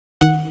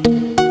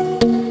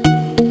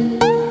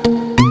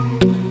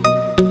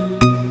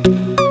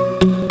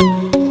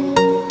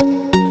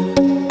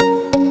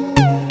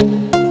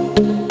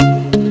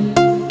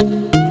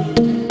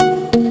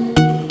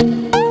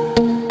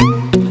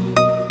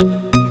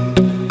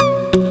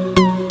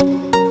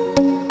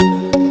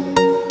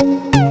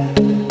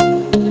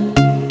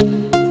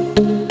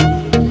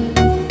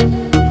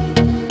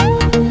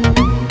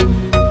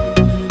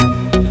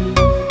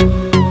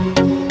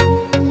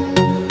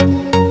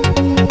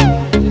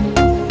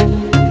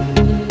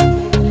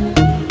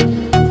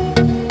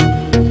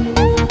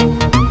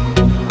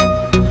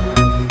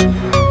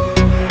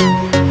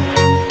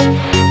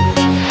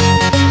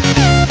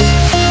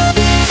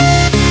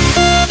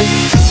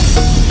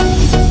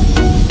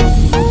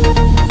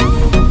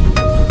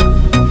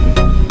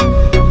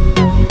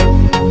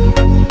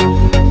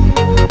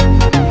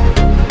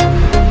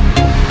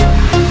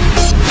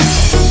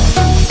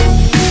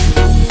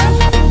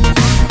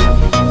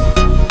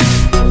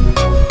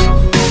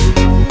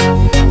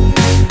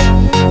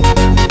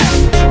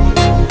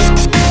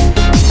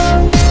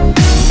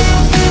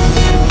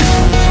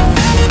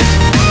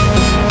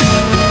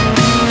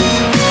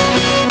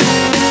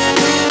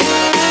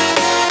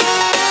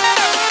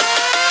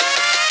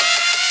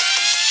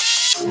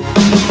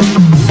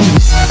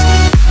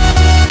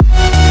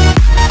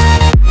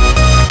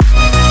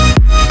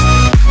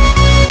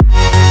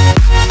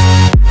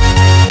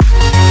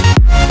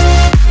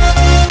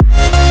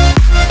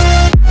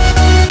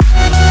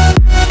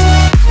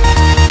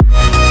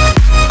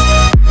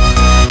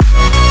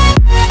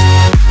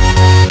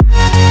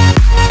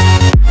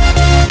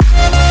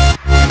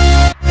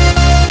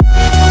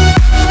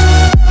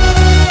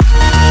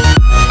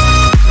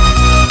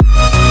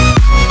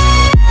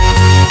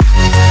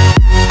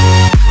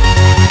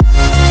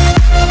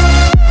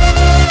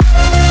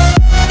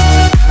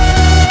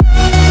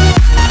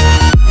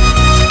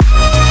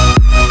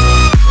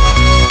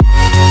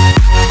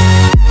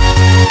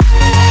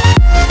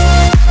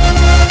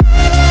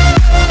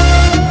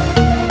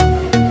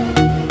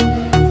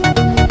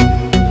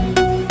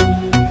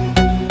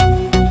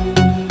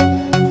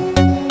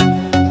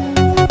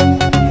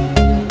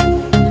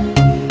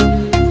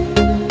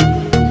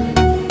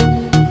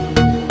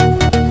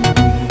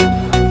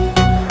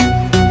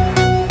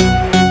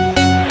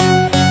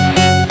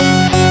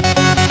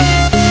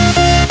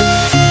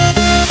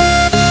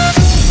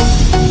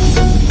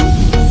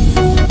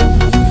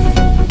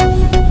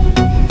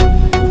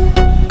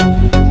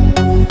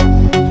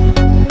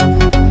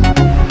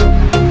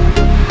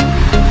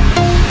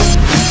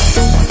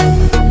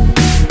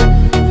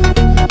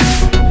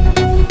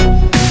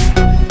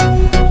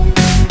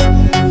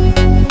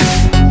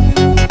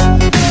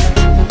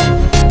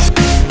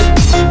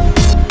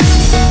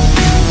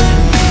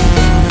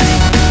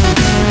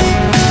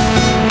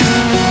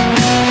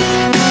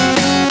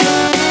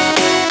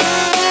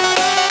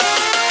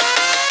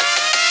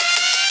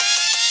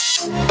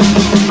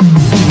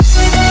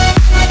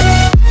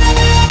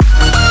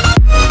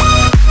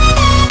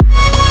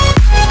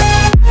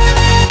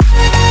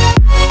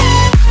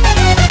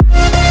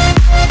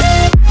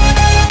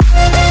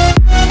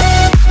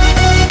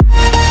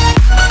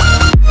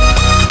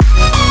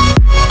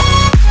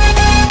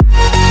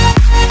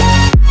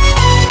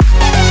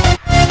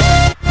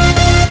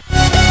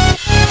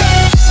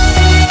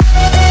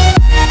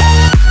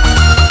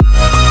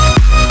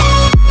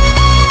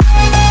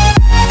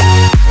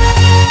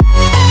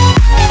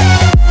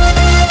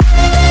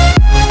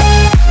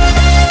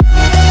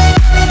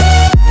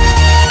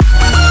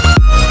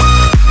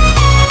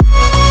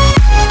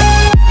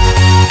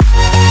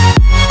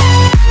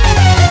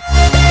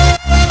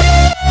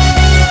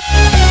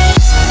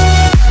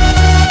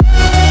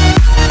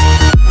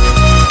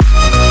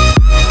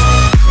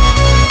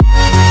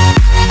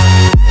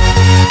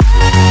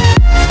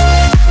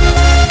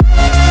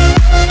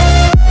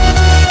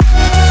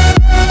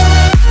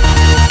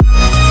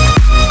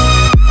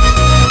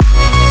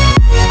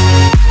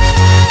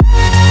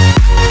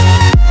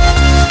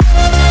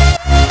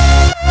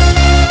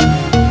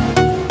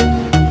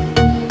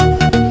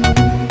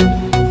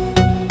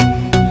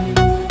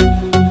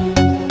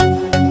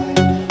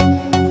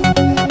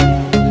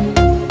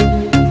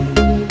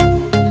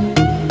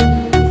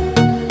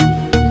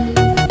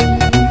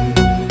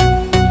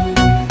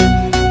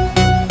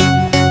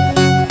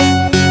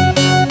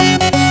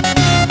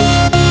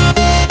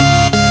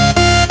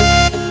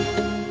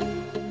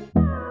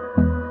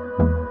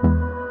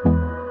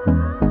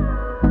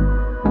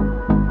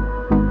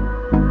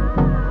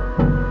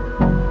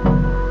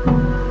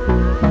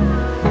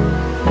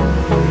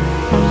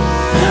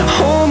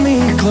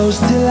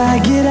shadows till I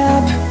get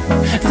up.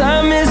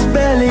 Time is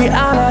barely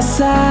on our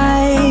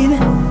side.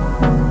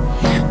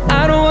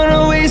 I don't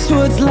wanna waste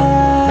what's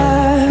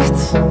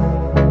left.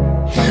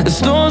 The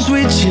storms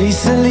we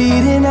chase are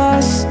leading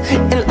us,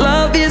 and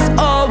love is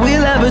all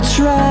we'll ever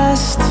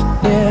trust.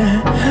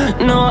 Yeah,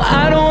 no,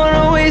 I don't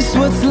wanna waste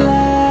what's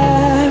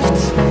left.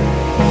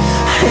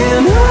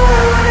 And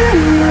on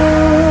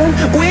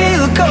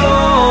we'll go,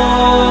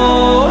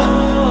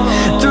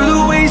 through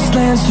the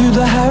wastelands, through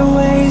the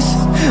highways,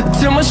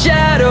 till my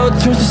shadow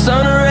turns to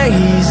sun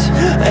rays.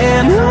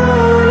 And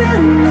on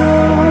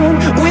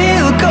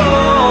we'll go,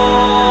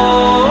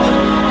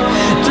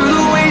 through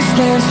the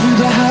wastelands, through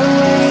the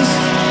highways,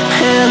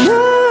 and on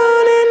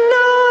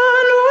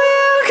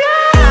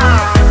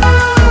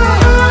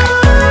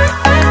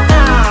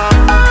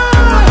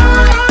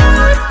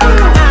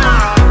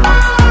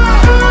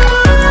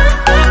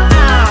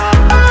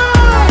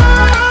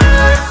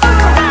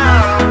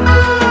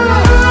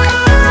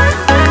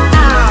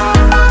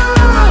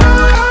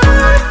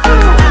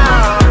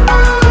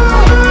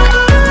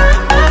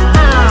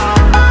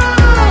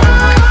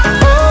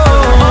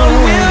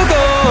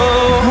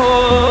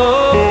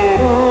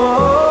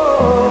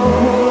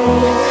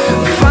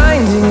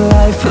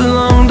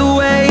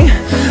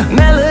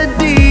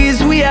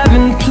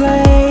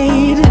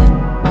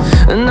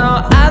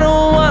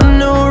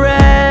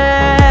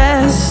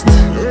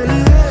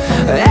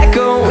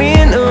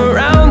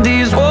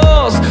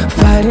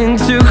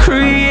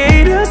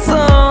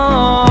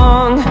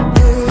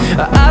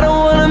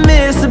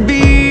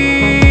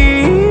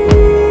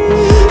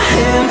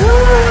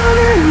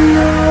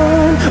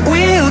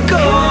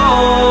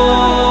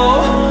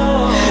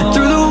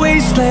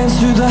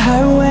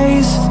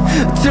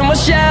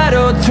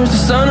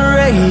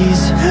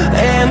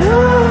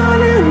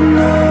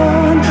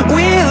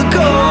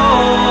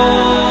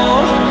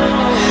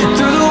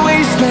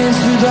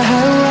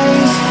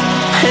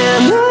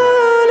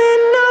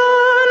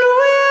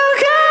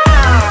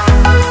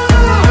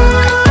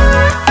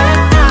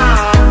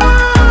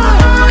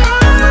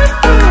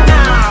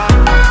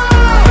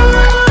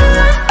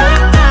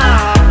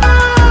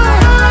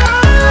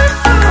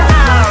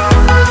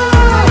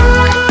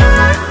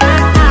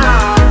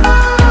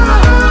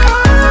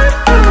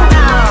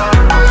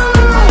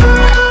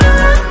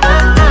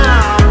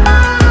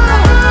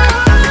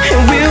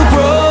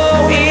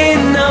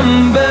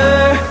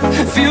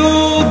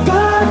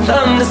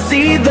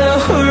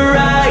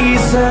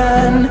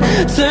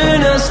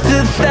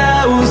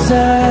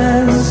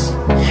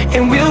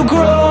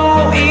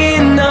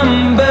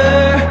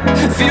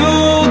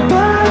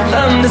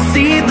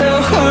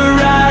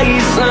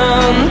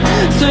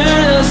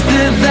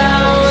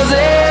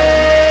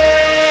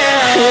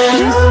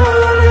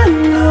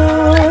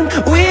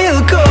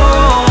we'll go.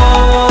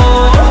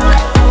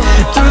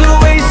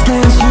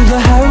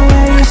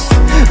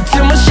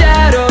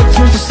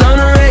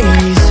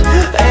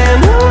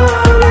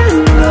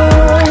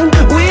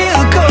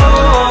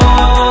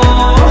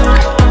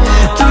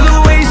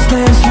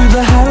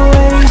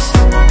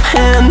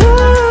 And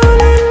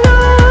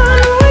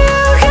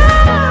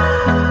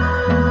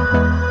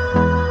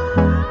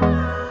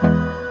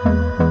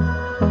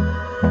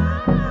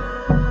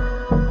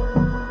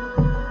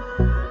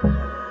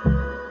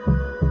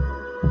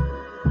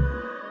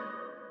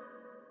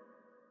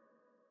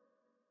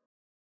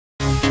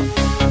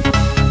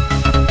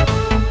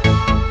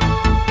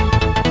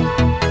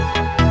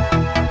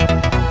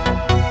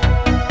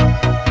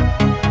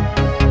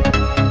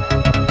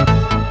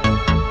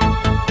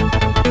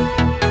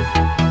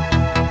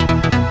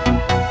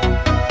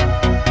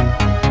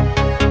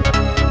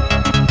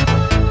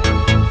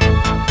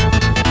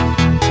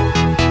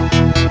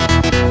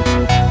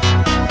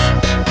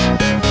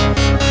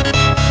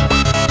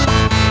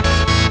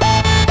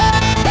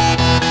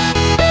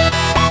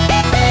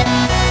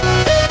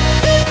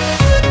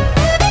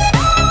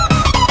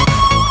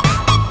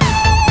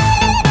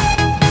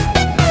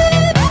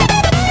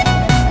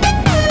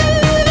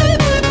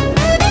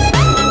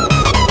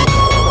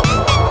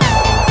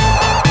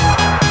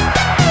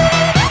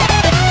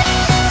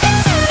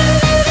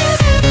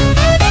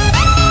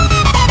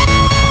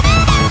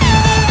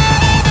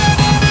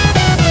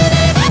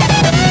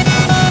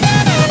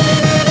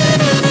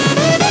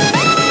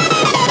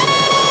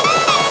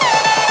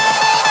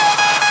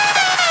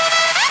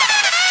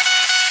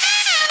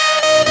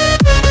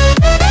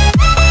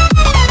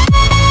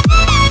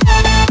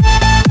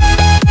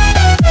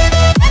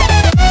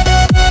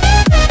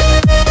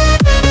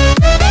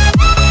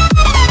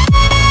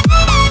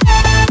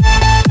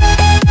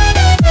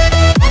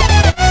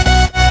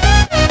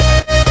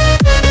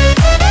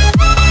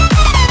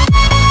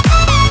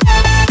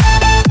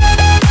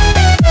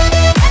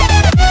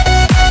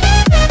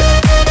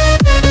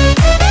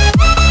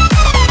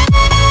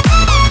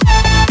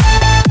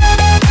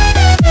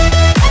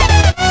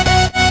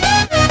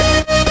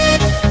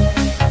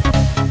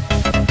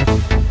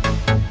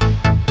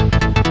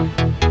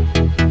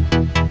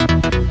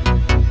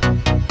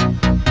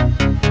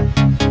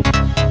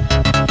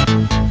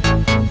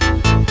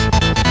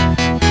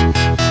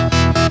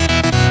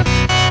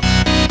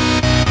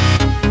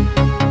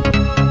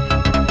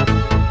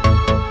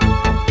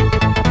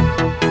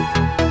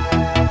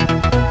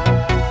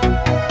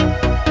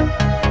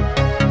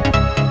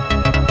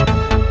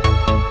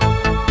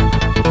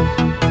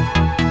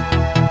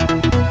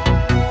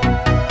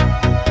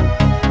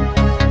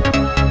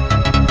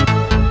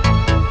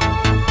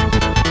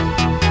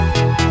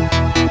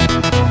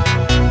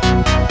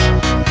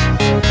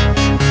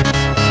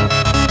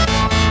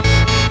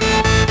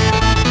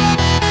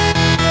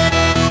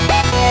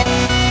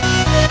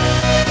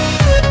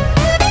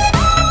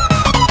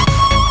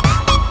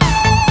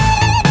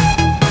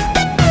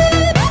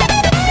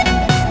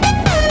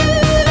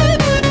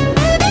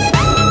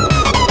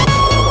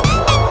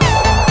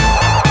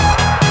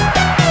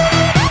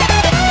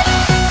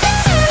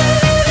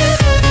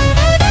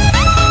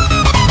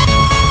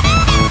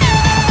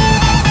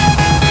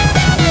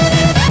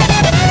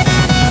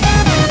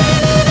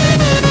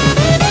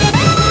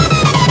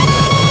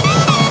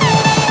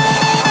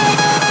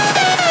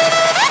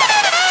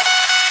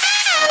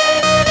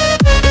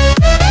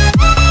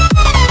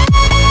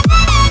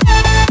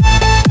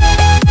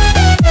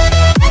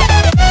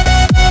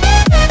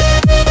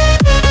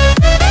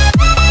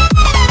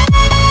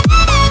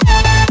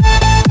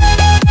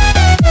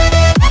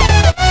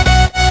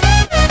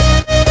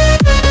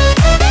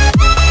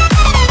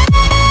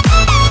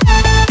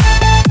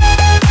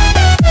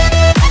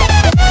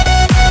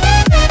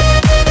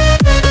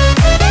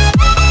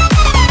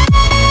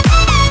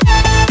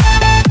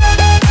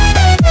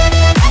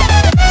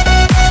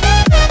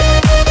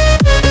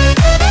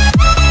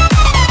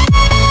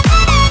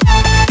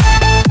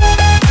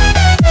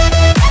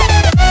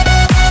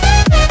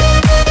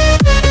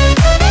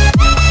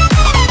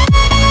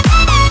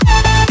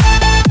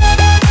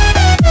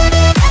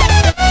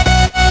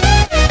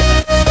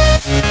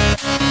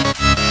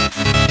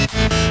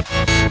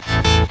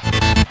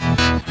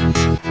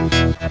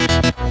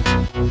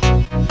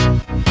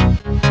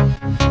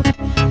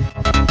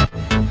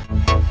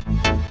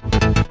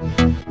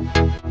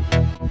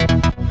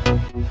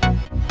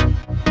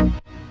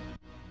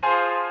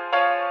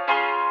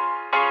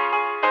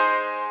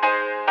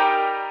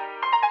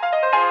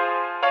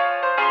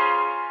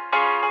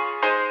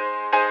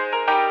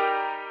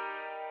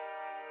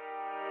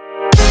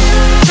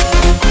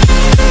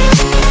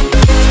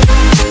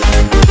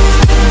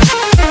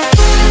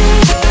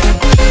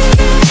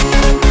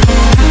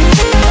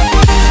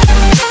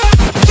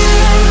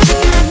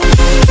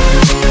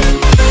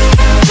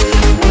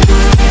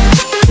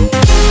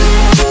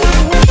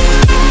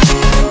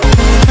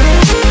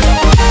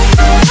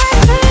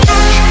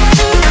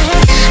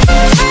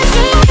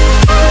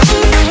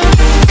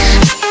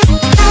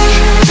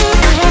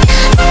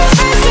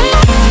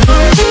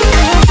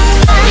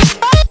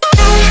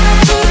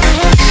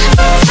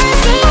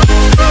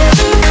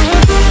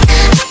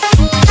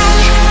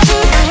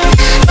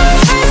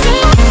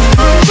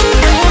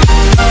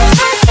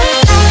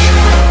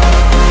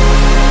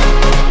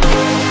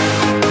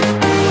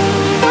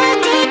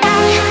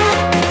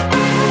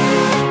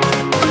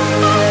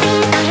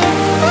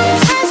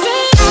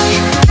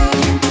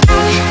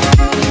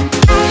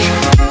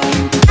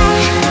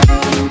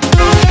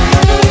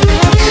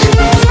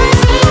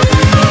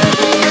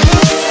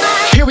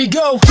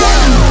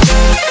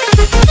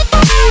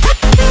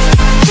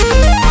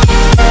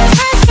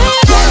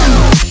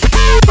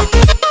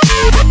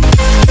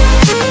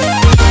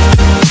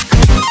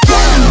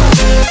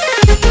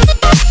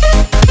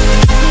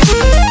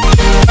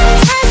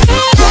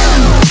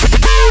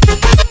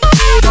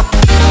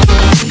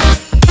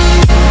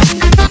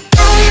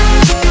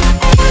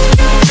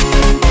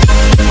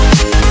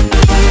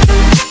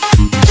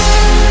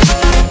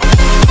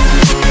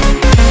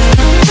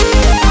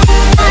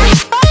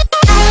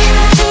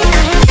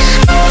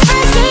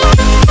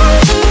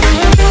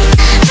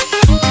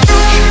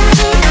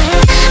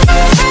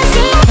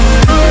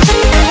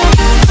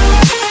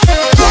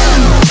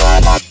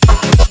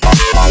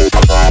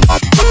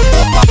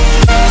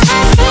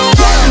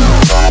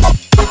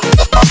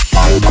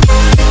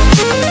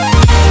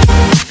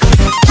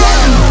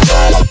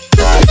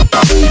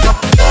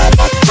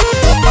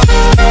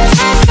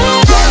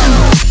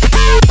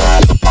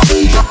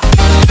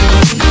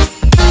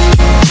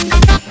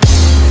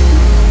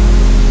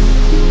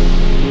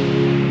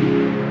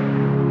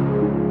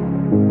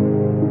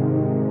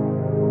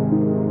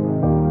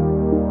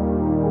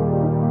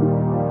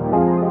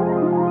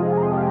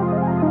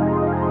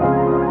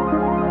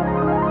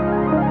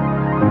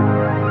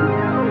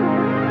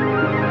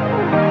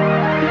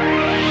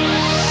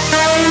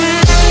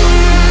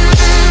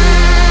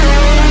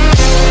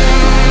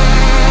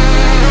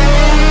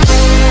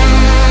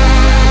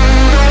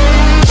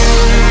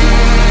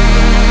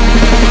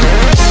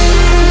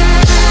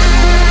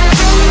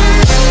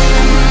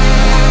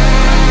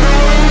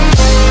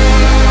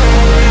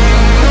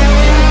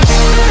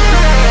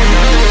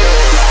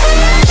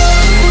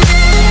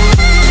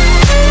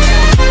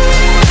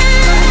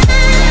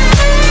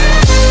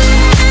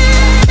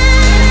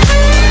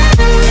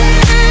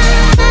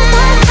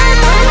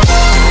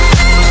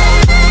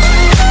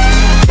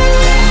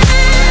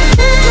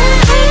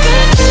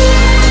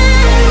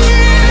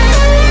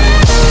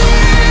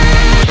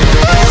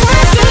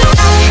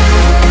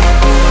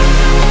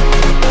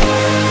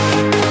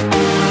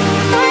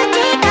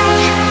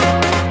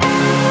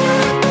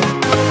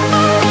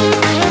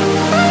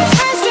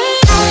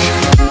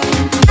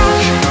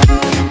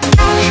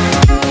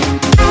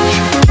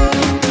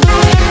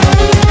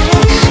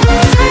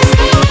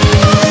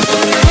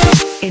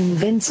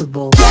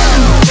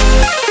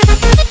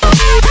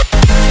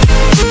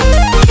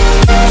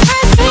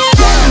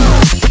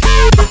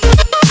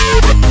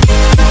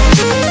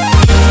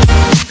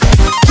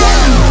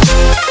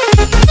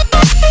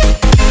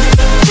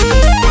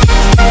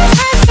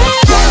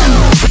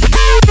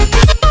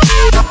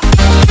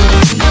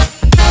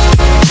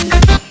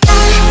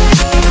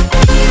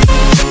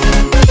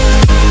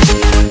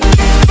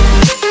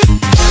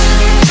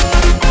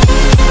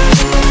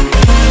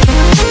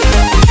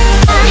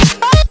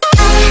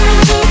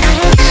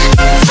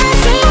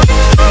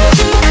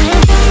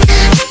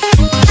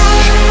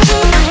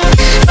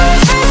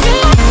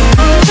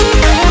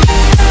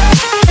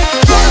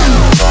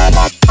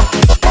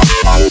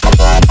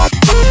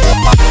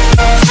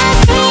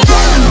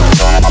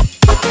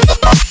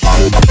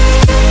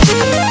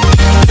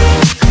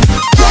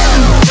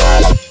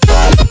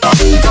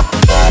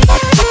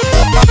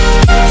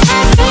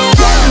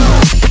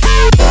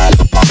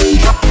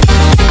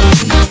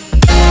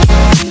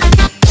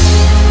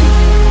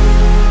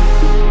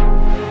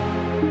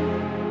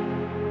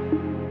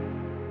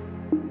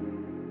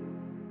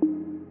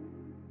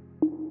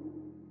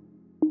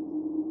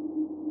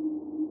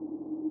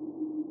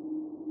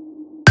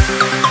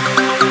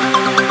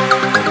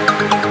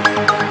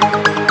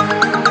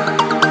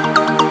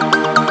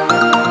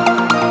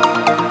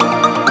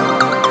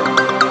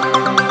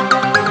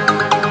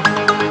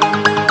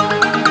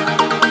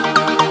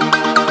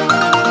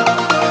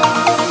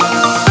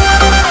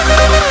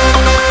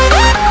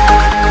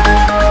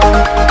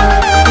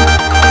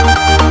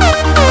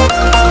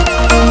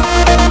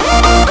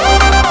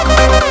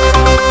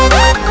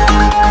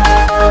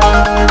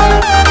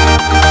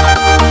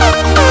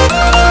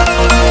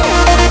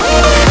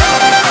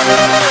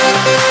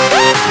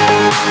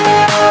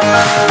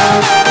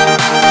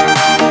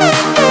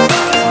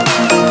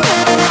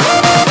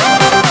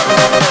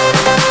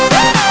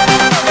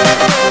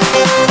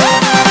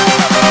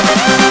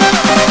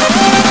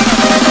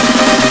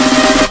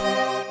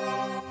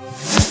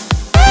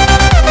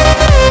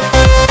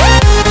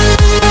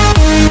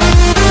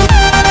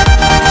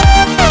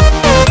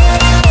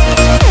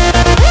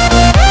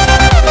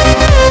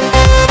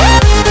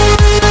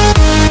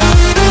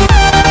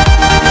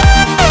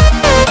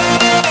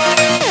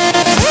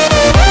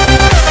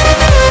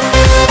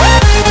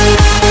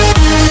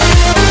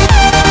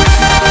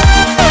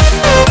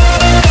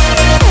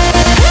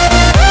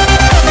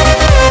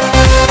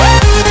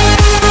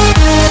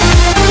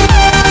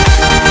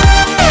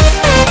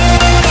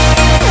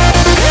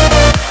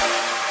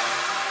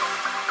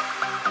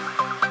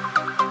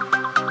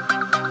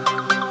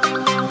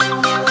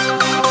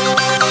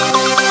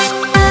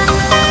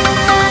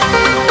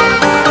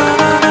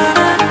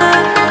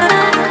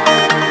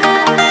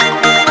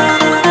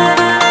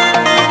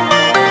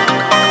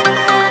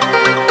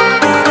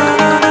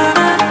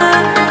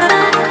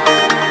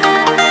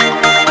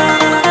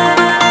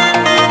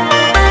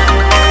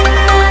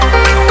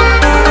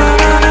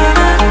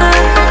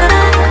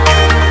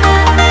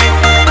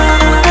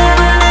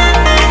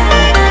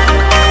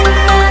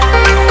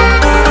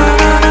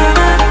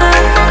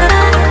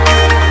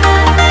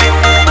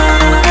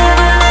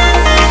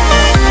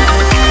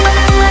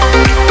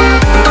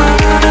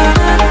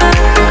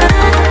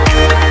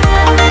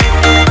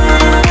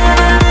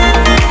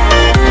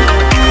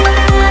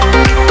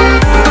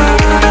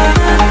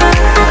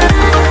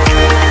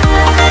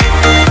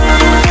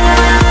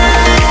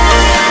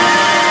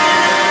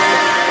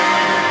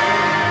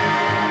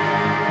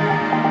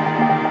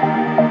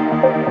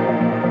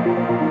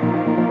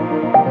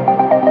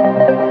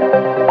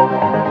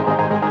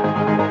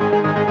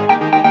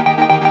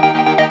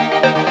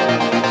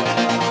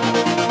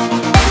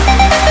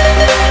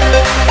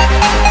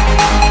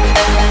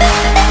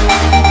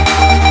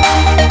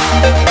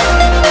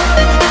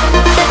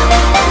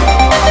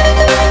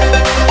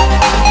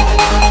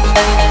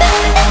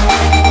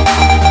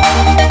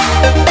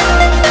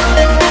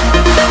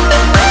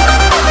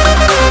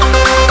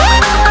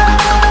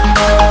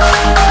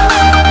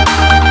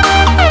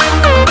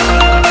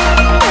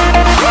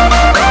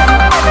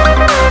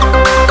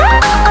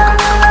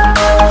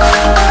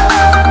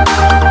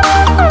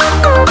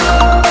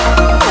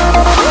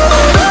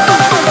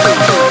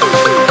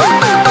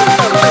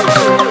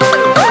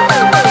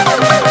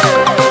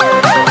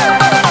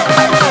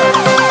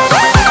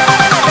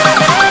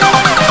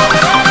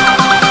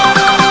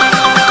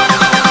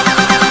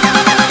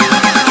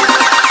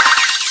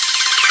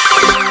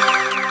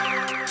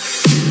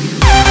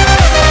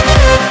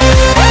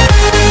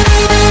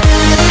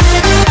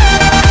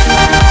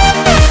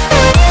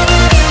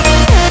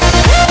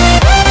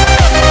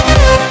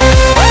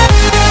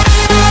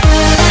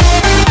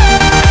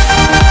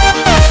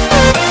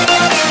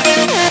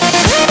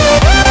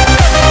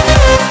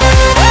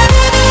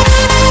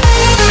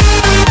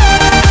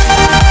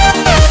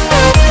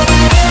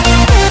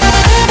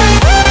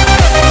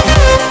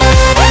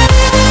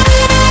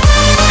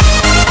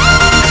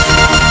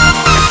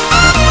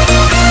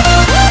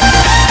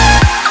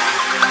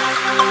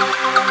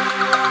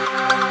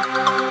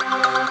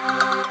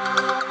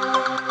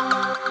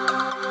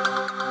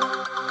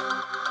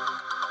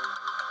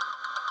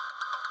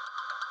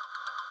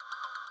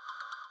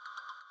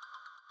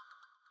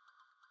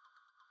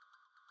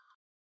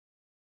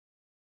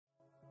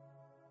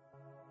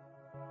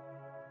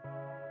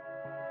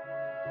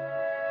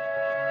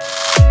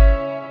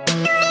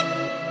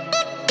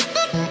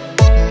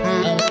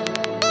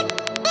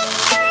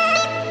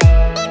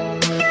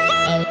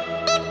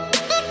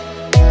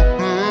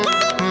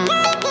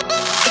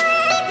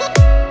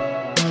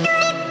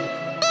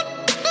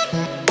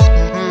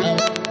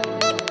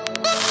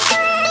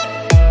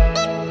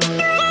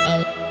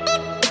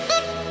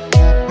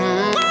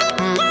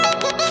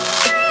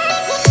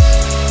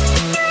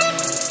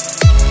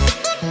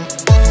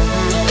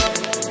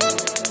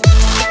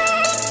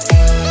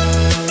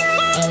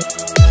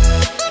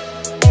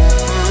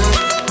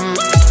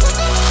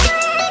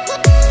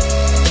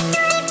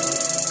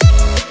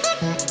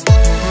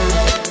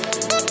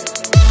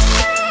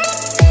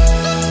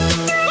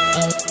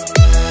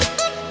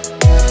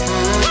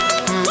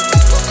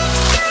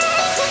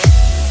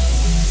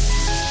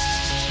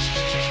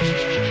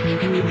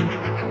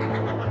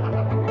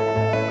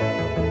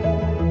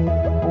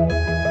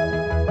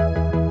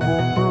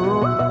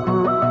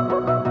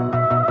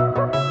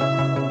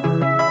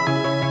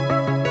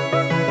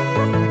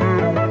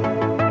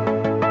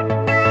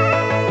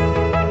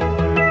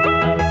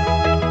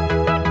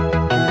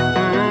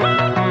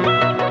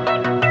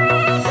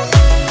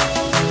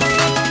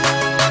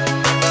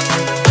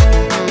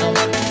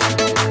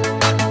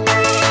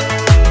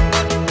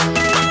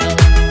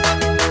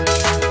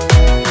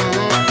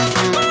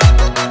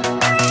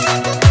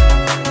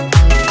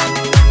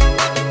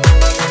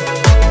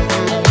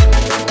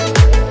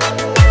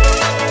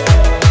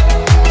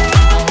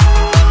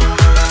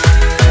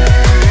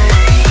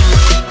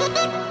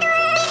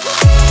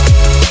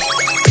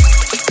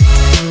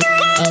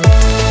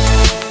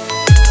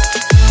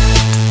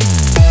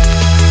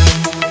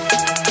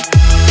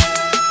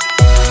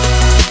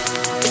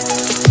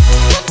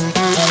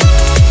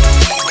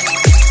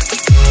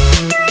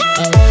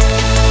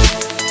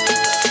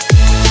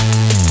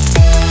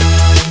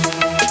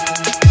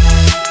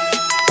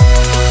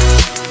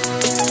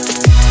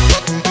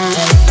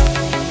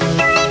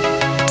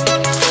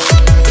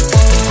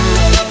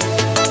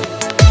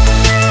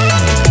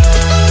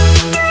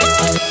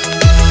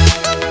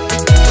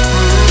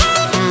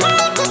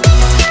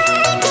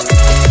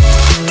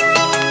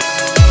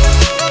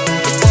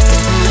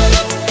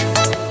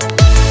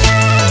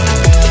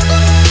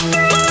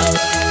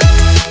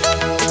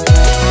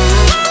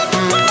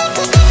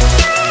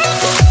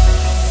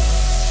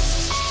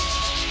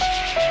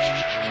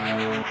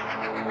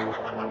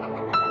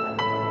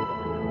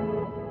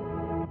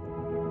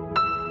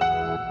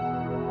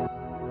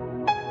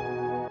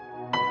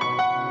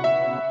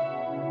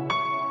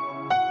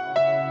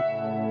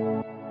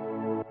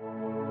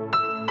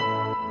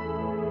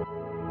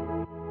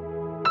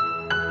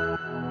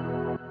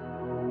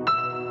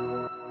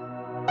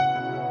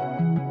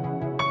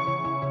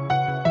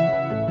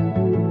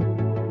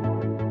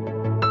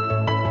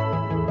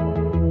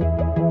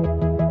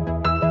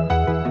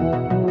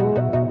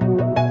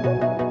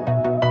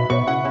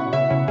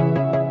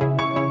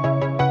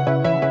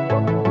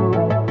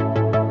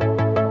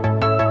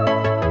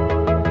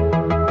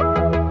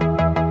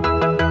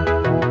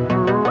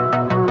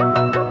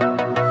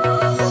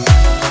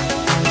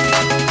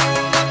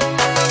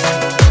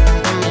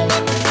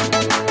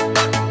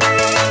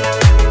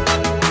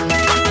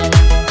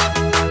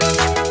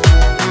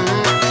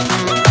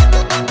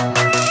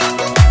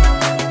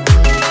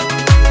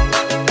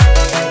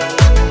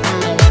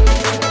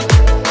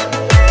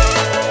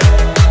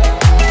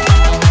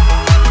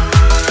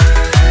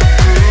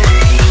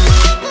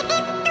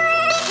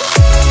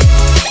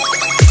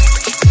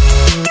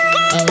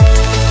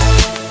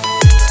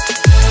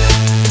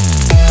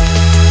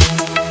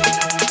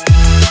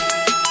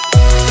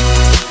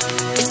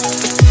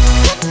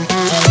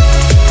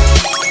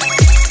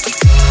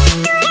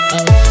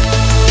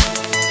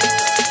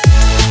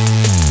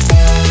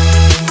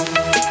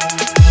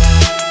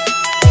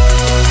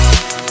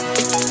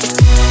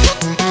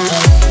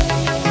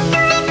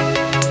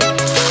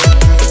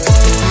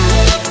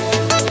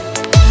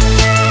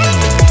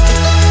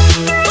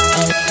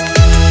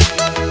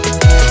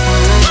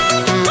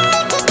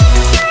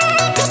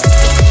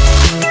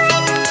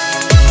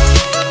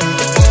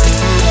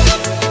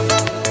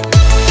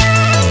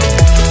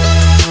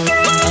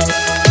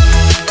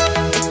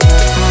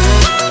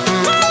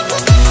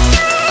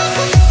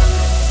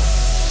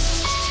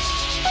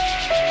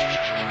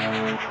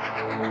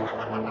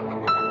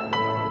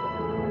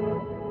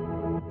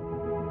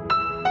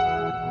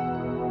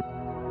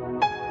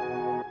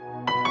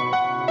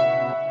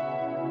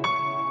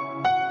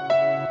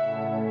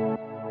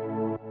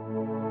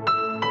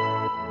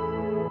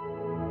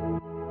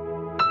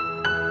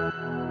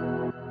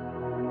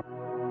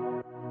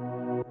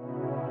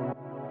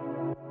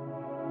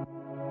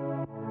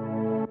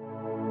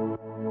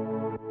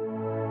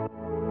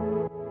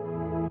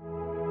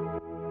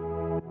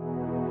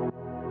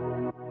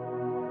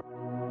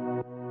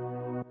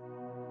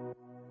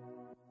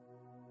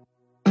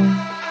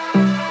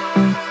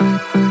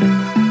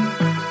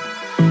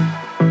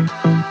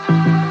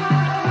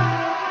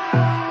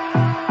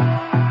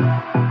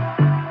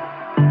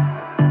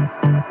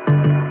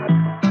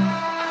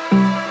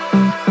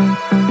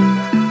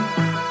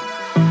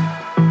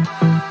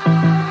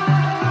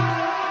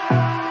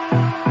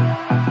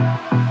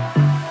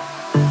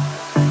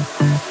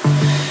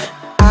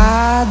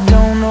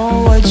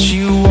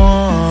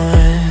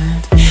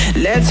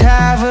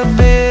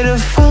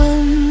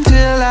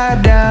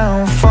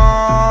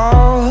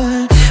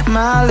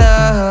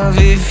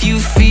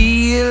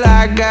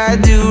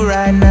do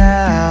right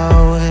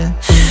now.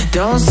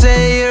 Don't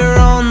say you're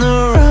on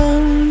the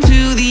run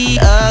to the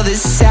other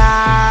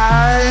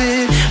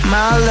side,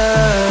 my love.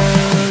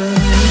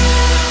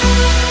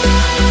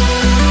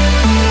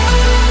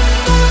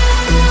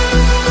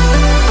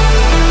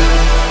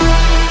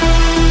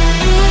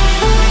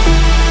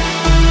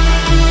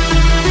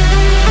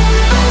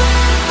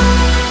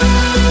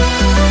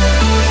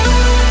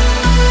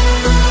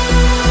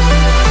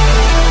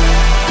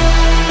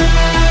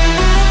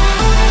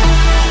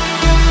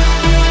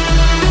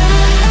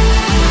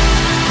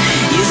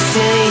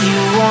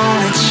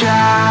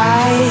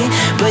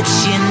 But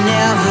you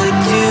never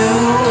do.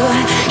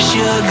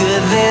 Sugar,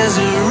 there's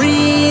a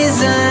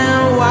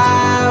reason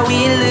why we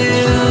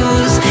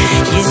lose.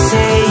 You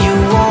say you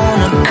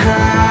wanna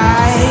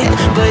cry,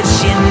 but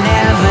you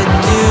never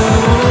do.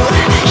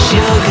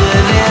 Sugar,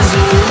 there's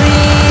a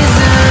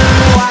reason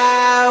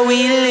why we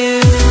lose.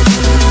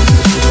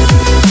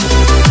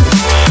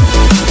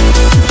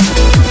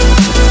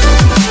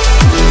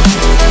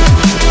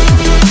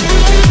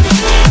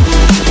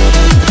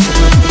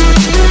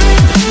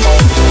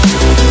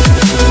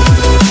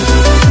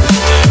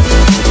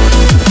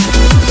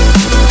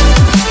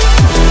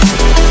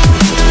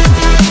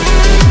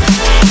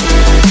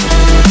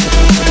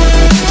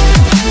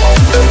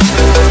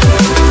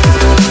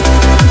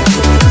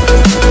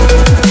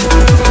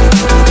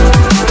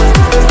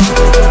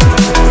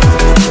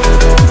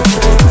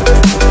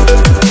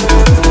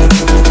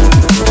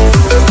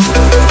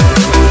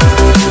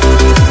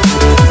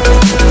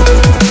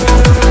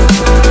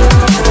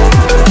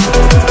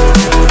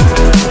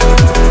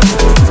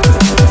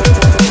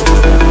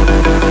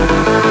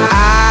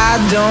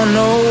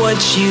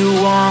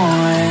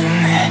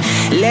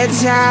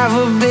 Let's have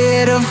a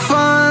bit of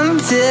fun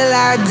till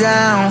I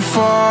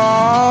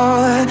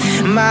downfall,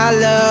 my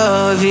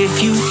love.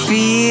 If you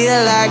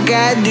feel like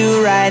I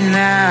do right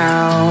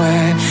now,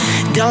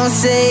 don't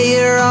say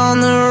you're on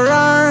the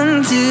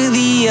run to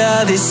the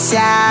other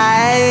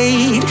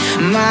side,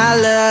 my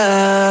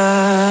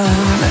love.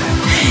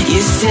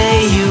 You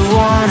say you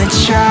wanna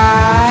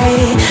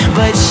try,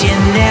 but you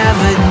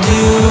never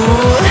do.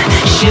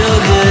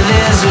 Sugar,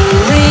 there's a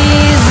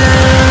reason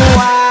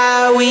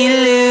why we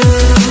lose.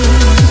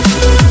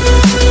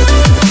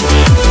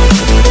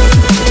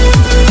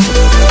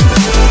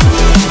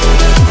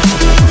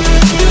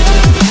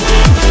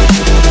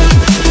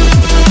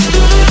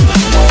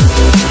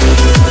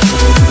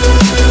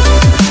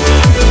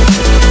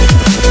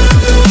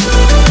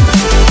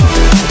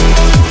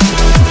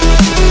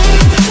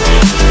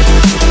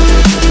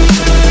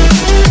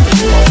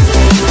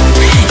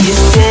 You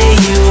say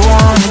you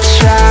wanna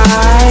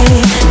try,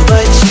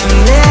 but you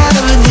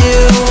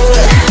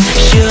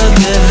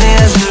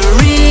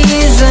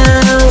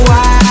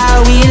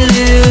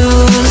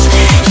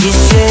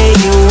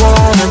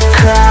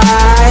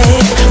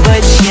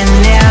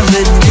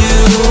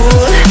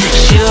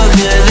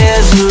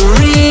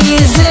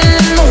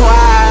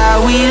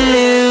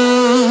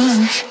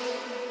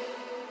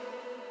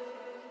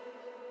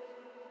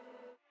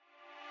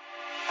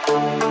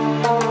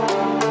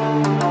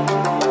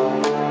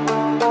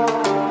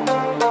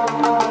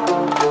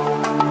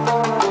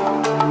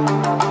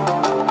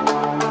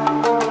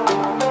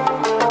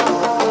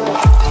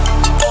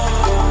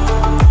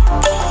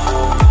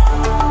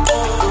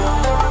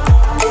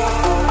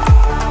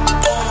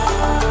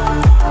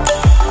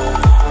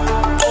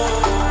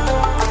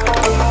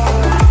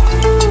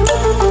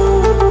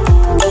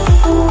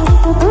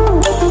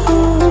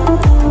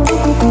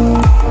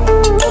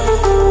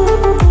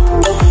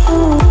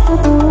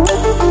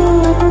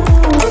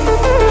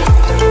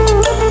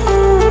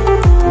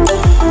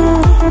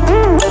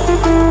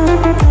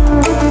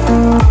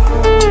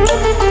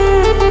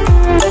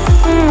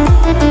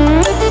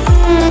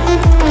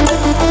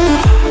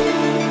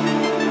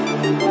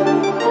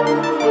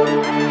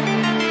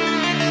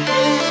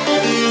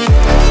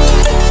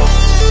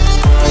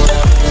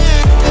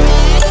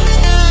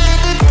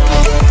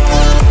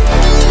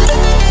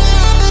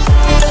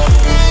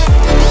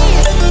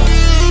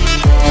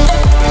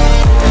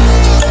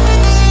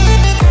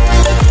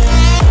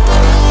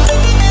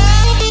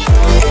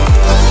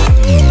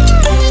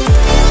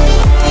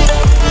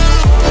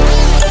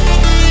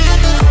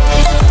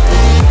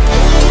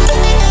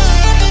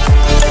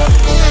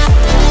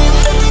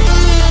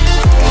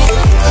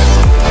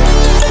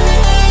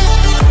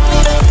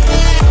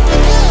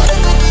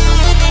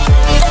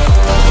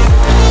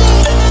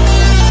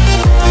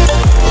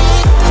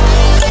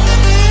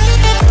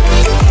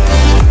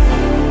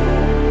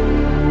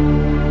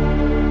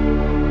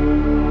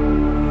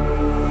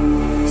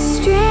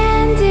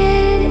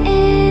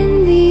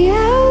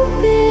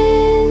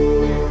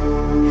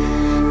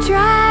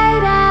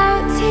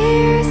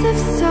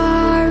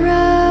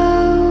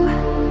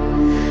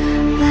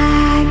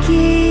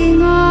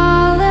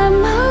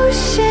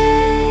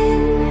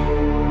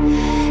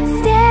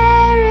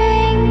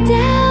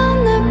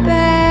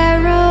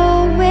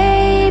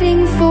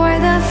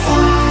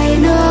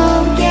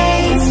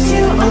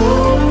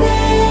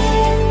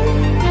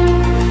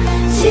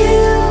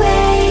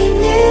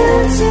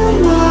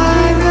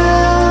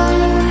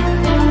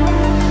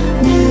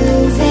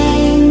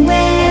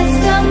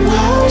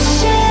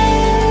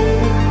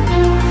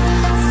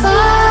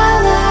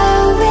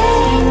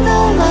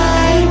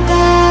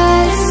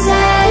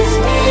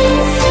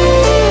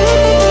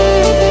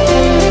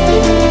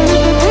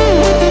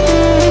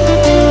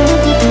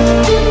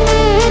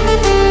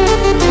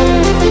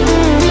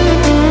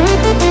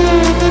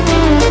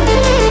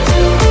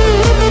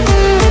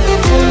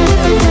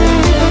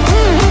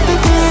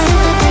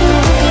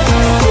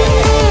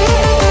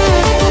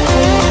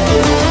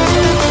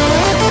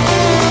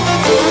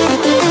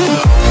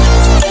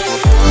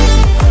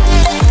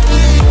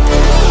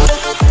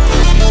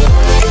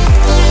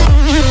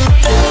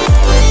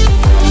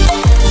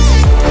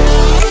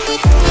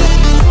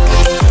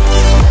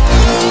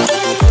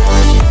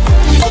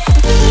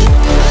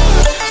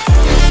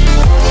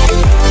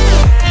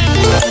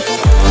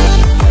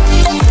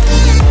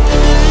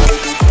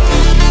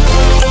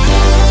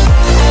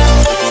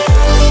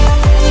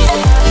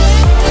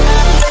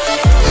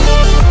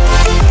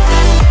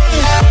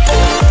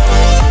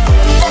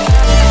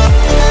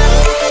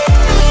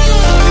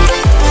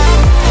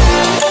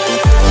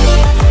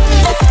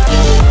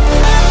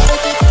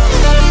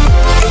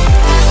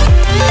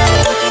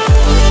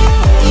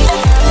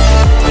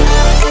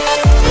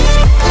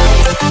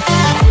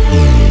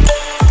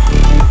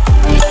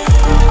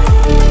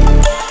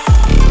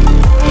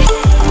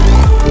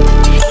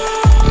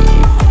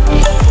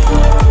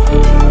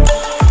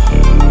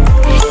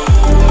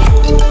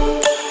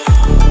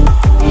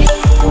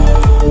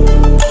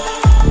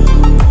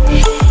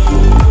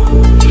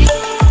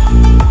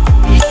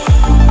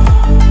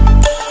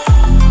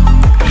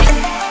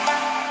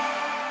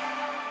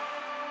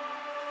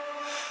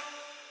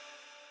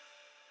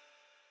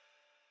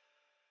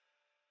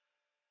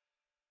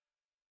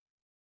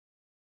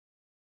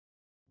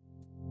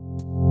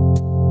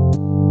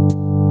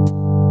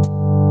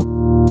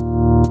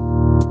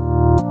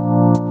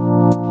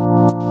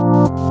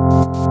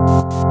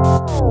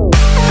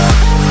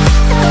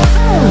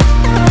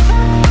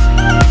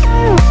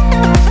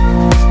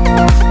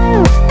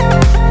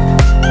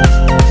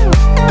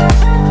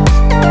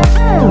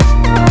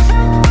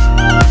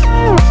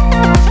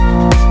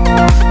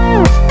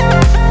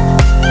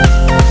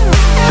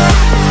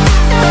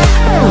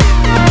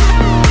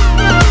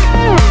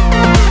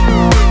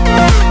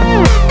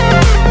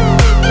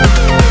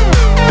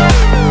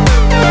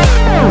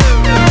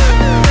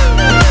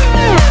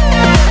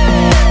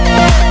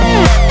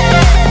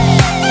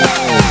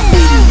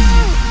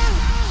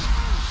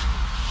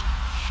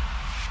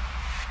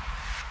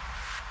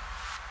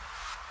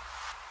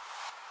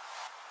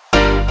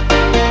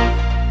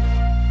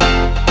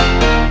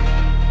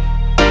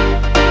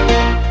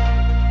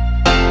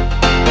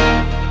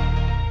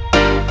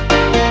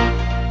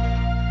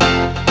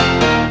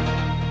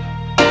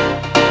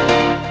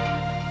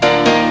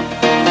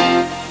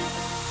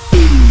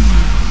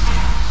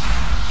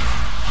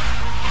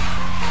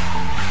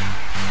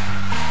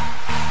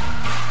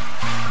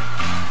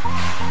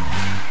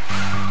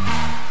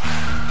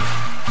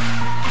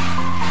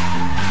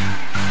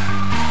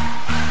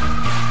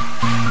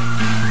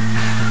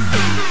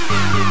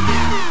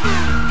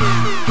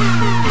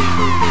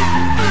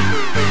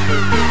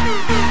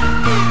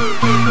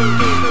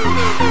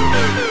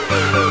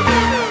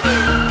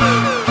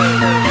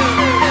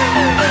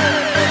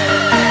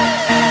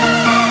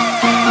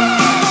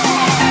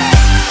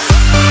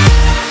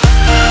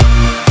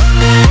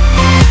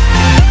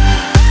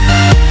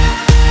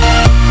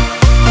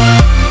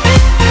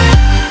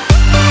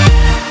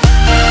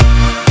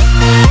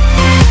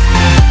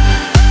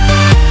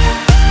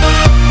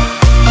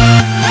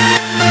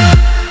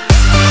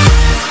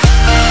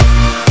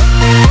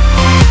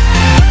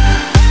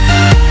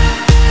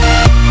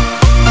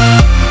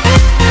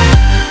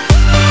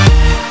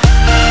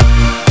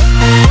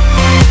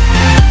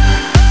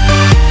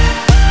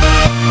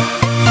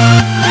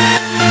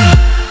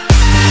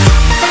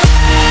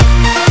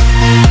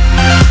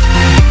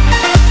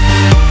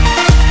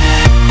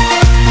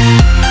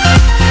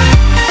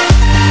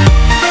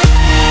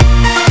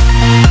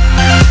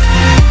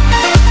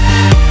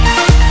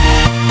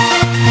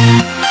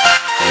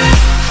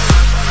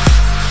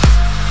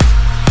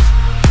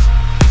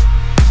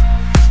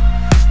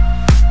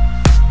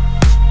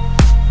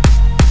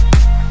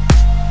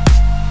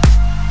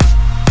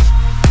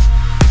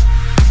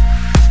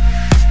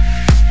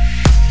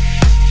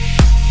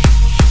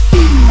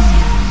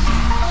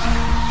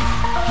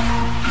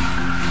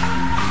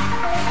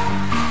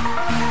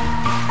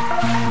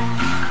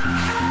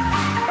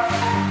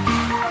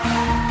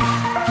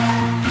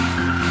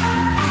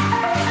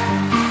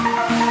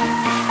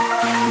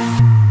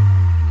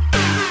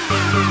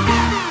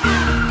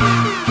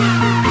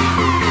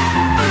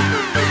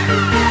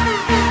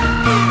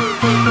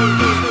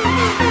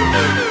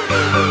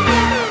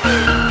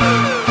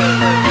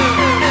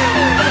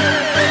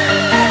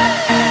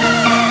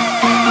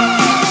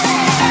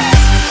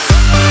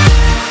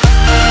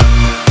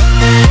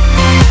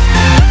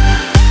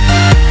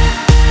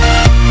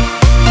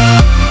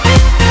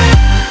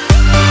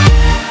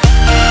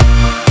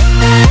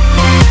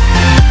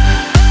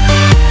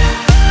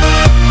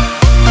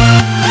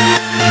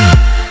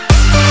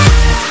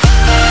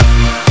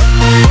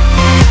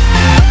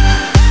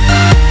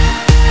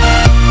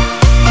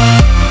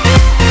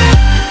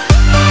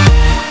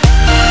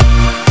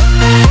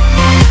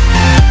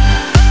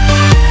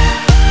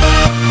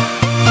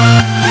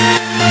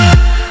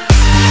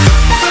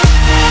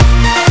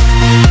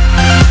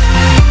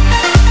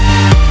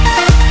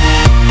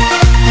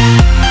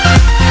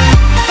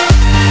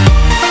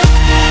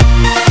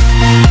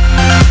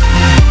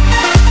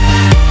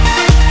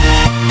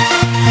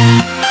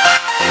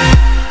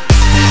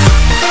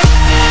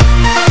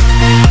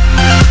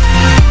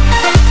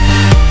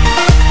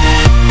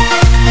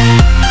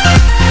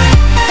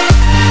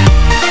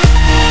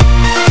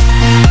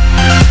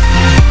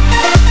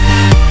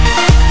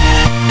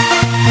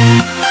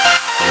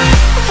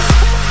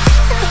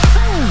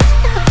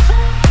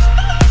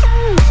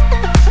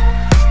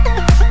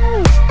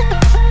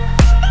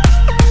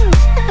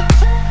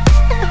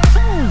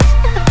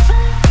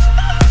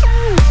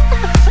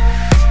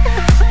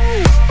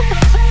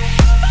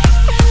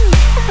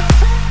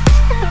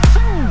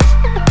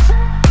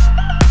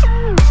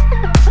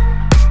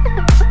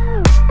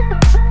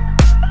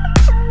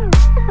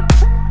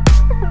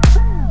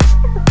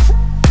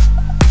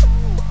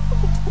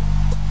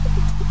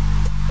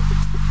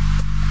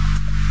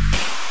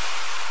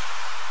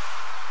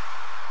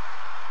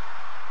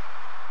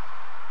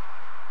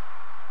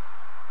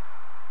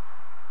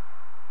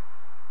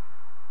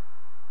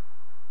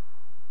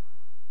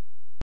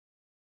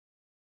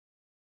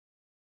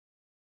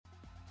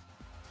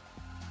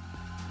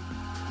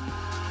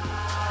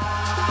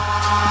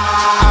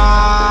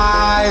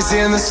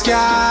Eyes in the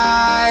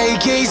sky,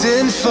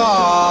 gazing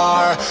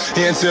far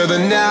into the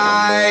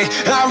night.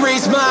 I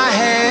raise my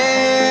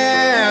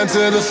hand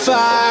to the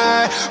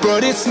fire,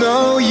 but it's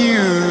no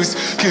use,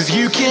 'cause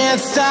you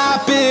can't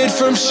stop it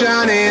from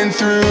shining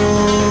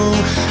through.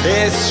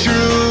 It's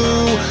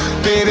true,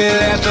 baby,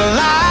 let the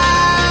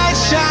light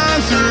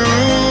shine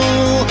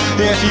through.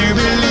 If you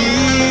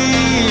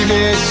believe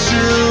it's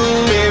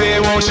true, baby,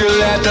 won't you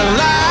let the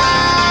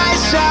light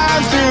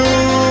shine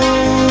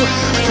through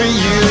for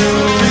you,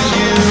 for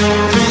you,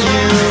 for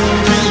you,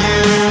 for you, for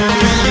you,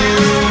 for you,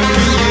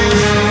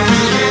 for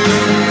you,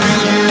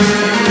 for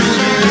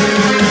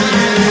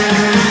you,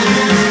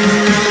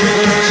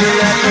 won't you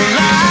let the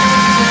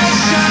light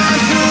shine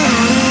through?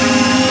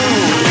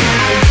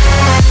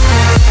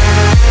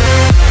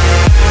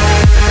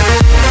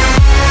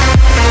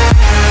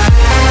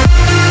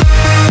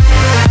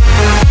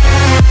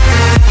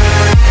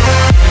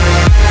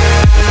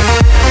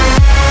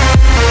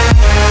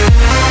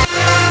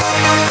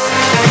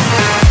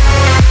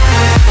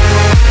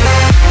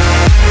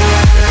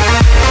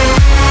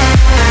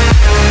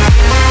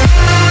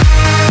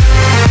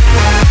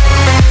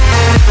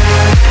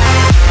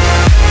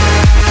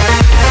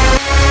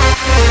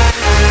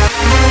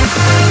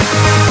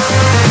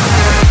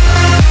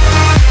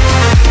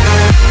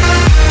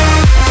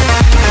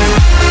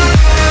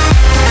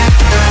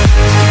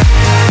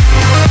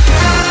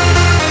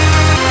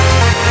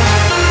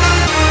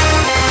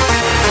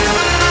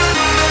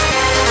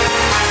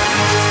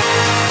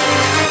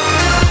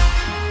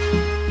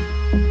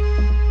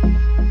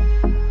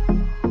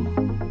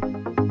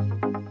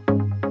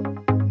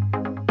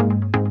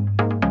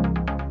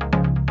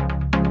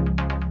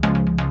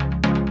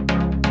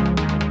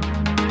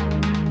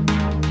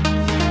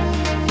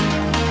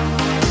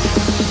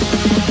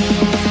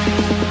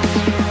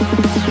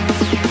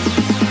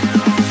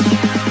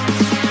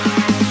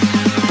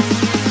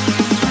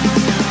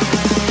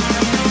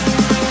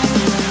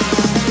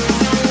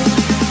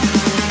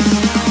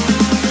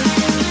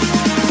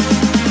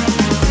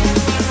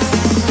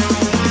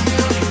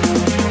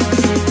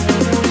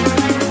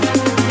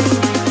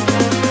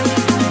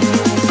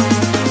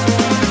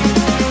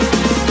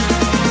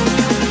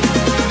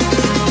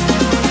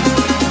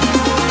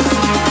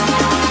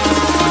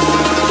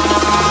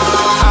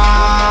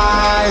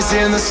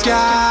 In the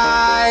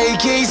sky,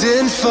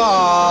 gazing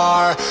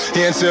far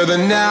into the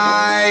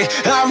night.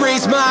 I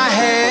raise my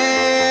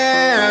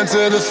hand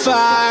to the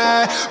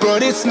fire,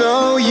 but it's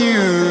no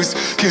use,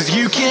 'cause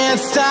you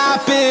can't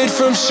stop it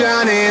from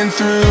shining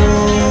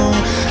through.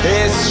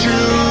 It's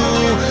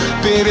true,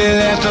 baby,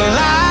 let the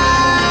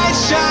light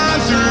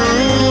shine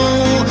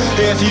through.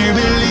 If you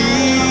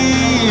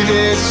believe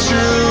it's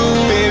true,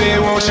 baby,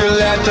 won't you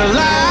let the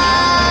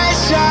light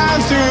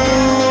shine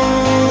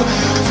through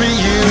for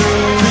you,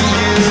 for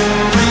you,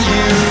 for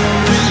you,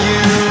 for you, for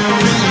you,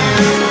 for you, for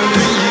you, for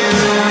you,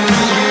 for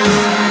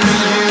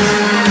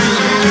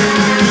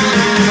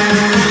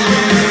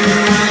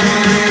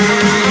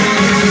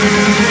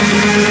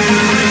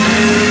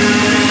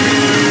you.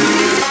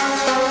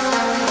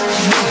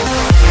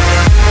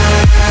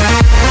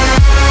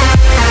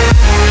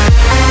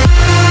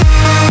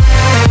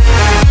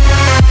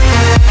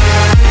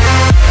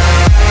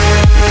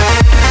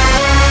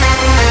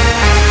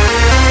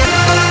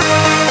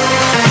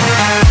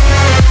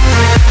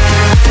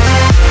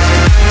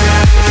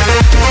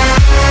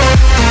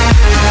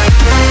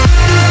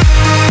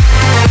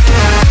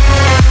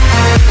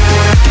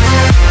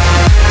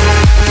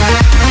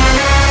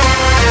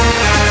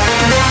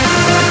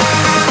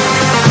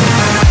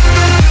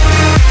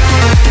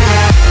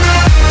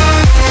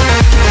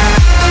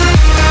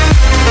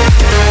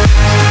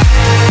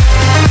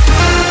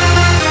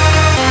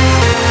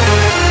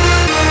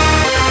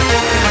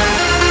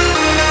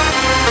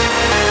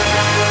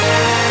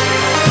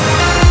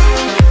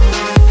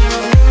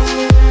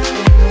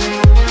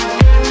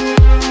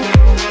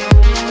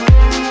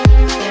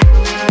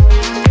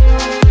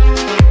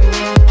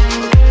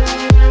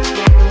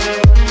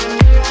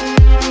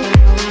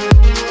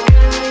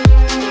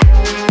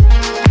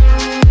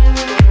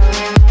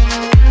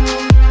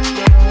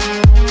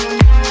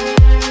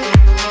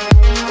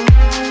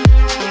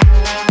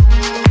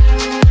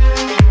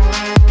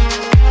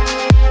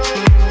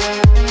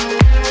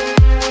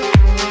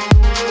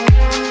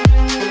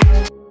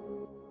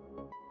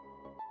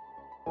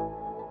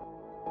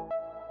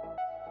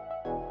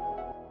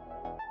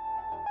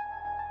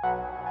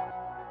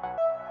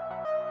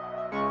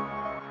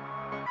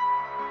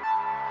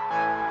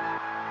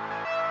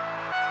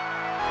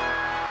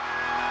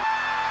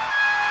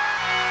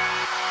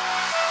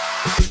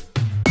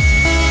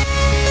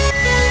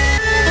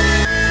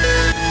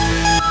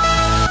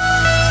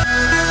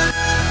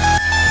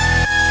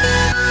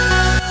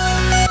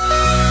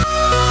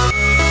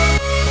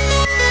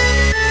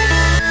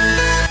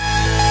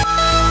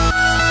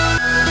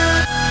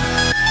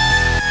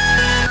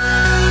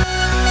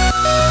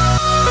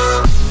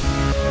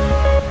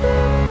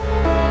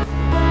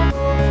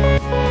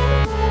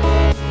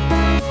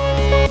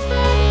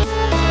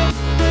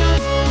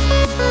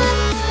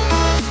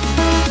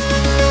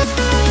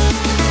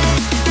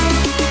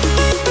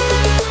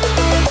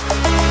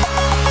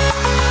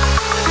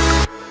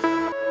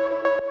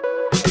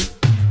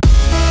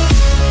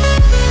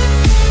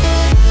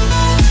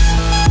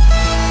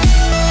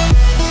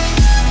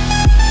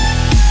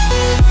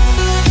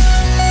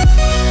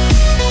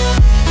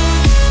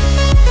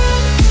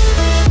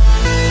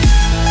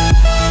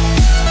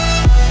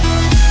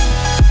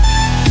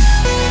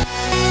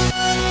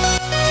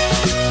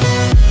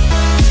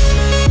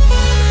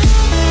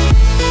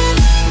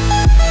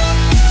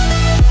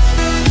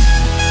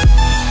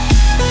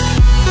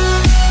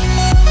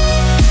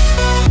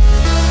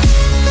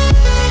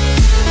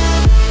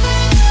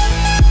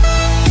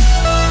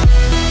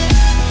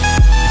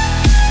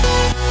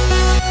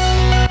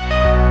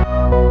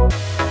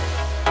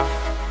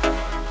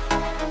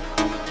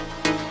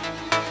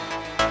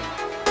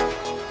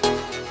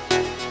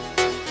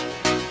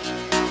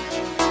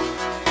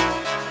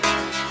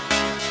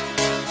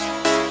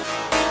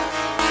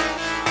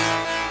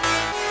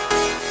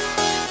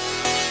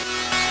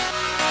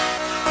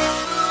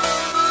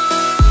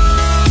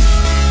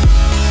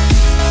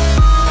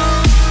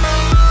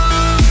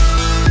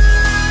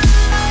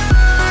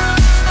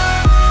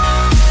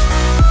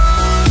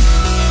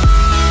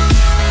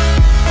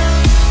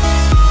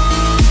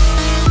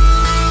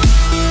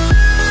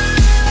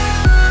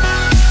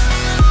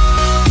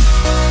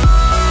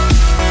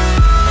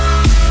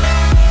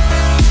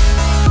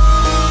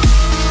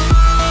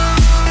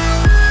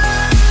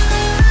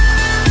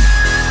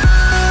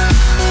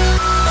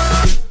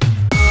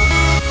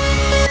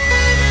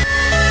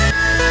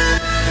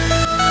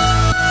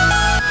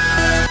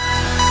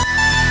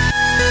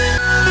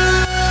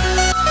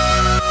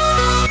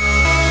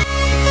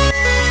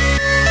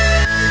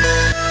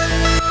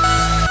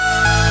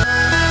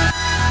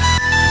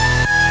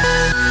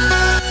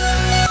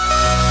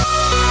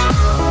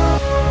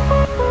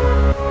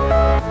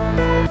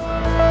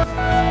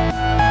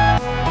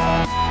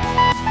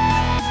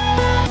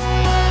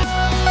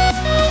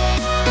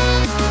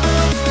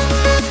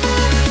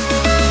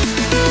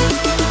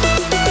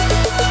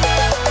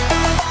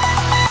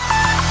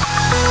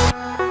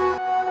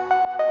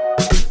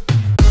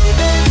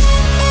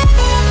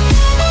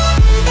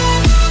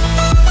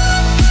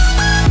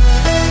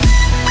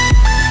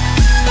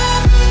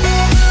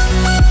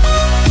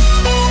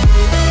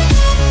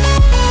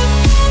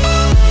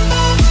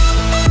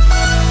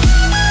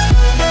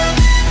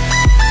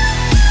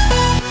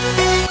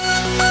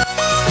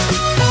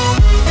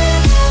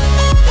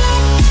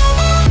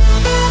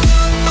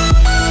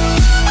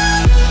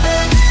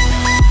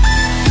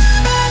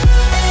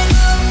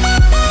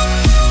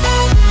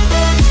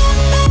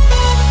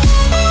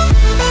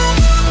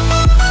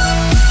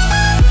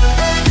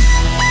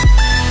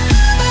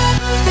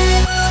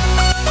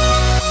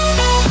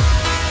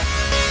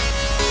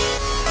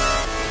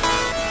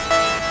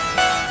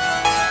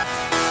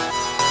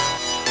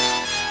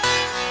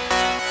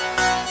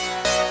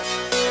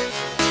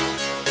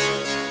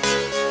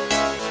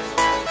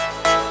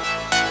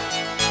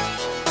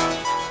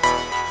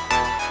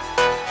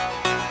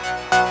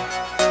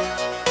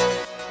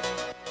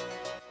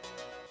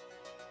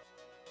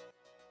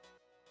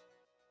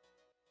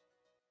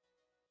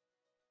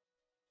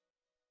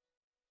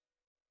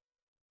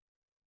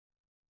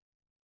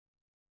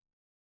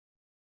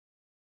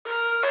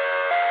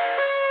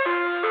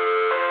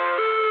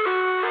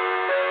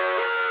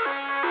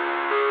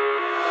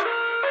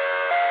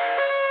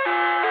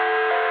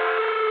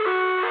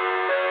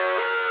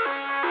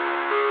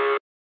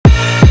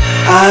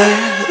 I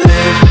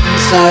live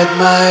inside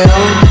my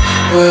own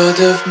world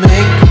of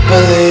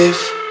make-believe.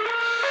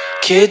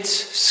 Kids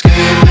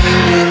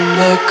screaming in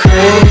the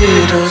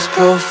cradles,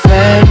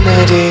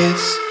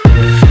 profanities.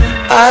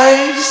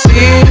 I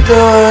see the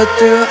world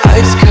through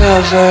ice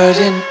covered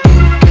in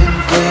ink and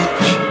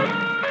bleach.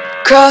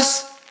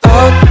 Cross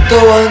out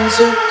the ones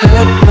who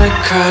heard my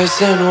cries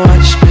and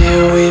watched me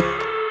weep.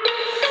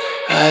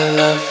 I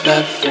love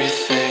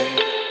everything.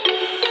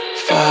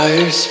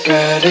 Fire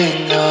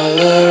spreading all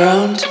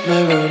around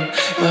my room.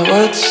 My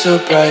world's so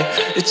bright,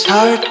 it's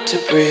hard to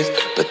breathe,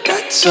 but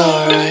that's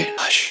alright.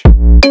 Hush.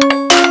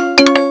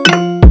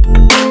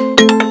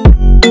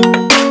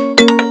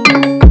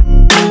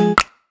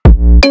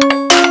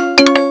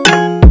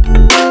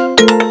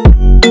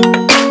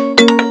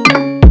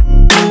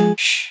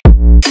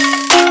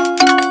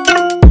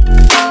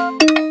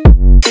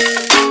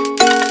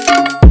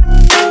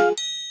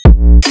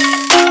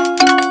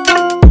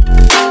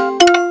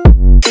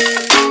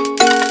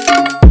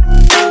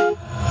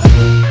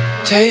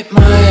 Take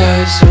my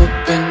eyes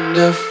open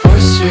to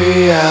force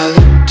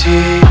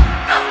reality.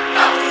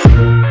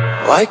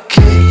 Why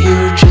can't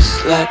you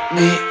just let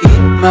me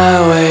eat my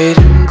weight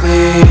in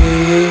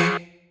glee?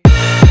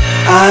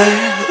 I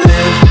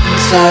live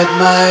inside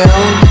my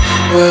own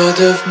world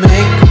of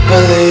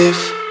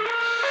make-believe.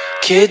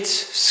 Kids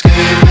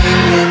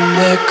screaming in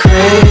their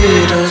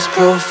cradles,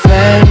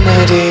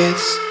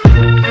 profanities.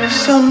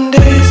 Some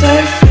days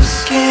I feel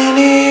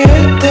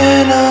skinnier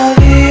than all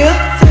the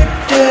other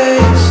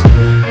days.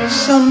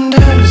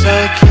 Sometimes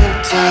I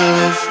can't tell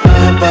if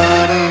my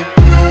body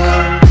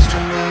belongs to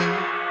me.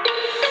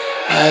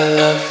 I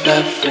love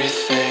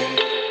everything.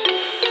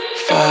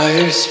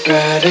 Fire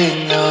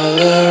spreading all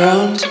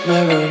around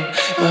my room.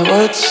 My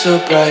world's so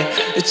bright,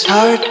 it's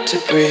hard to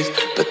breathe,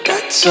 but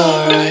that's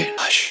alright.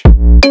 Hush.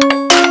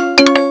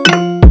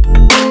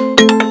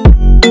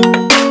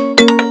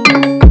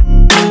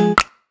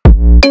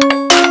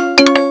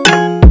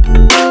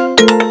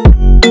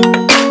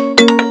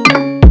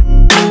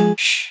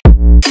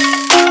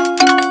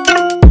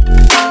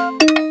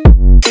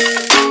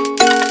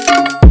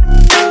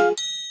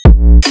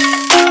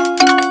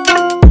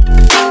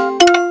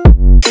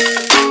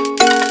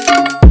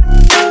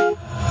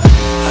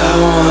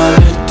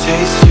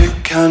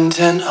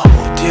 And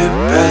hold your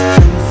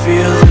breath and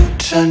feel the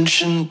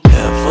tension.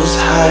 Devils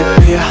hide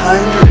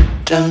behind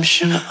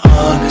redemption.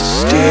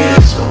 Honesty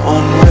is a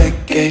one-way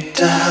gate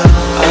to hell.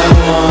 I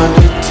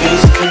wanna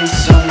taste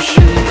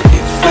consumption.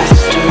 Breathe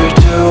faster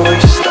to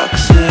waste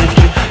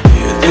oxygen.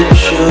 Hear the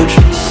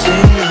children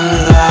sing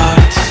aloud.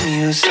 It's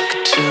music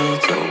till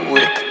the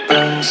wick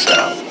burns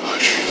out.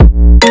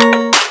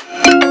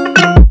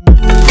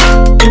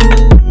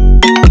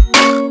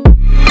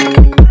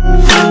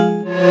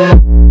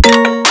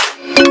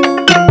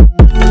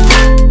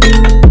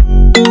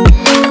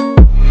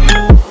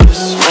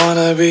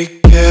 Be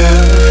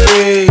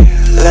carefree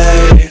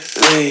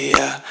lately,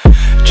 yeah.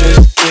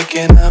 Just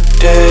picking up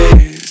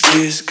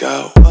daisies.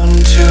 Got one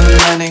too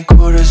many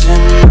quarters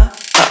in my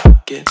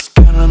pockets.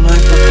 Counting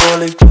like the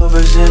 4-leaf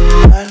clovers in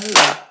my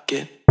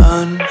locket.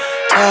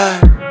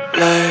 Untied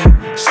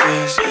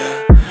laces,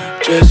 yeah.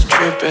 Just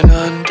tripping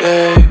on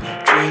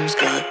daydreams.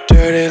 Got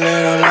dirty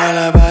little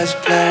lullabies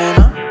playing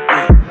on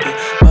repeat.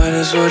 Might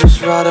as well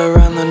just ride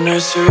around the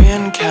nursery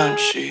and count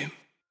sheep.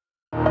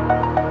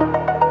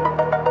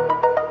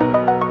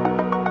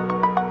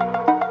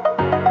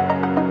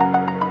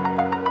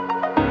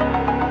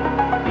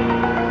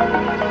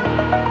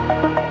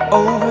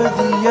 Over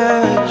the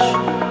edge,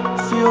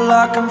 feel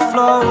like I'm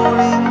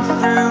floating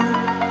through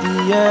the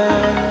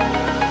air.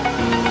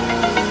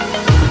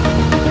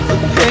 The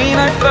pain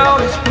I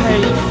felt is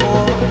paid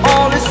for,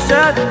 all is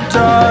said and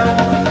done.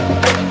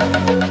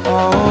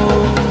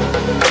 Oh,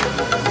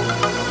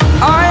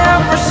 I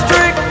am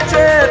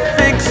restricted,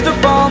 fixed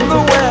upon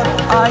the web.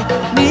 I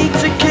need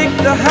to kick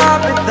the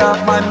habit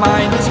that my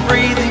mind is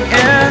breathing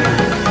in.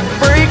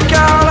 Break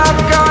out,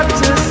 I've got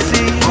to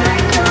see.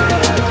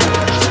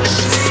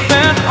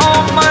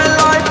 All my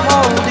life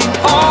holding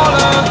all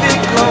of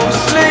it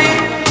closely.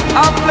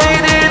 I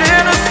played it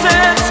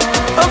innocent,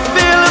 a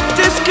feel of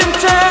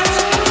discontent.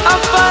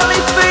 I'm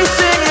finally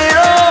facing it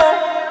all,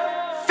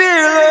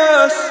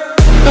 fearless.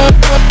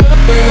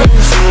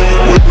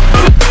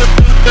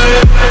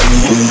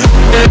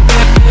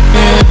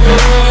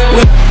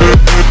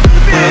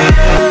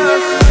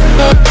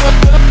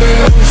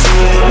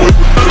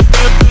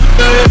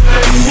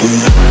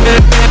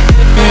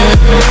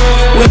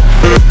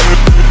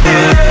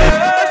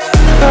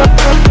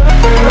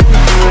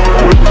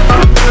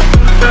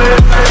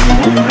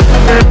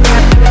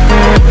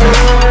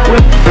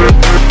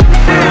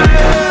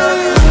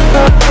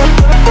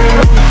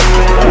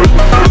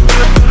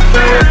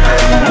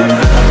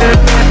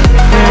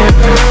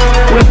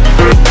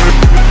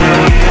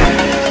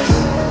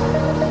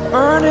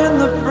 Burning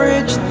the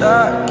bridge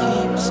that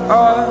keeps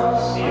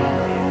us.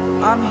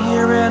 I'm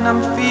here and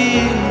I'm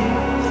feeling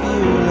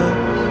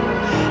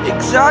fearless.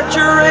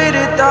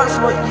 Exaggerated, that's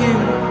what you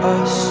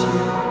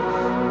assume.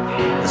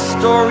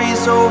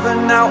 story's over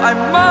now, I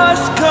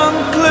must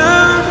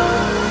conclude.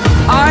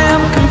 I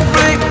am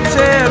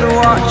conflicted,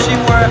 watching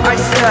where I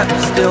step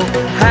still,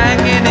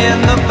 hanging in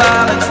the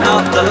balance,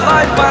 not the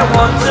life I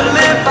want to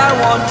live. I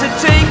want to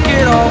take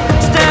it all,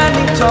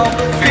 standing tall,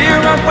 fear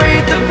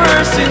outweighed the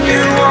person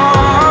you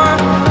are.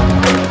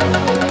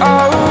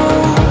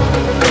 Oh,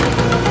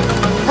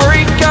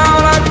 break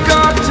out, I've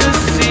got to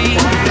see.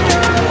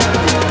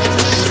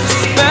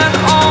 Spent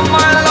all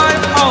my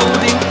life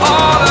holding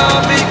all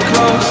of it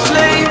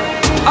closely.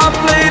 I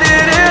played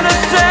it in a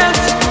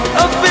sense,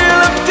 a feel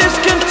of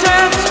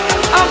discontent.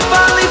 I'm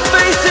finally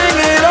facing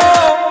it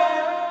all,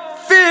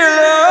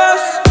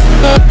 fearless.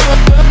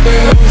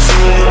 Fearless.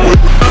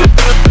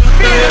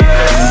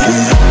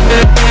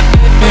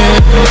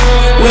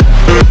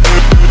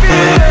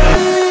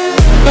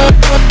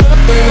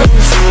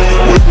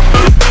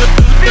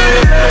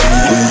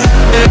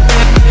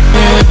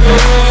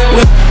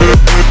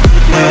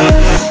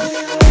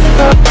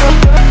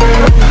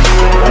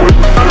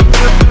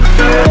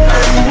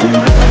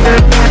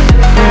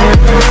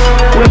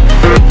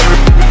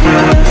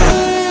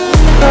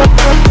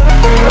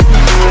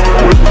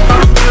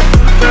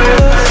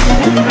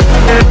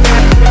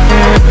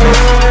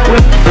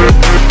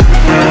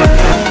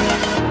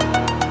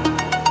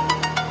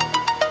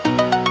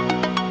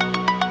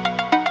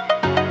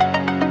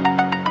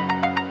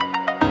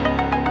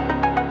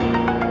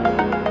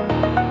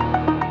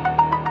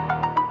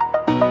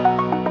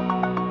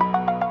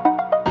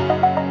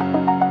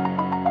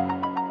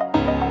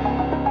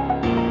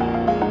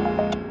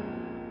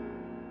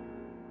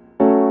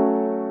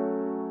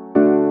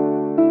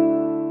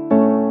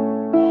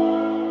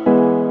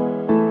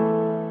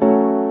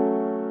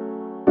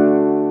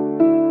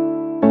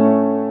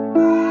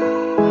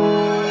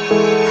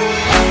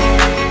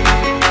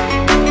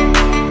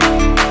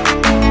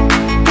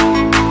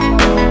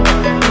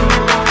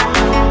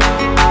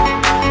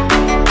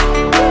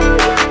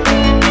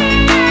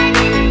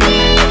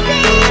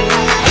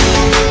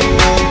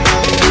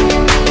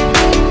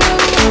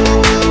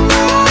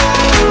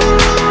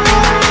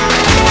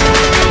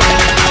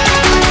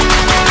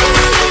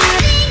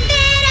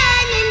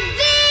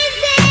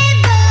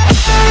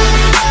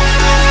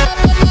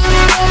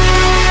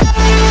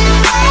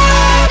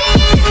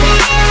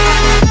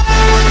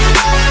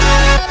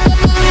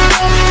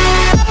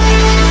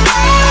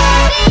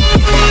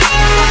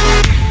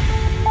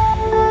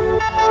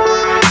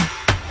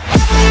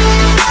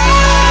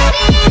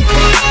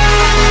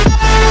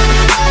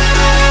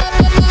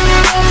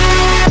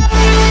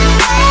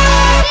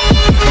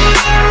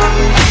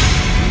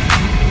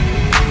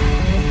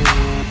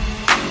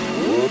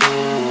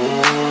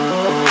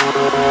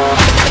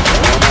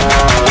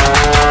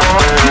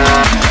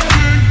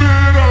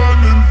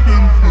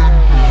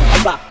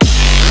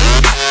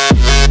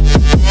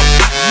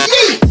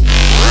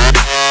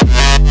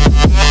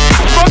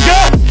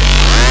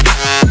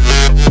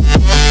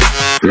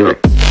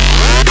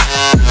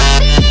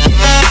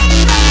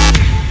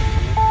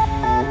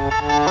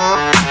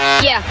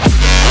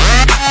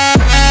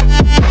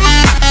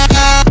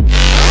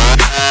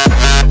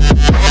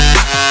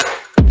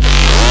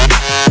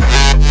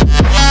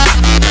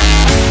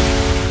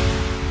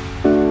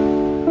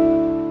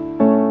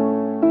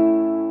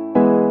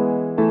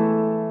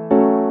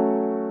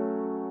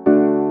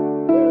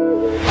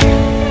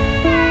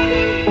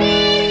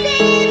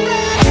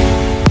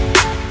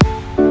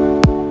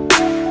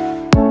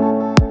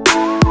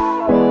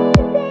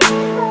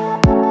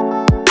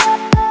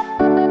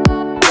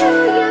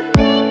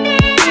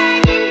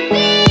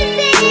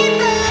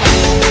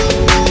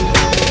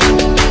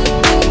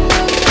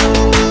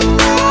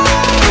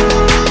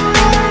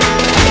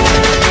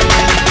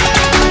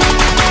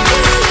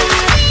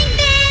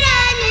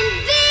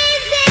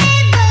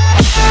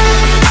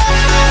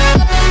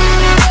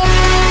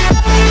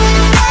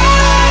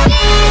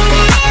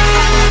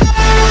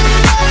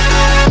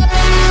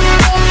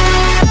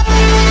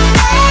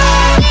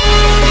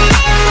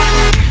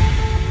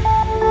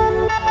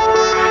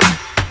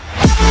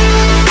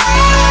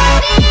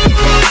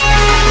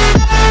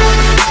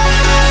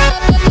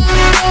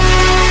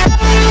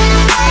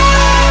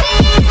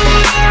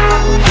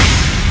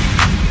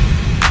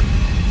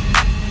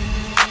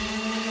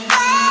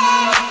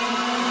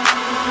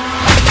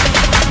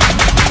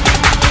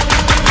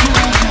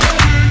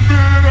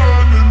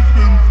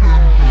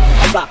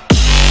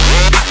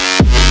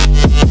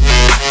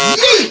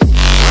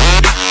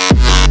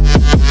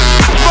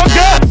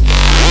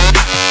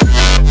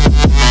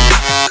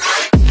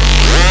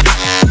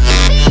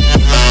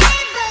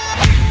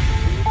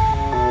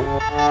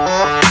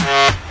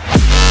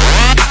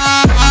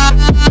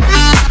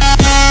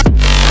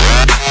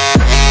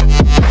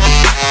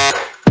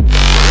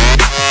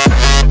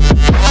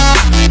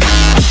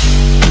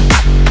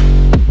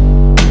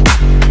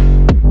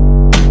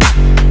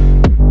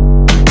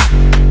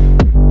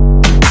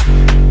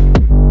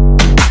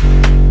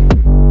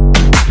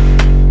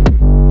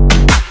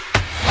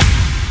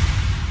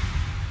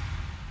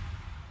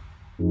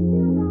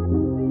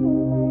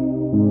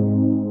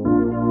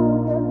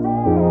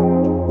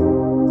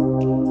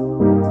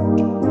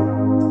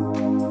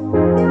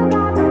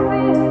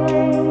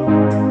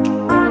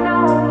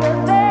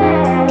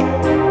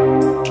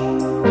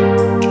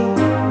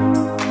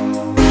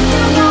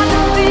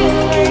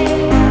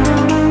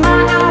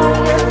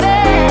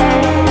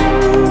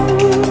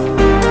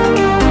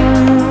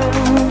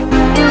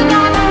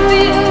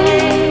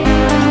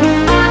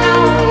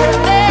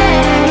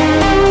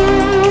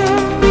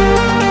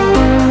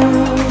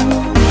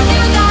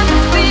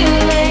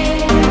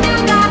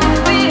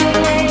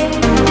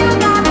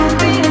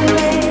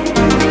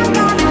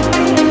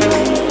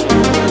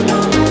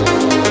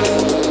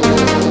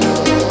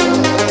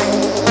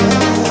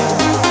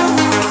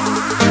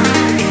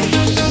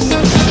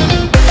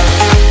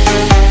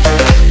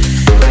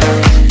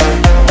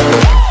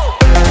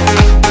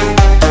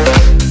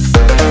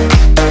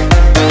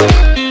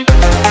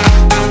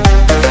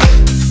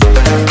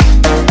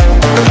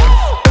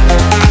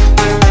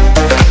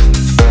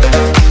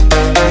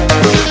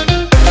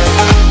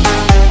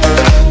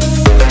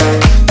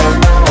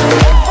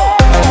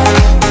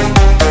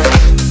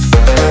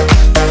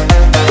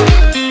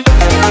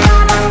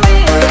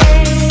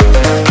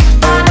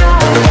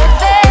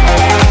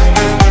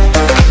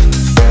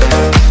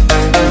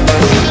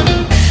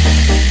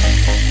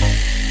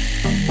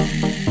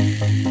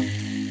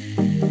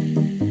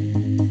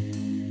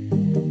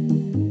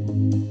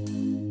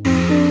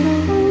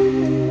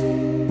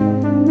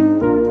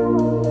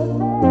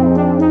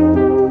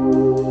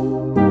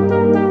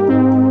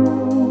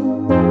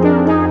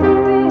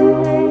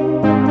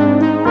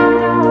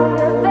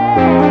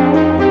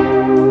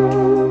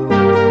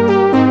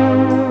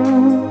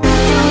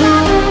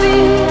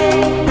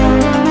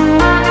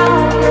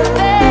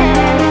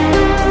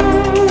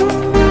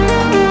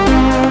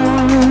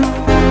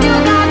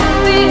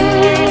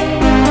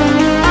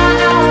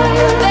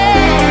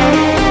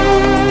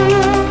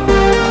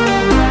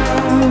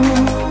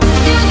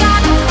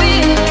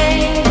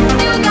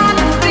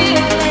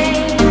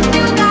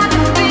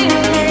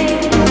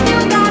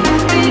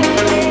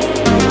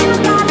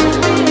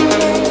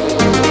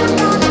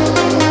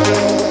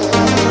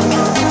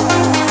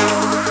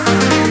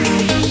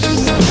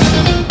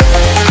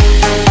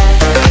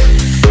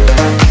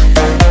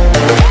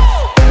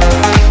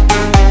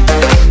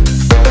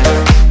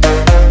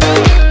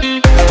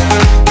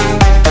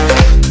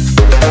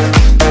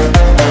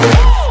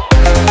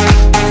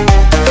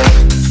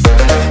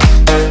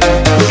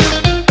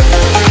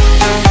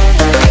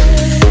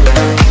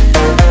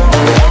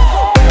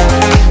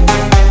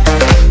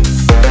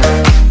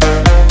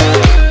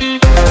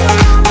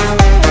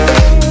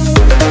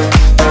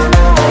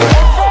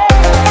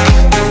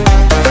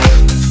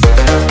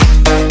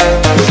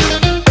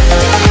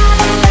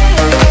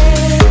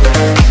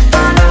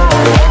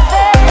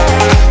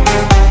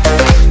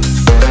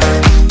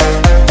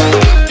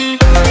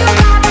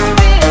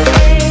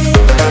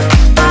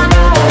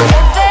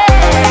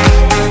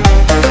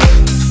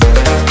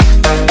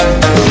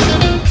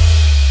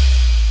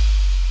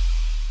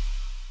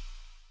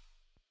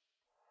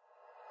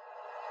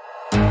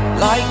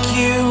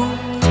 you.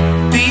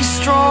 Be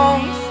strong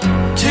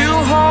to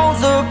hold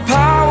the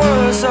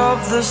powers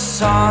of the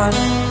sun.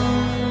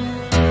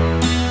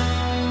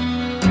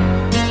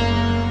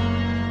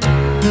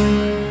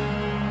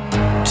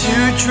 To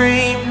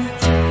dream,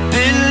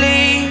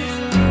 believe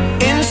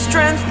in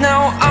strength.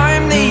 Now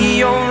I'm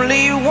the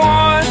only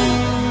one.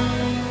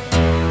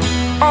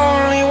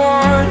 Only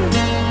one.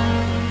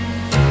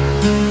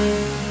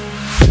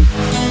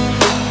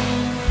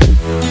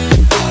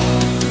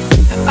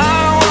 I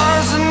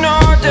was an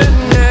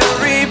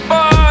ordinary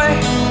boy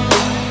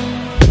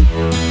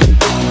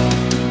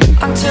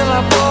until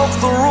I broke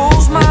the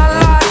rules. My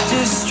life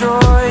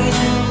destroyed.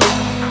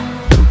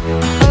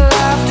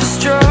 Life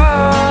destroyed.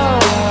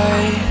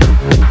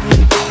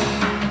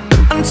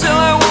 Until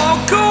I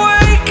woke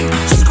awake,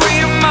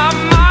 scream my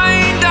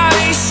mind,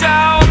 I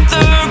shout,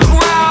 the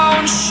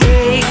ground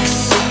shakes.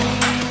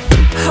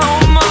 How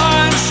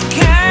much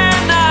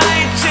can I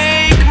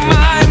take?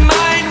 My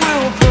mind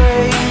will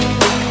break.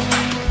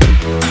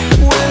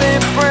 Will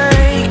it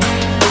break?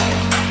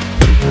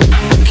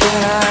 Can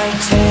I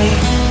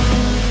take?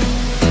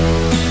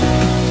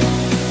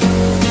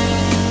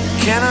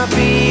 Can I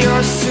be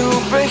your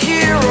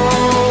superhero?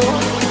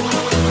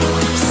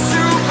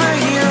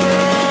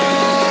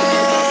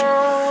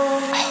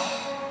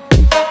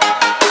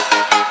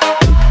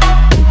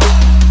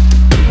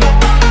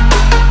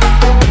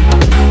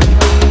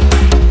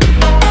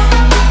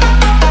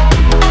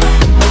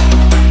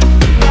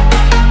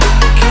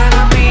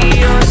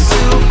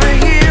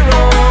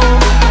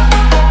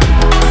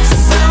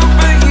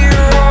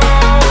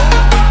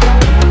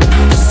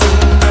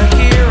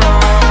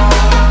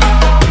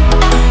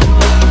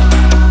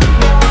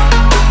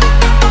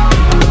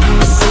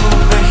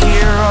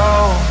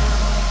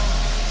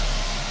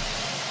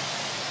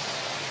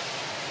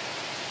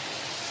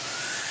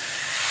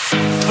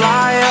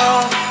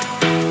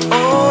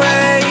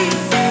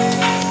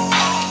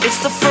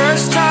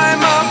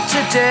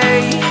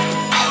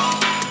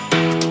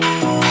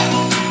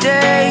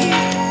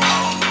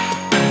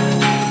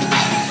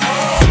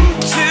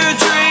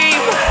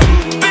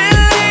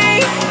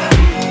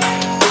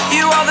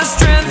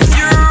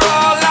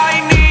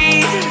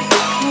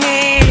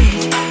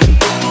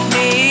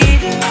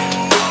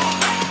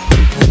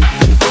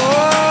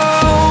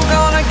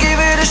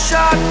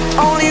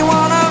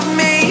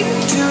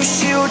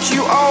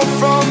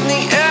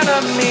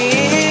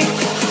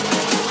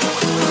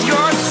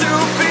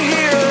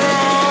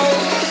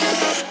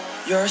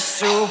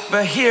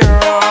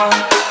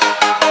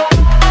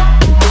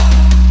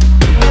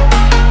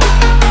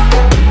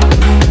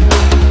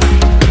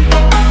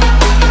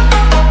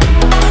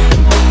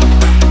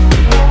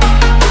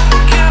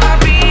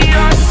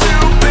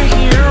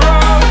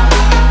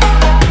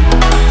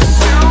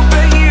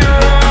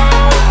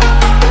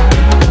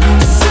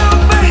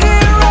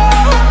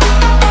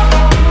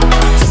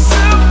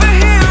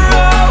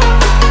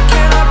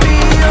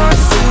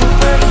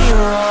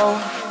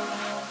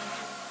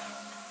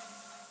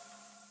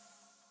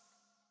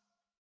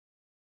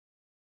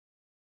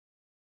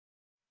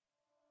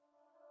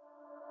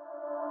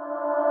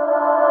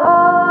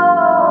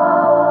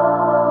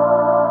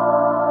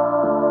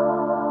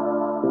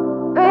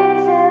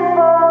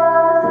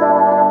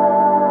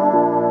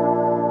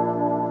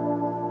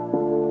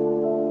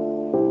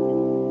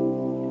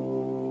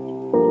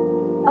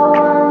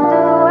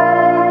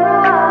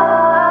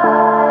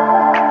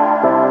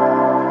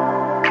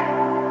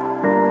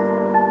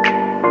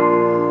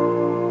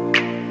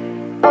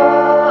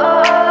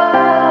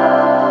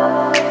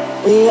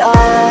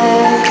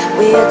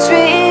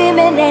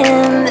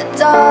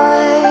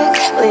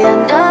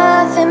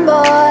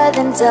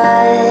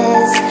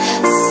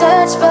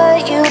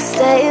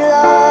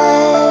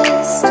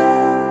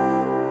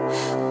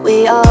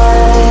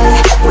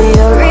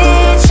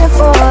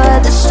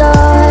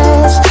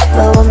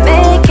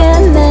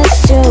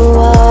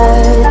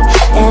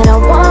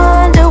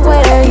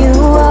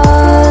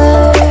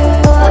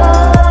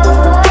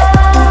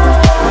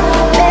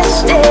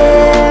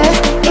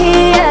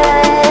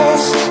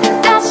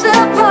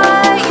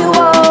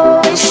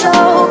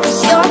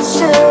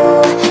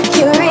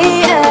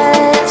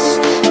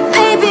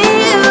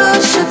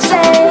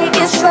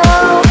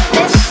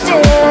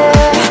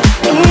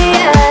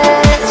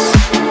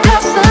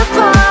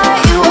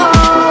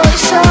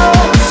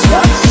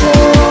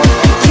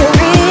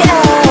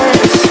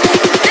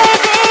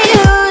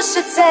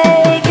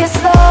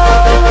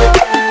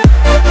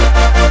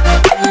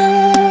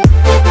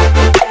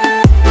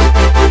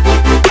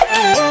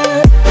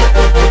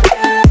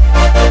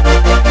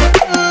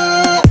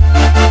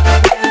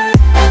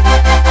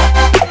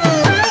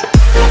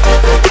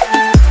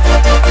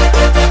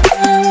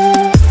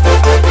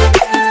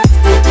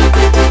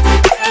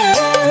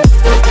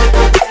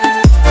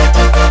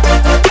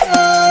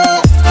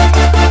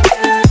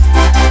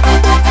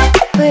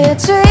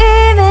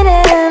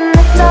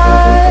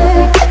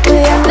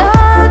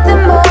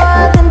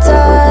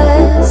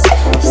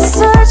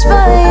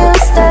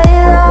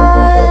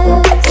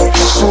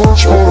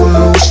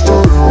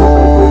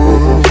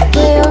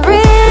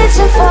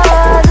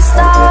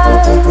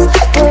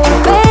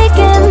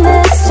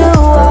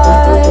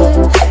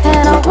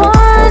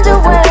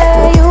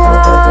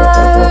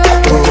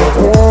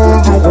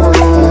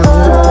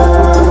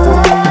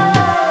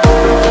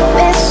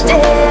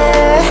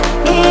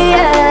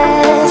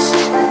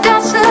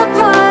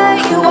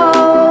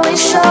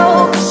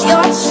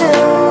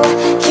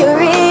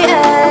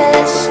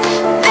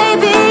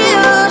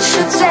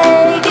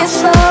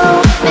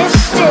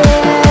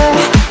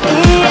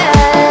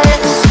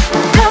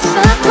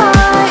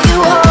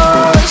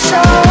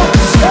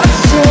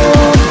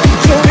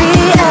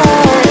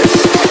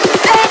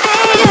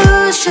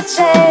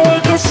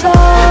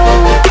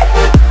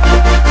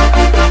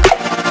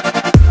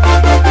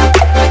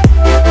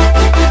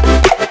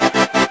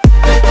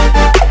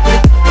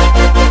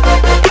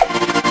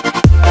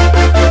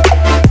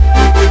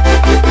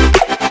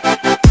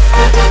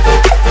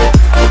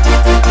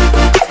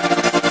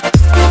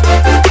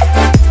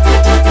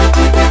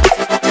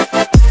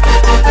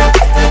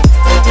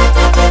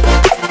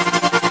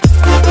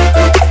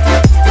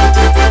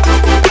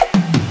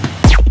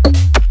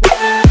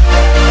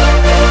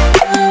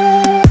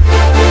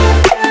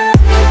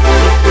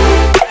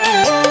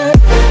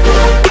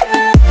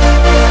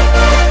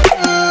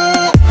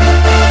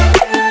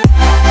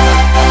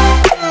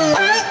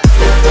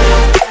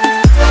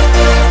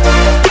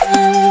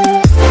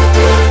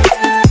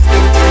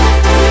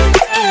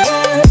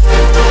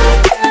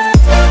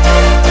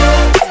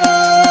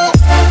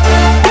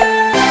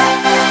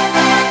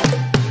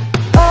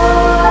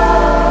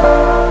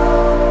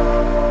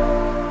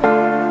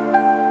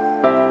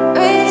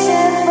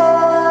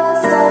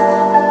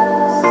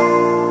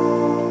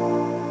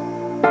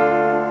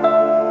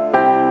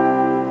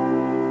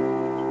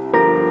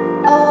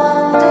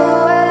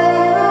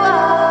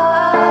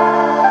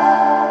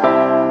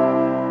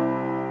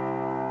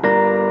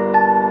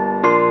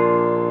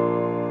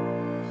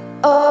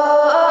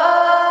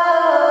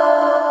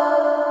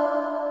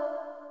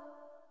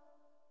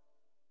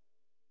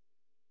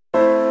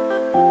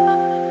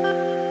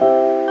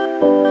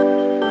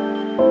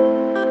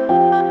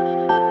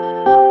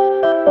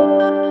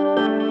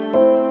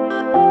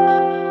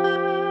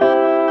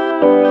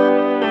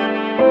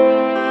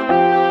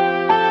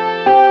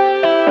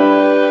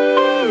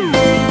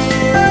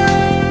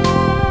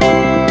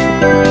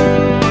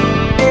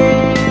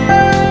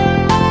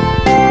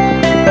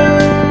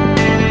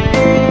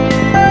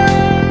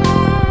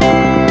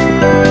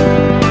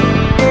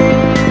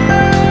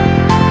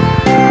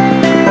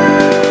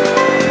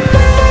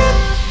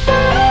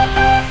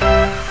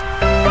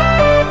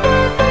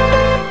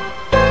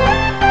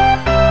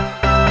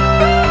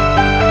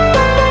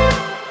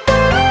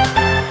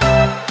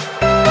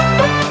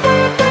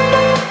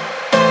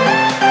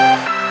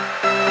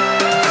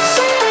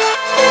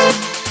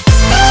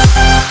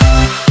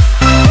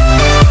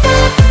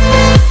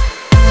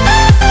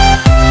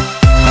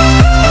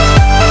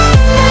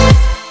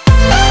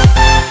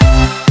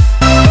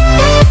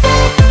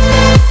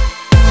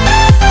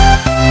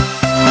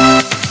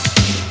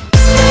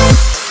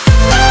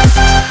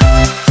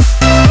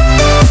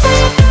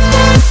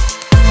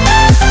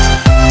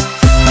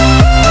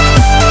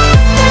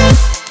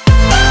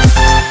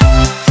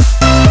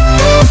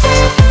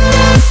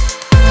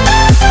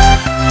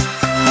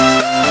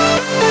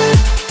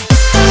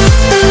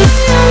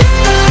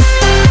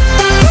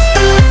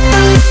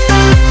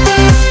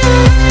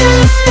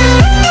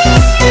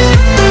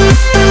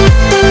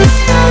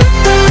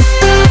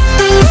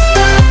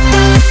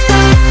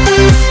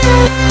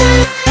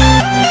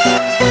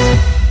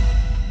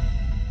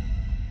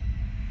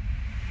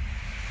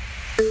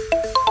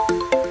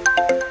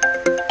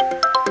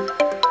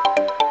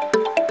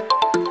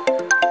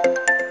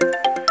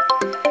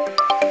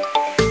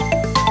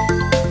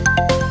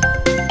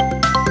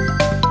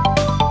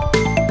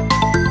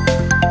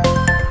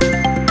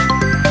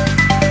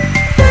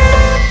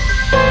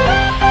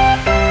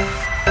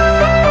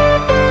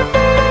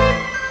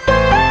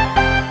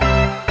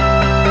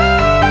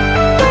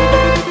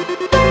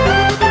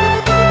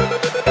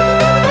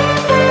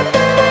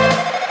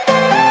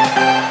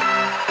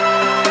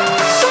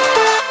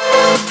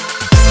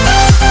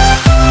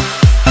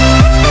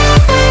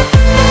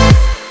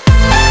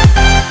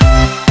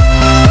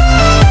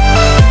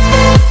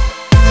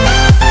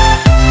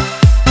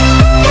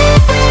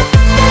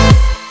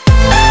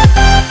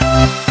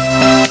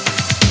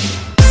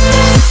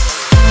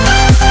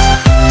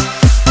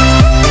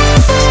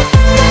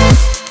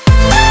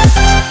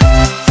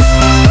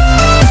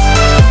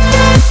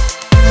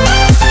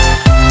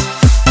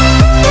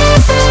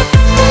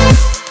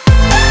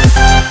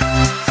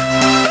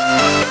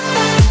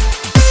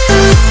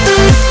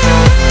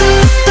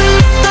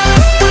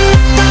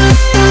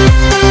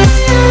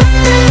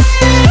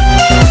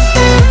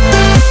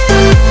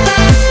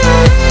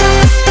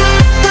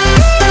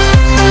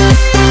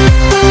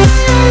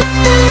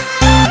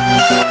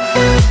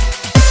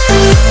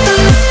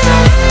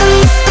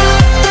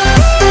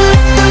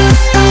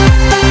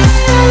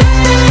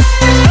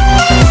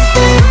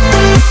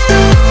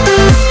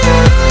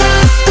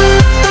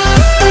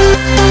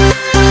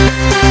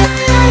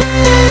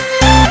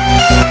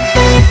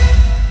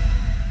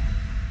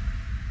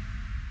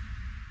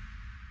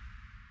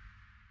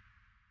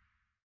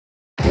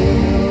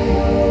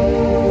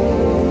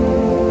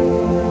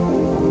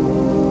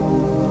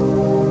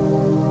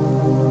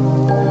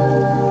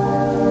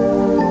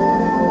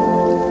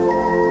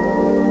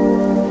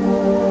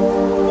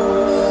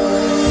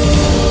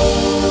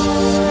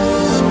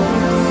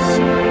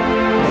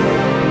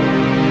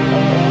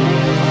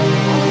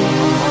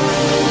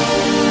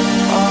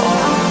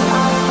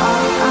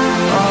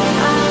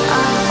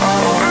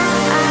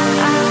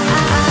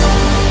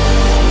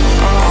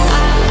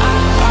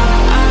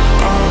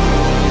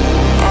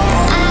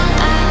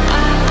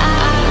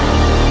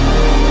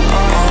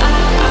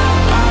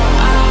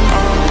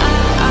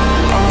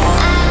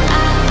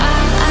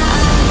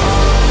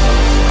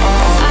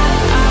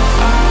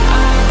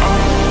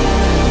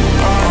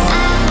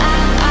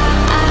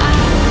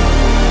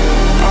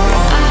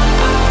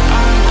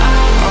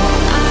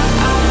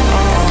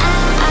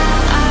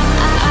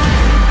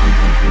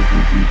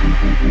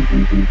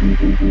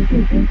 like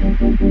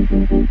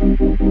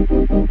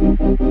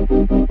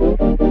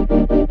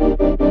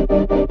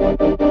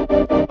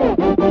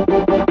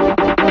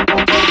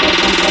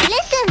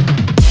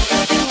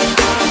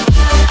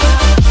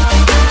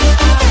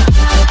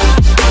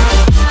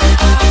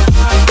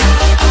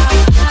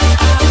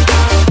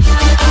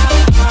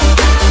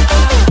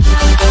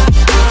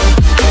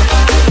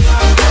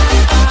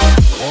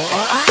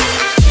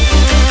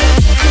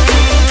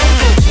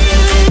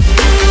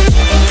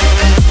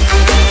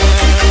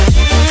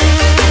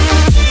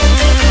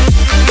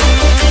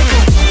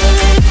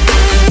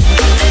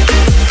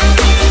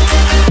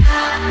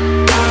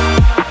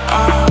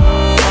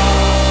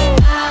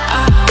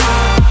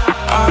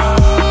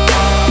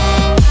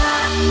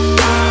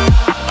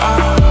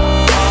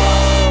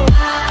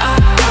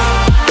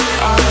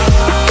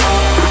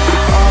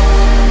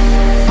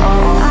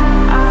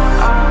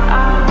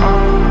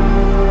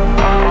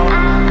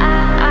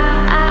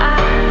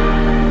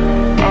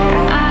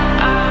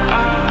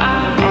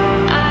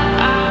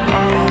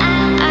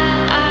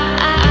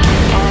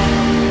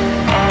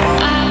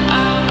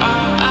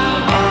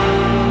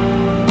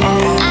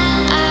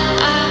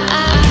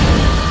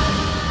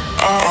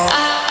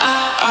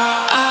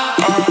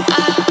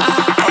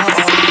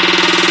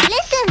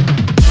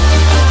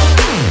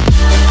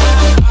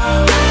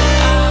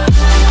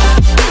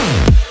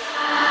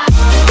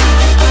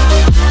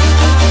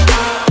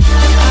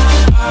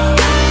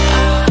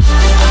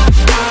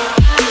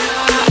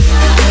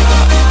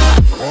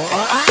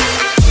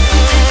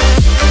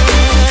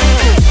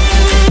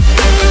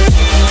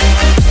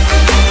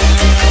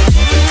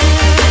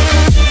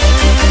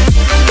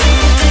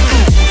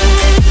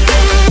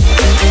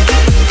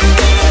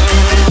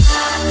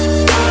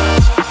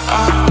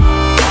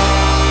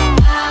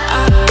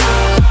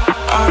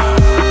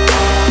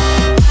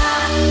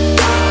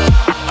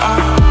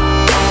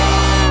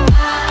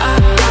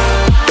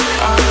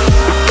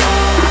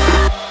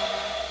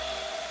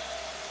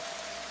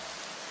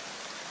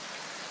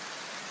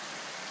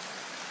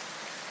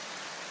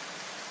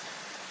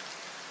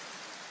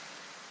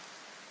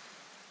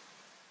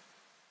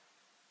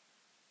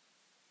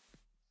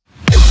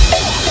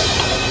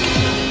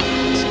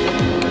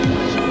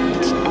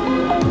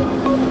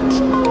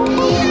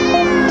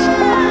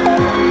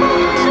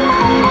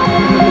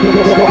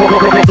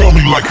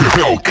a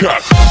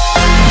Hellcat.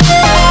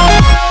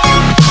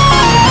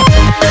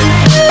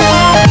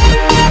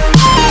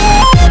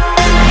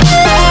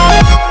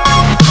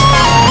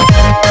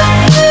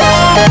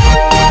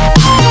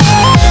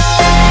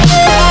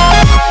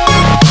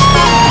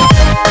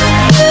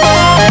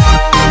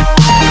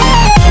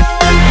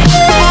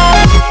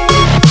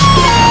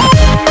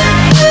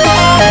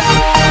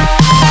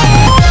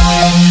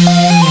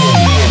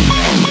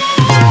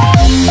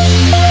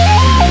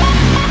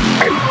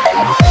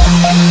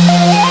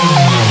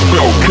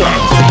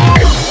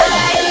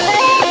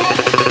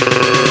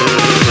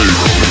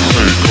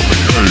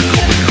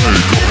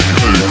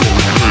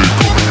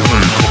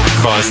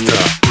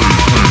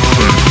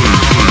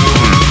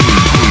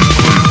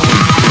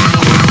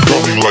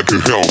 Like a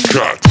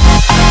Hellcat.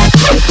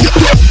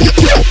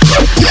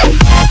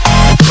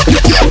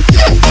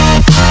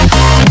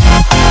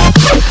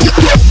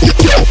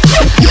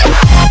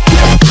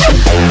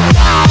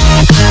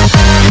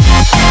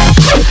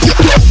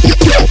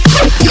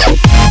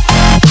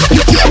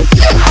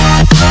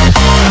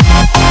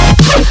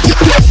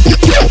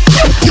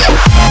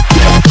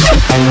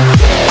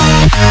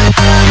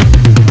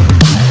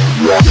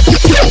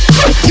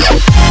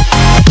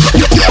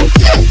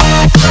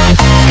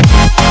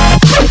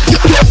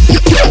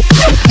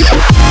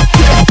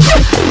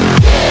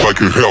 Like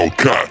a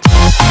Hellcat.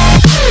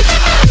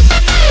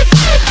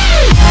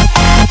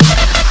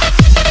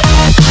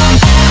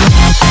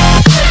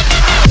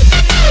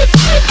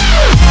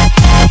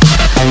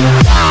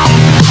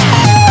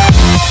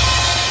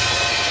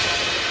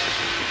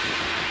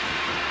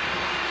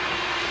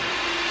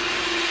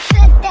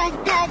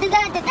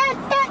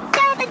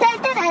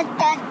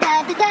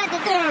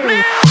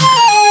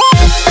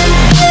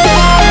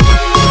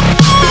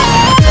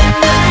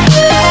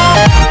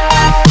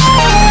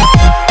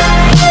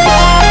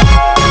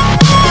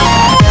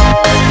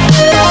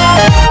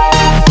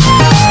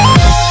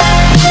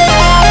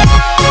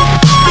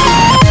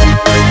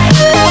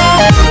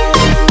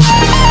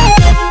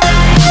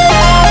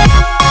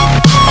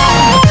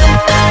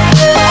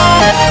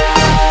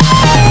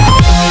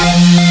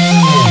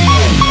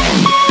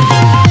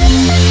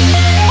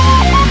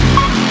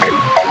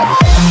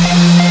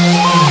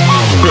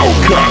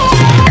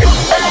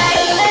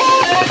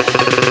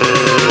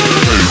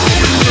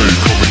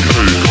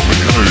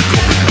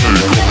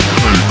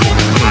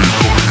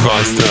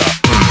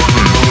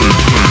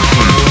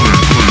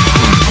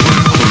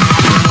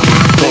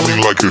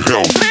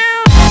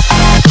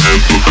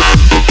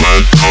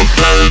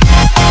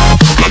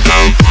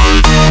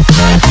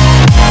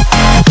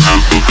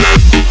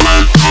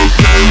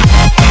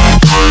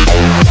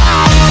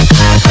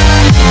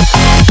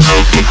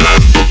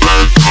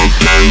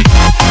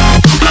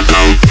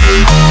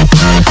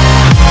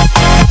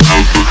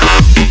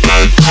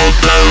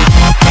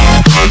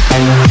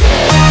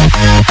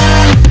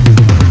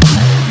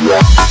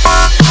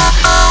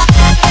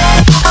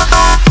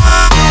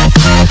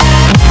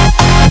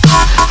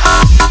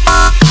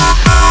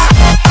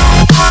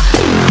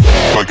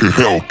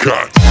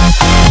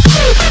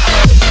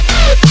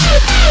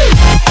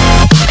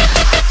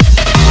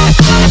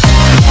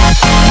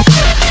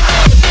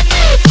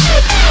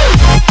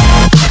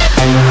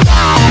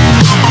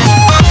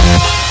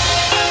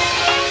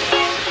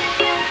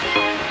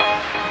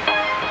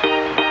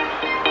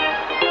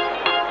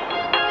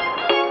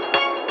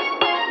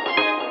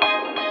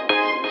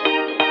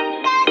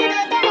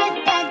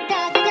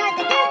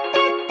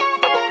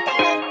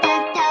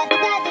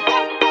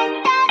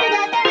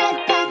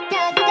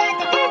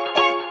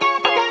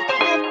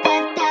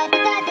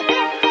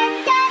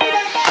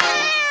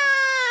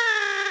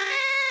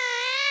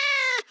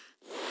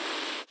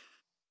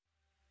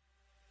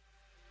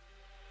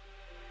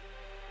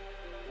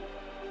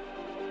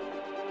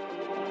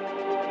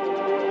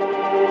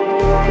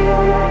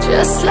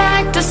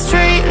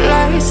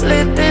 just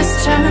lit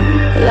this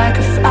town like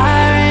a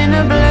fire in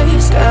a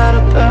blaze, gotta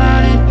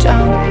burn it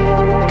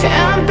down.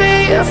 Can't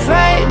be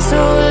afraid to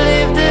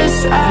leave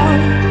this out.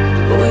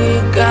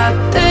 We got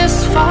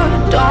this far,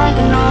 don't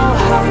know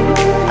how.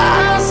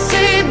 I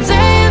see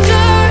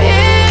danger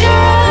in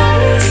your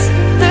eyes.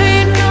 They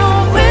know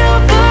we'll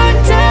burn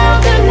down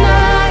the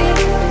night.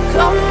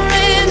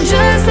 Coming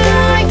just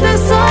like the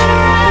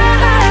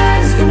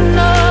sunrise. You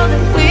know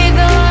that we're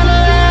gonna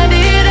light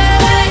it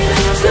up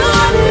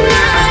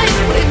tonight.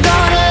 We're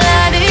gonna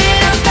light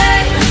it up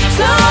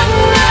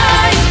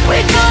tonight.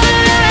 We're gonna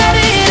light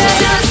it up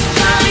just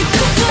like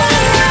the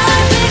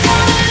sunrise. We're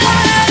gonna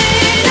light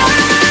it up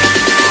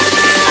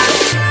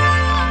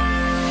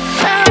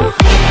now.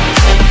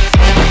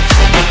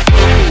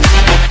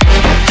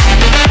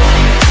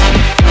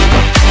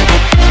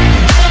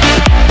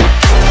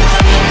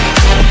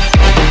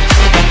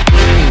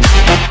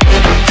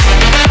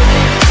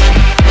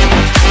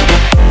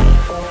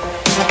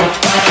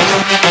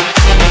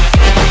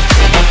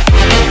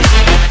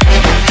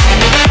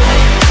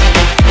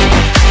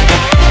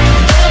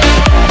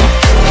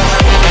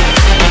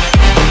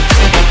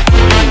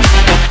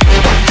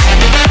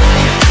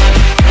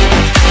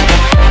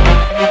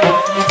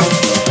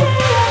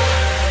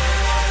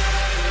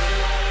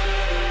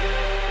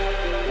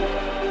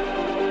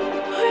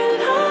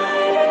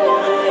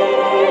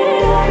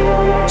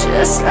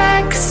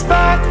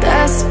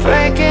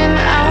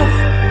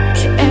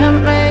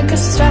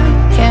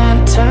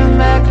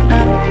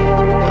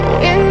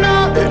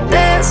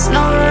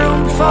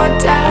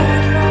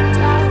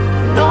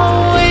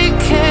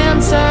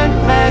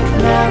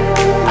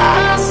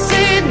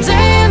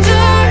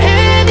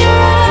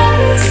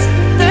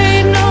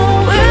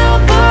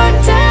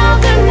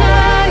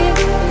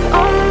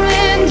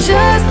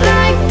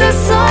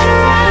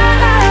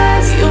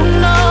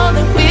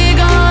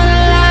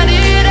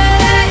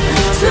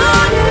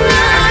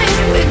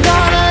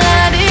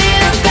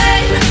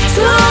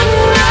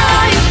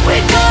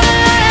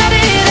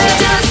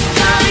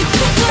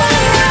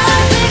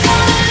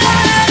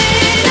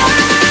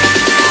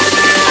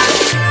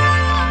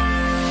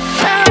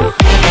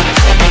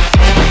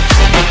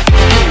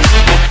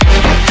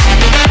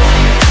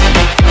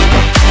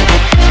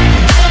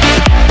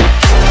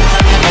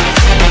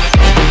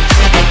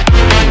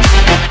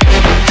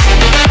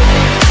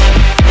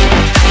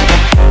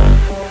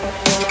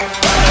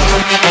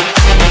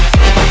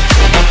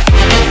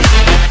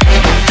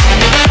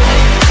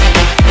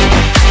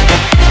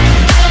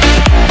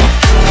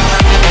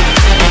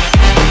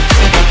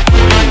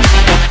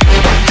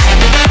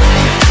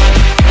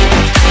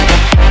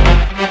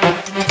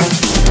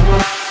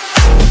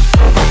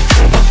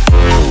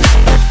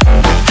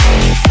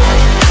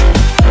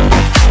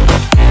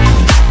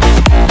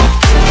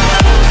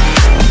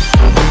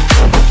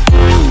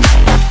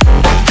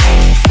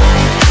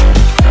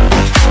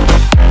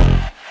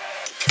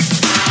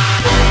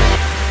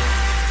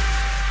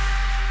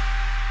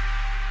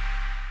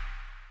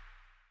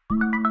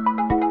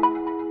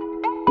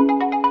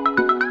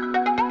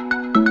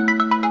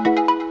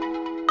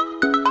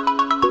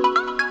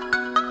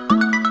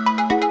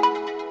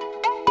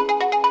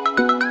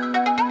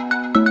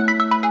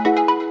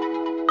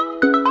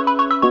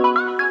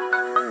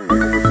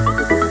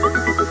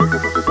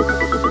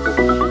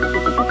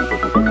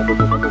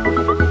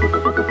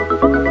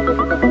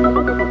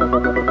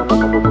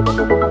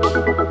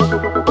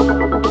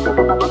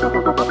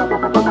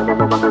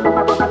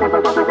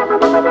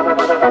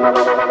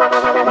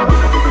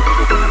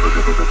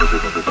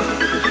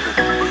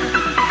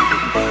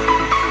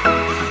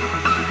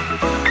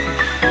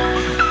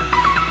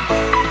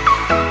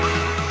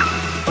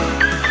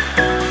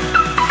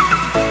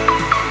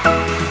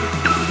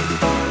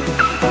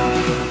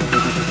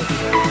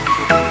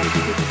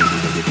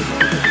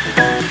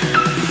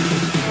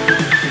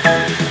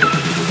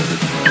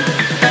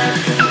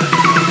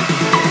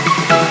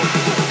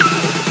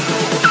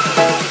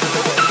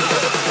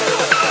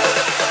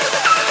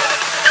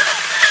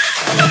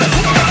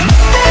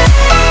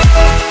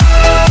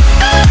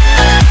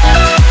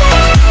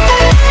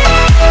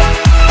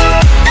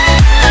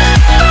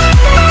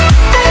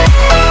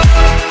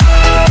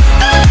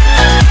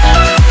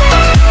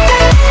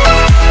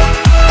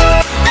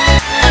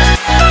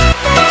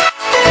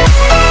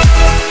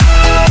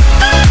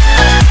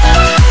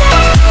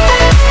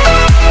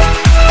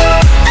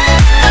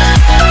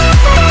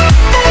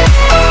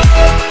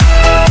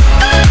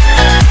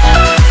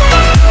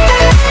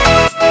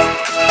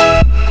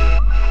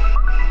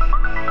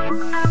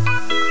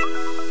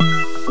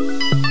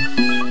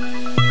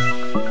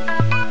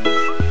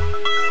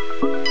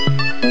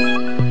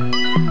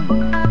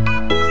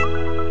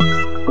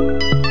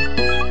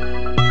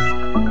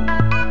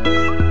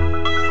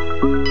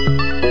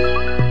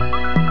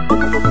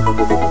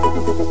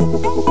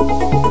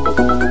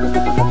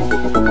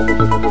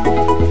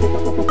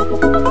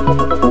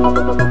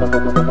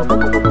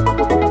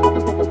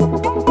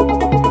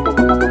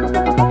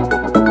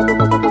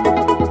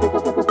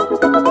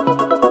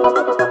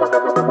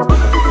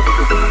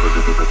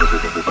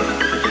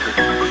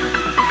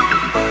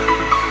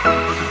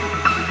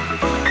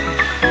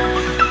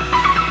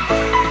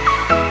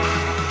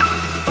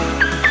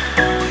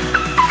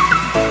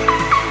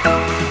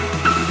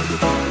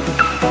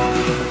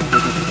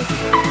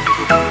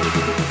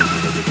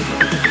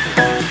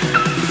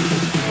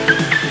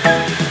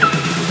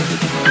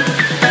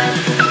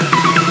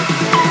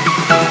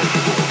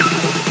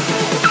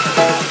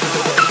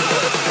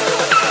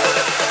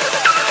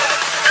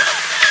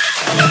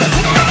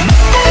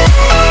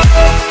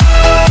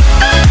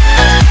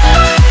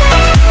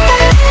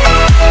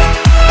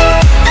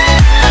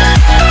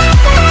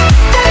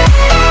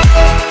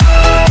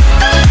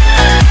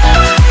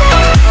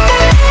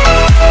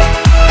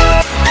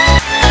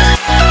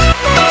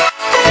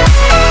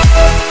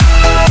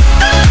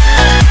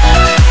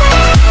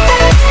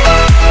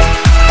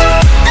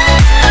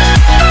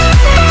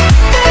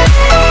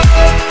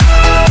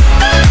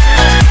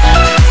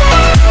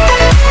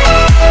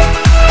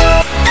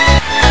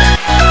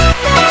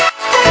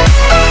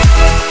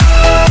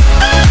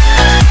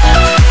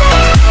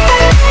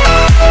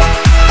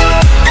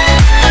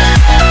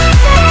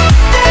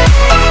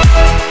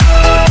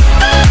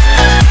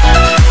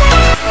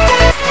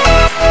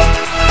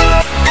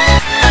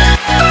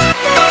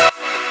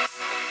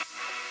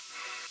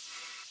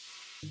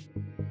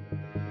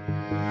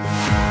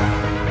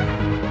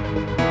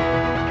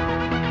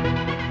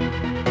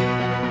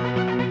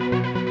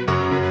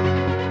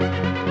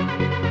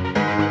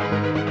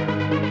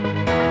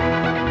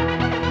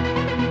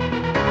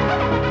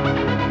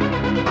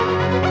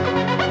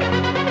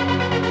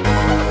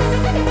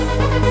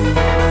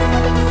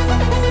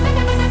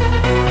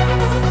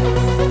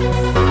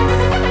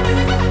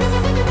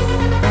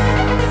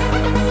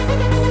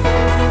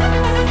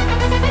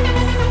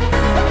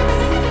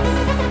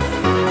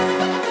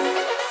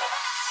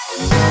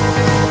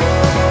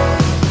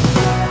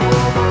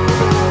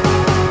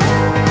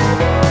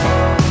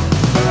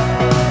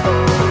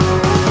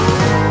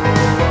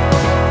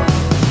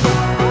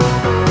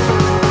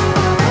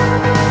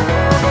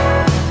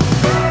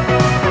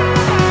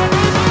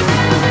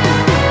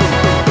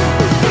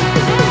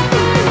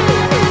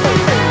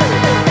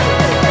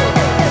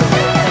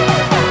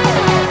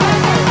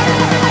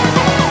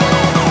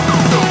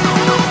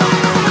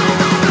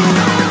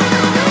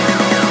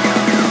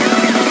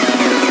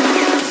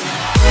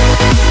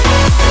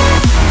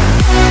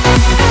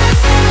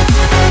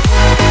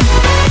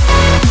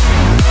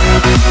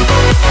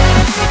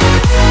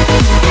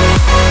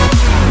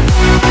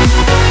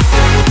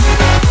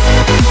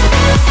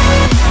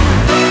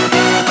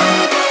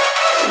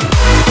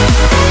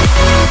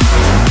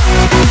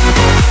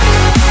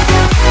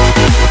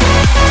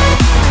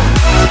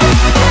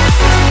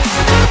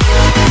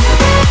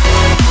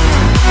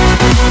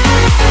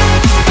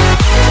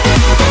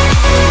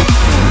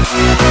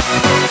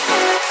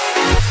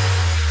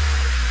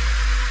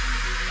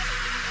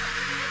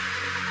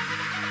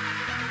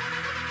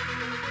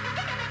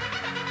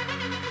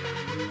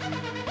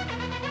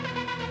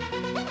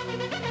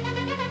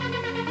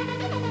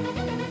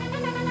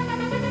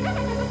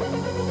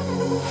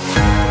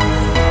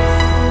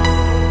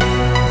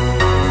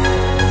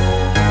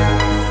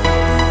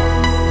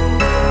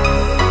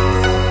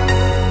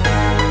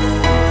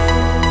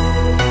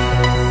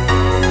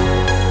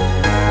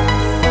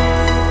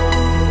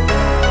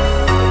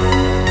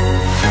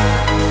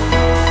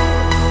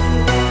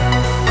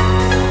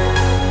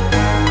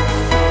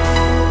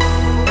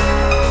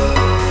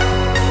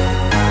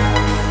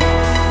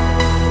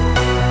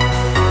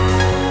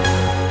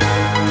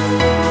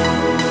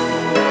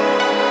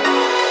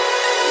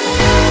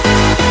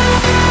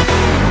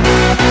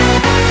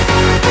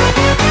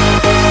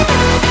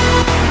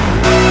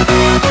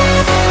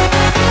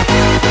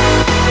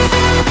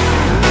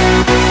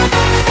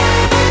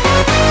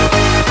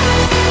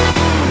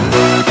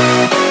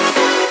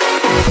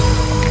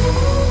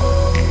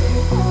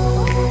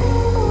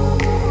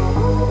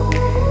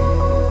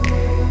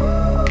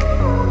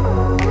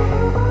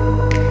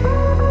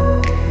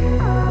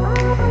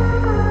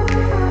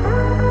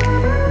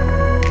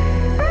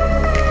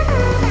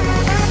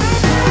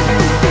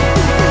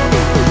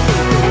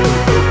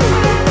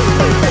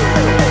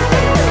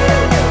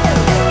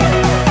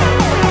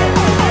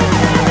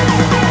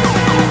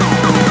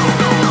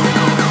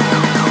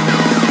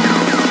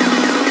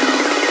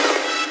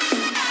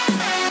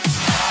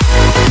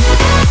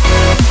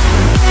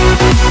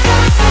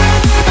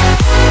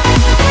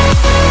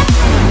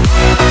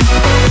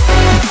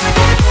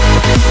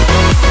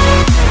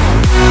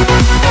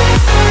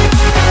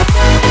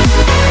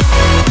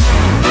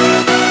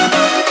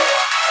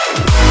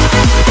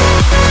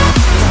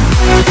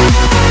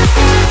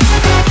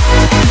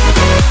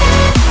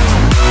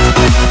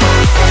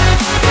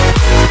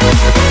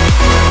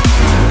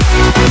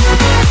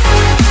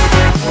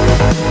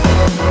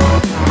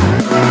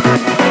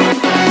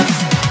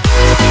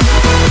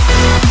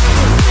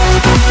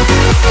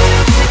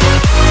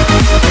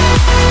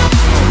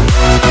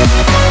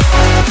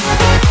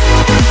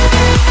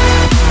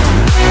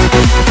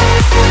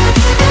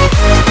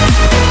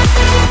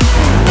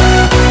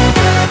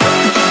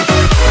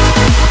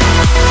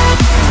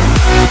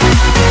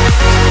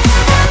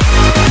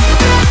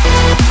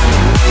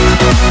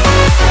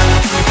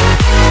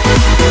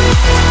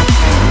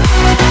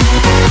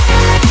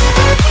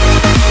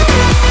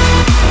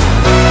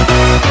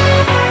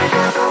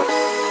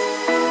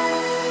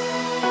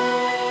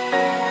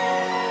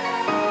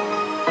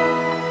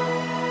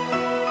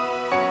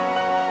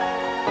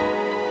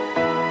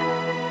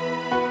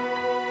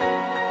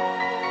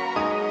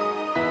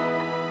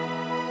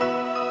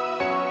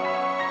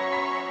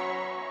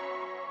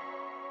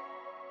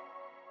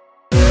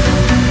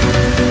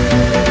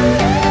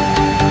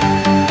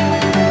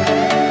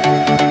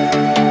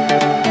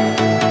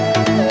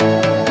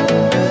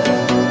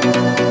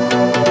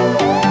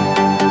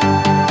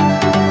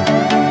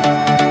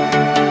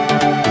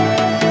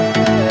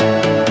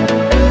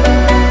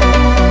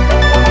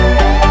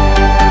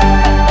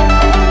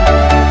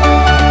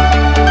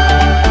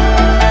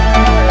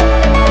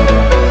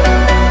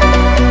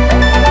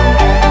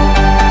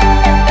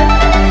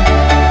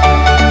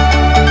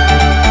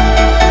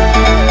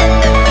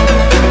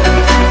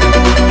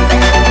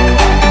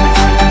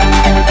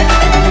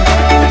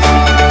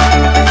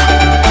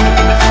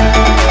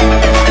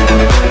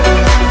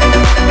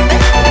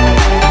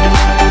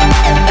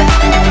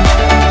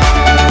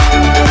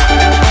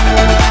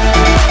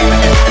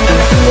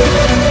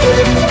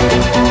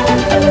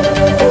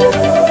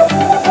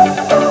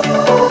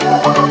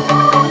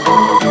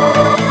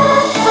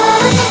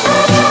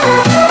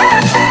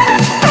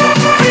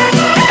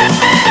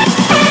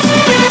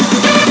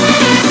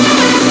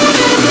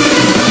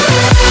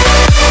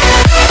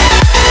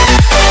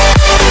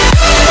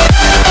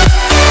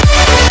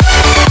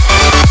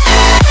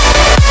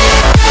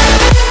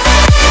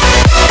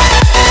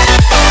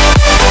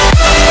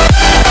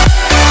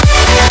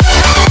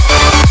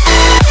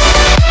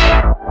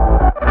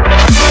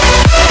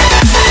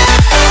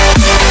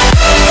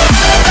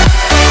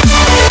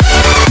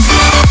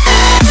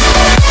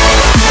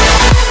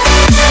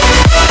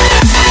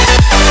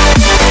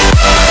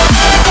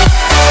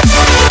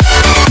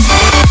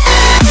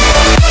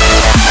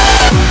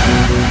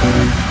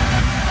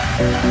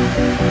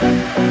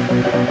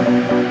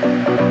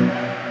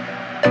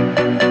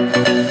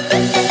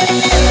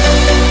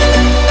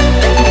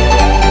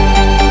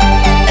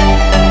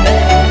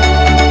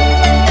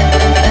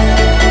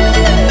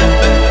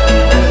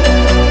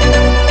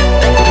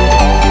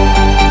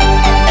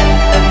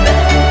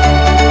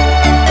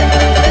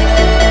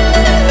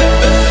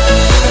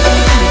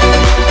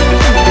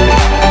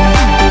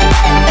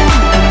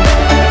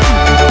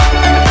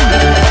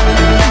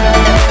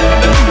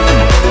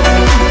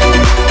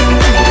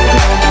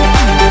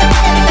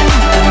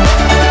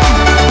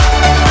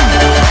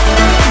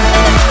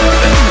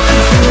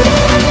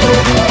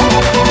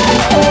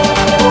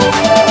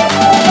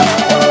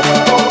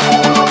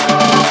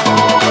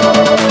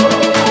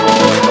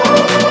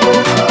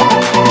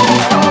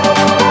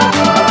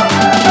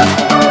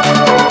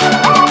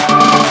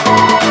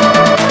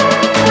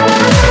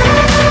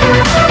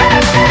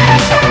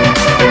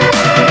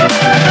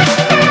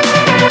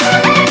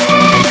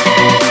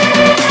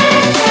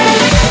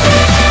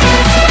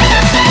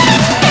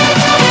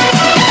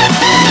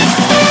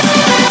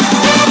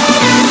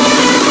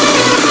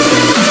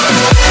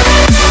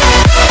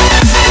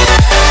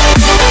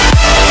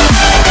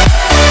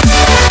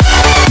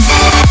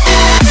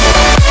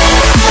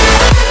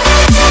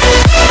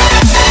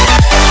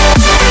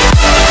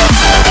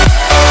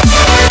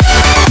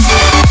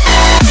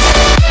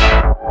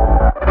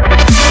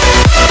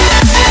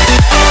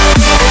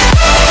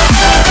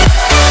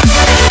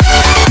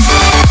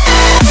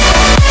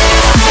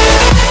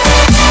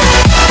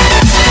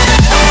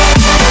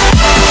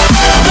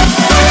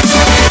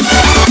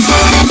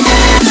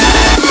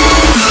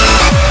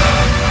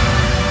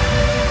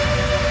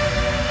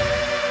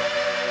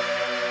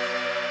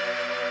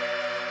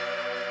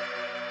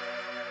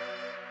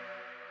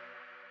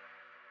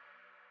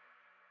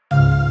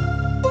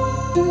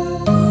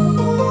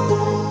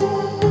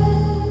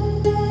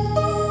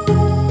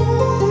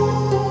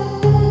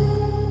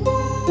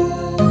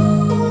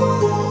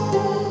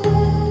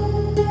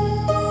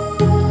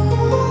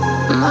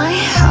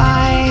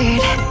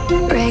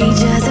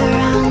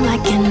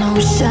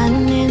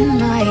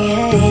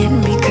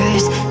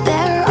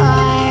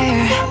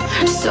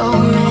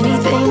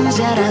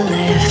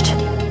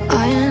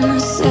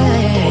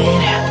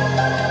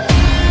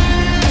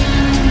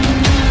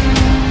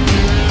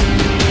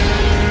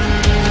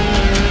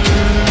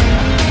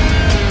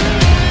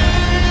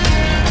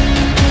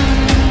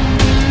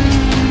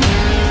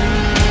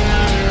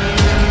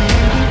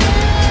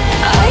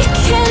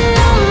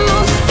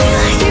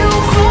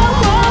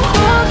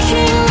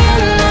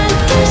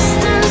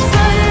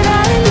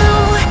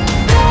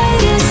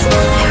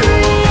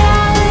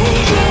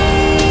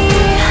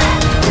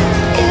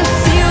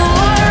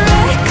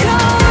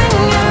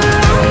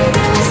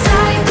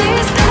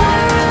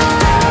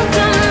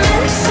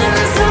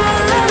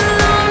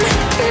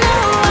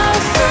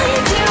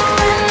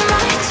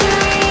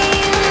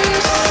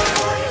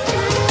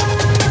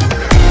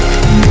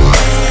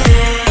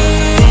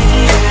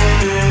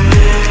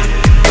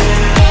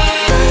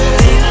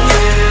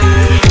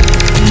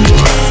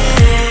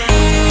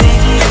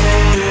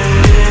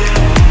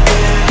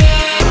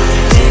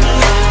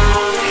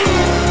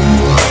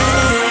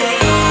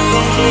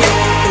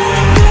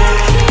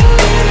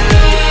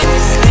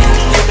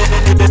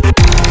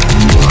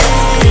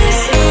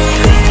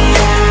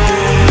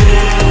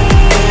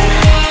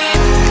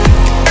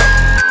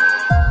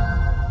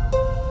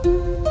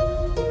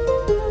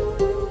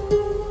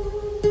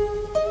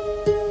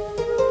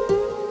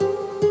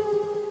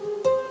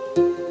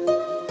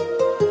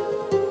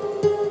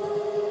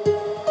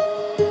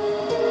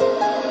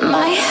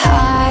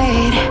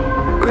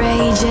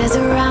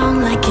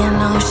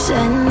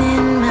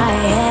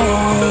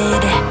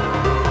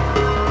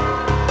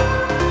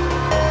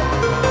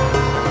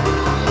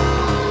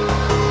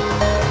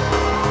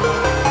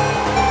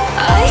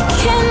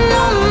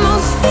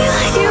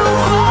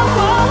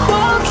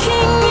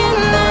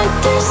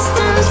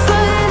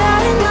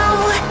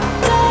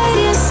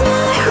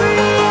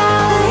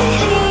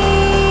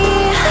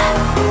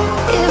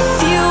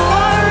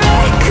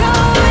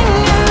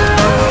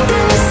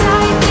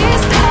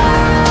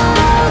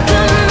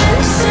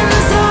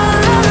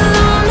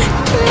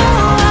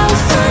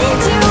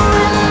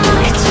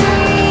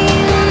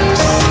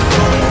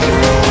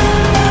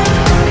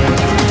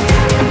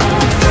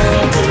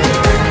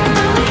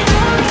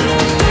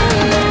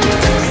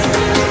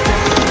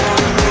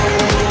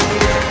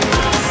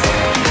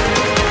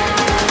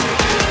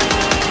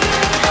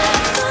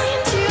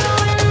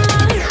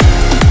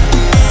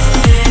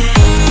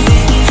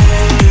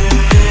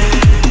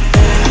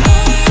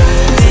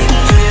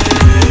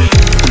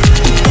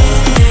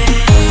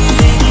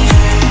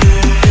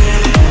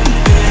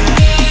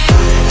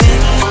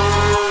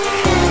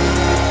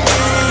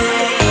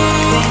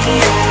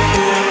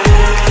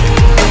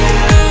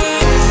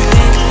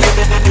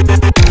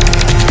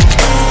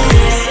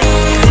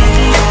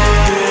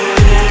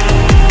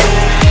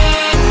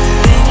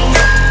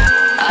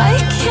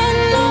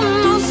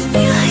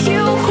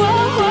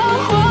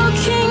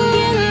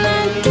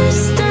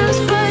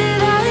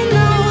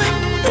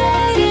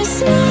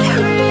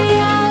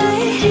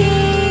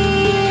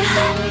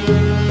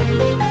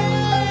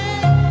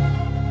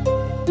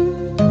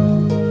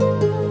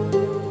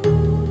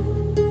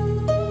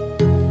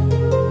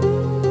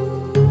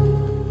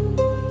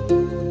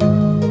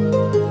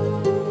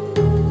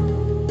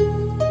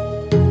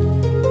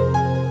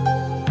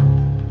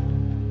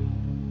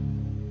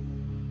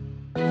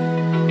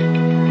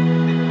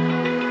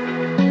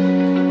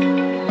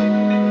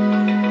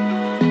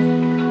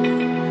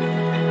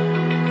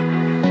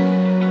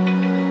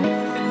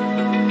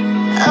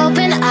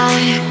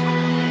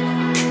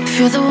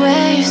 Feel the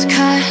waves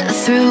cut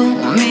through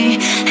me,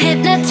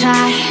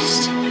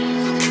 hypnotized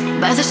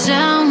by the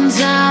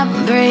sounds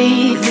I'm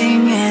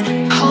breathing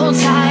in. Hold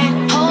tight,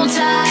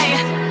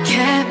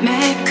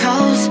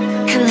 chemicals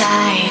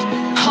collide.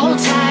 Hold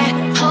tight,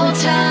 hold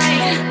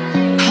tight,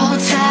 hold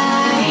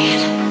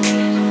tight.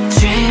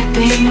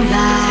 Dripping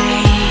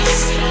lights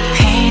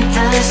paint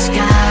the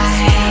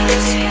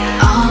skies,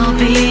 all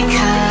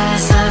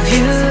because of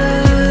you.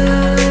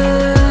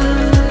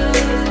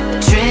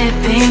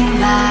 Dripping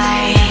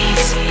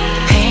lights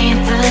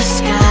paint the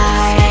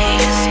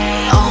skies,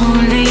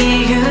 only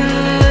you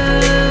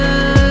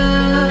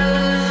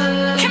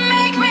can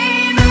make me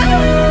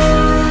move.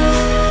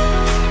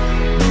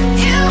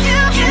 You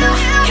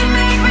can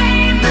make me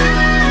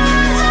move.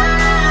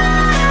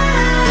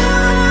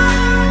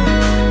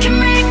 Can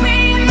make me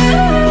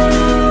move.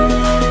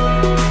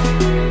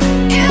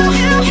 You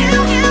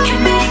can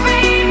make me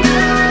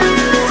move.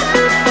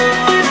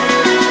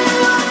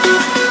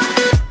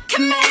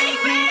 Can make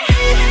me.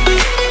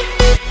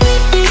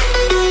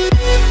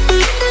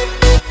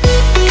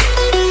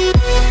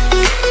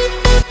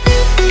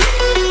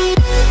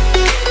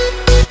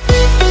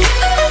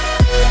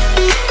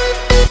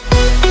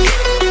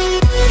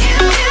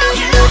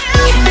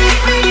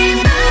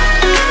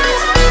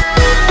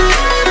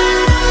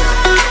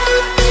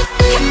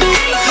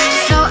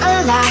 So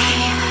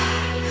alive,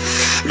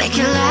 make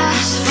it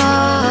last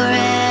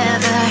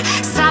forever.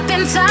 Stop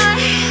in time,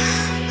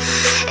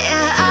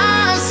 yeah,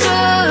 I'm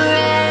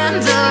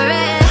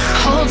surrendering.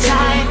 Hold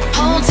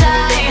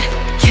tight,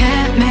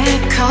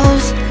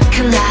 chemicals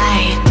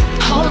collide.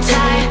 Hold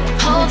tight,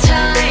 hold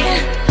tight,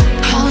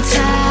 hold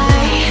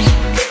tight.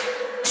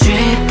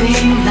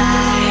 Dripping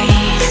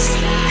lights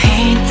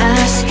paint the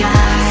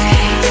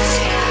skies,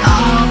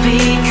 all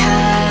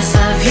because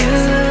of you.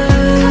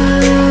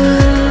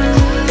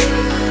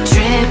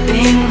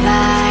 Dripping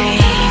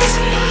lights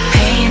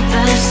paint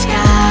the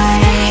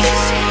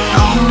skies,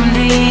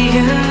 only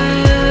you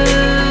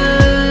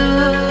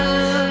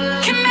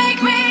can make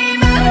me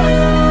move.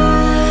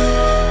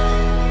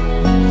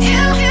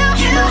 You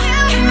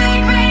can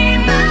make me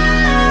move.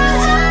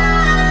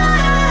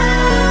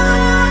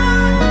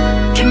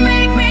 Can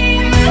make me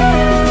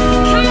move.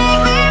 Can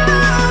make me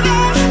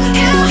move.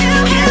 You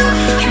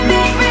can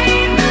make me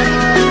move.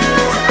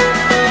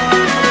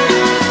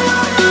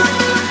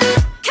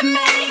 Can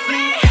make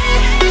me.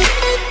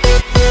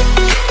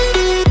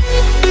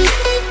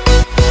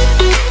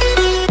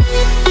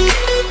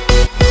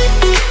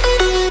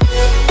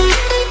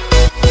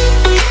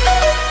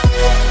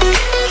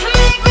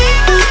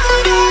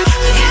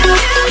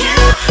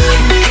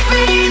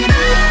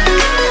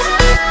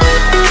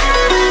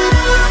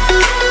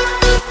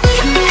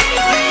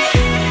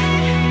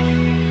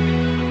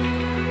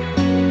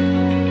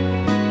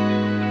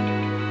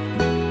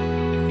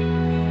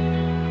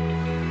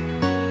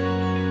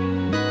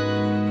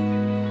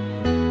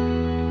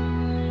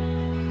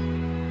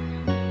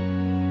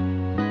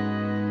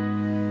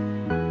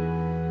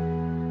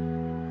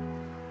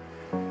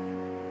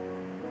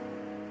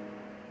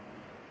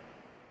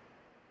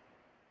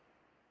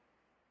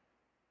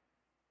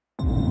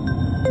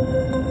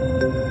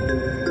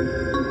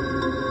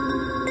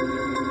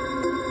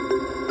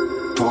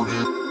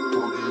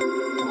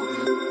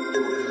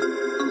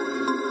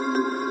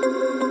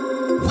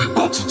 We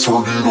about to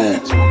turn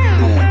it on. We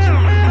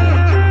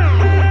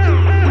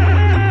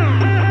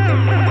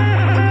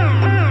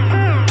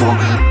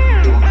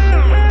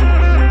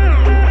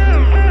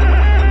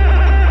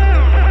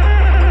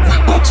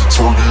about to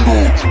turn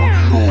it on.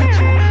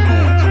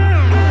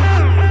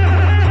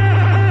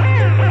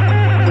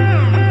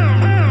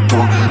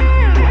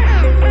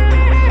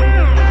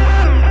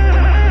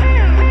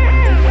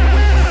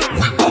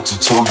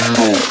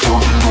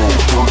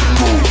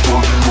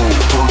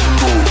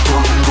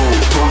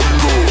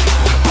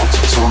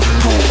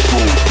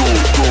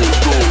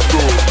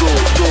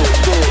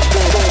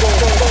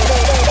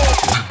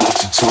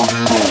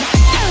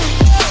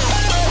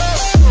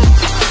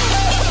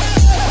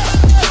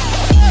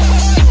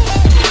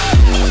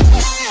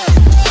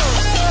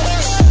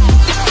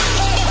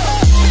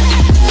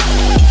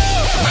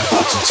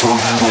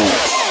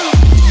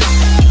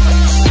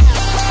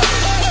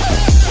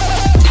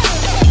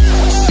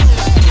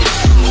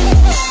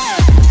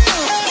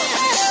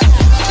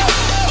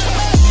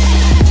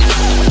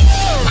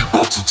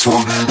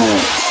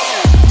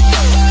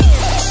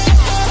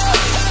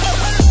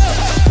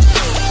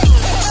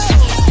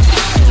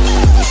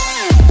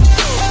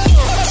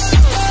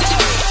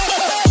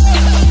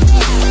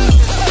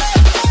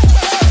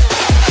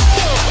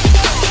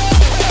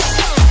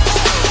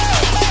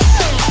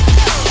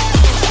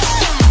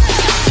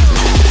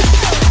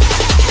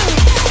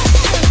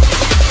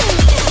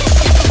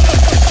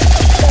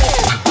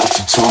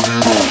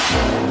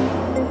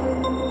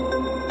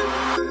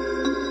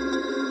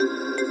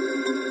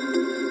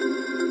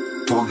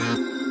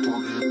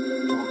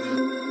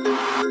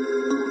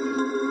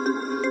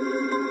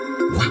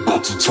 We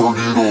about to turn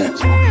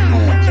it on.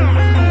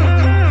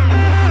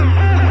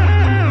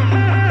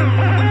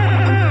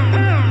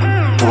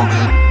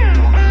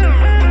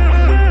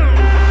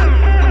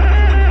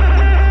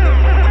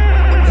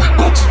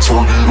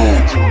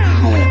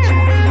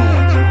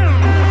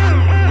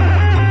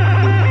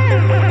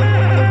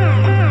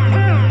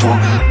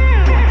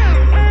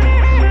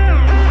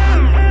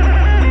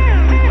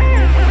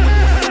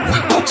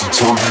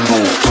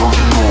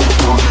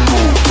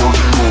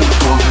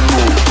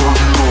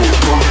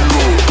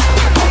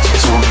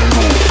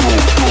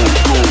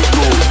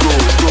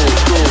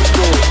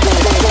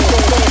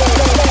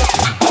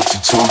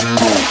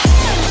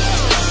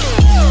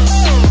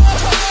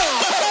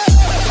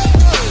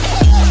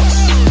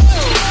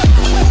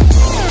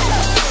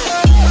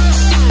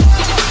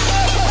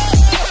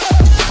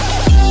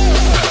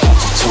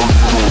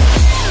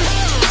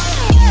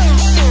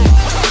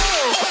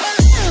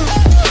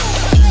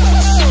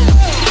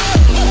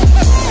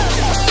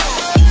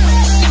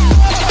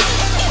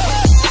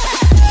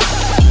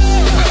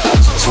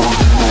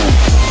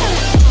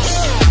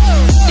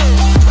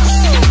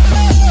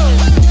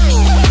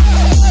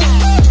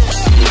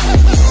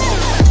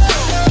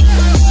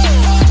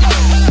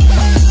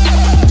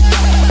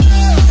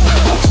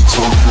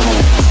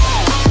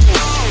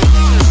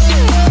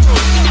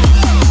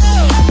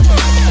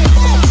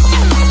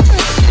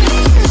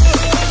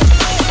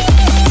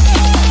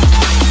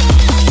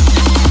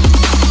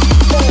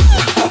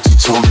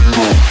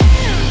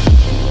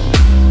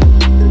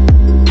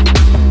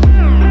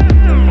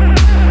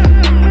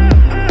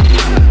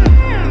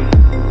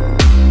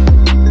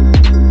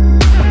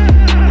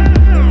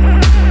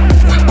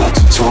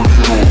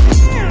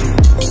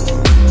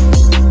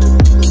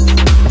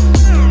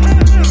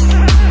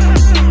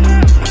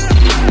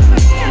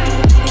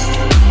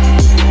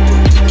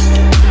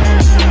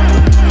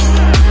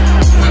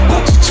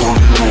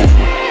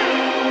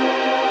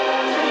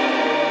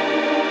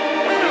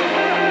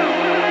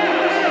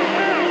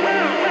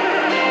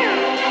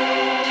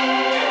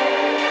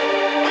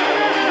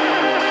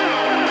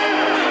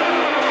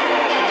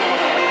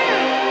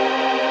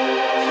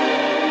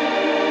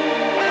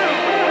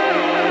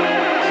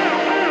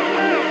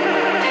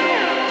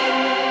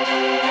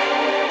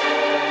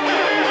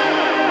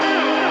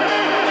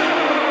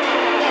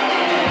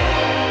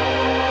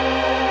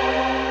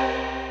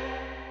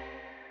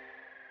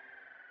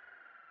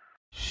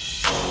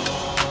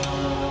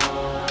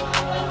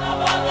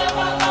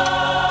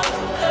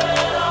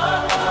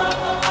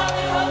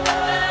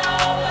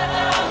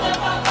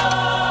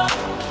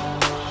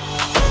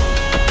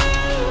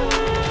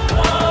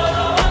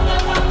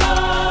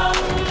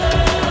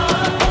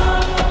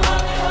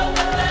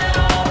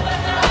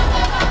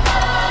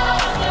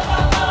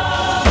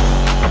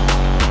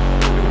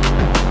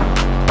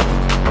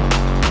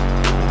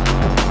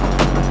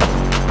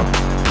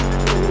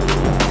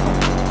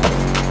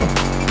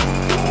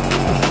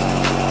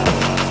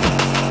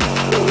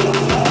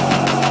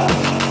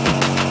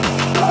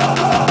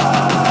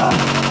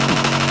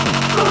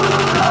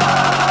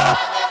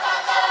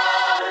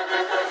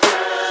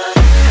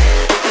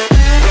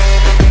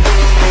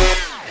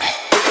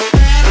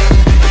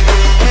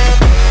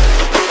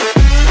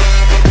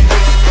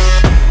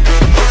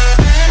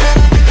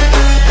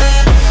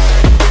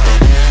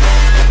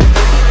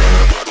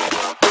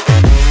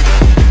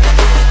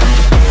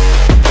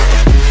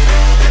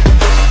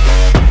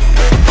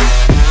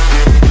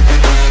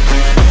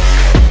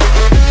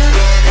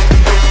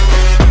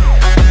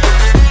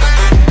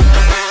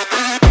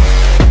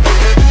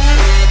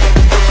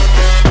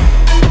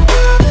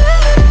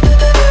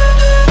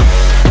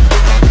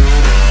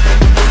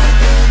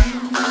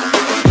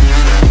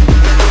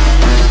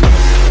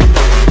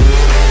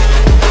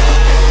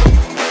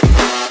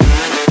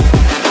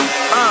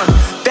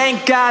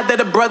 God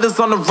that the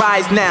brothers on the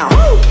rise now.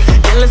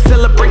 Endless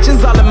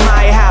celebrations all in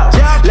my house.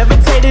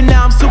 Levitating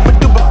now, I'm super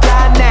duper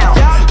fly now.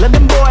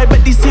 London boy,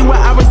 but DC where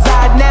I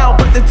reside now.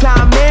 Put the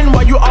time in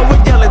while you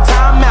always yelling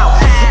time out.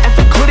 And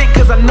for quit it,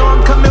 cause I know I'm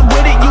coming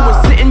with it. You were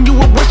sitting, you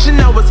were wishing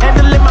I was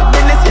handling my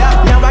business.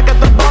 Now I got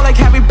the ball like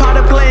Harry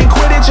Potter playing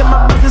Quidditch. And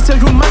my business is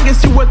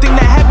humongous, you would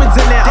think that happens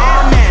in it.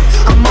 Oh man,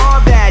 I'm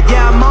all that,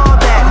 yeah, I'm all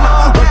that.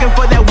 Looking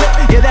for that whip,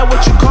 yeah, that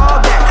what you call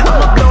that.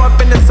 I'ma blow up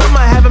in the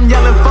summer, have him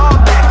yelling fall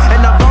back.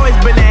 And I've always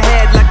been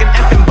ahead like an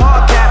effing ball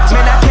cap.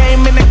 Man, I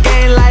came in the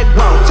game like,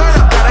 whoa.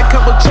 Got a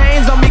couple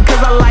chains on me cause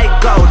I like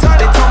gold.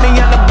 They told me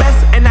I'm the best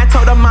and I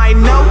told them I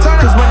know.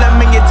 Cause when I'm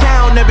in your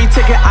town, every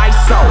ticket I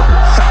sold.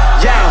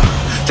 Yeah,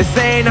 they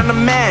saying I'm the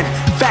man.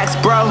 Facts,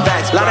 bro.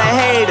 Lot of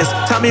haters,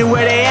 tell me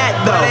where they at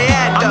though.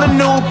 I'm the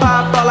new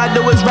pop, all I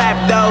do is rap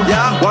though.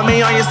 Want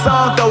me on your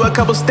song, throw a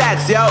couple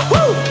stacks, yo.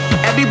 Woo!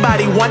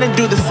 Everybody wanna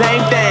do the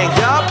same thing.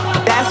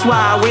 That's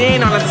why we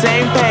ain't on the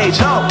same page.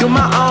 Do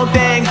my own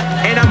thing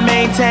and I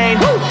maintain.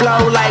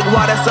 Flow like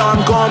water, so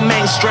I'm going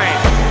mainstream.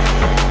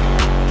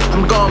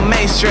 I'm going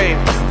mainstream.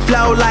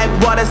 Flow like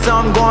water, so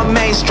I'm going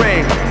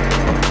mainstream.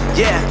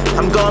 Yeah,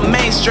 I'm going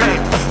mainstream.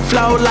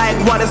 Flow like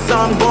water, so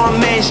I'm going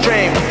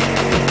mainstream.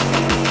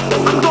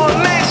 I'm going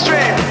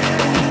mainstream.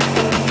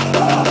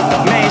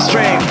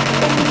 Mainstream.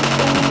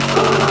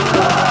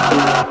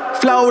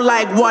 Flow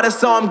like water,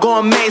 so I'm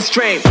going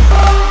mainstream.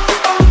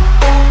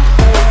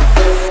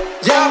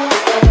 Yeah.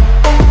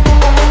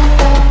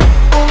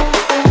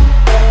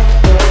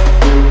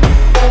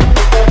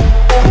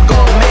 I'm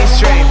going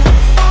mainstream.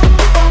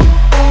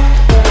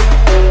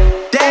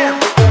 Damn.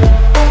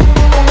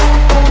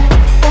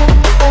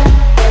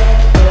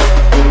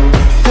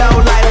 Flow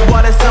like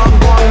water, so I'm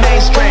going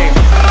mainstream.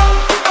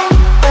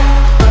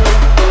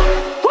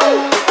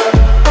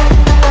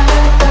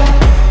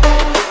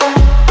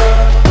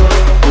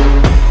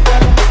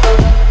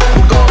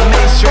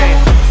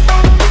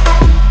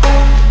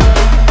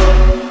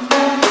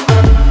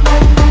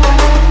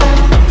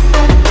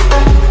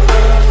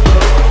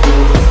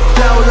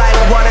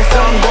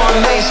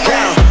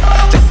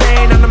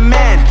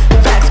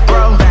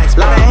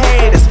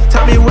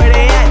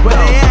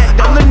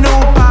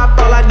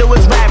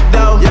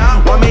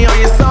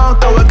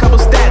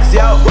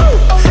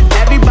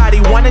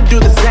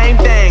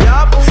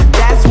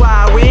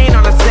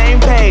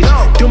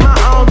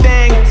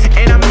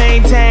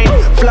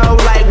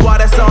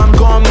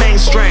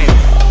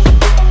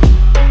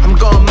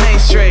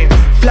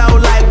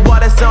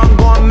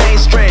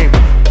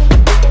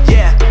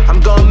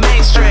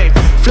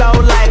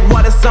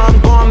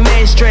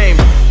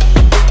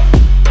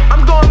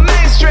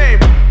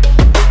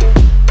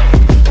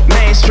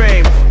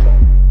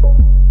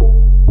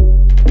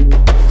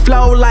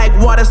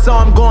 So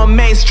I'm going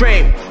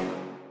mainstream.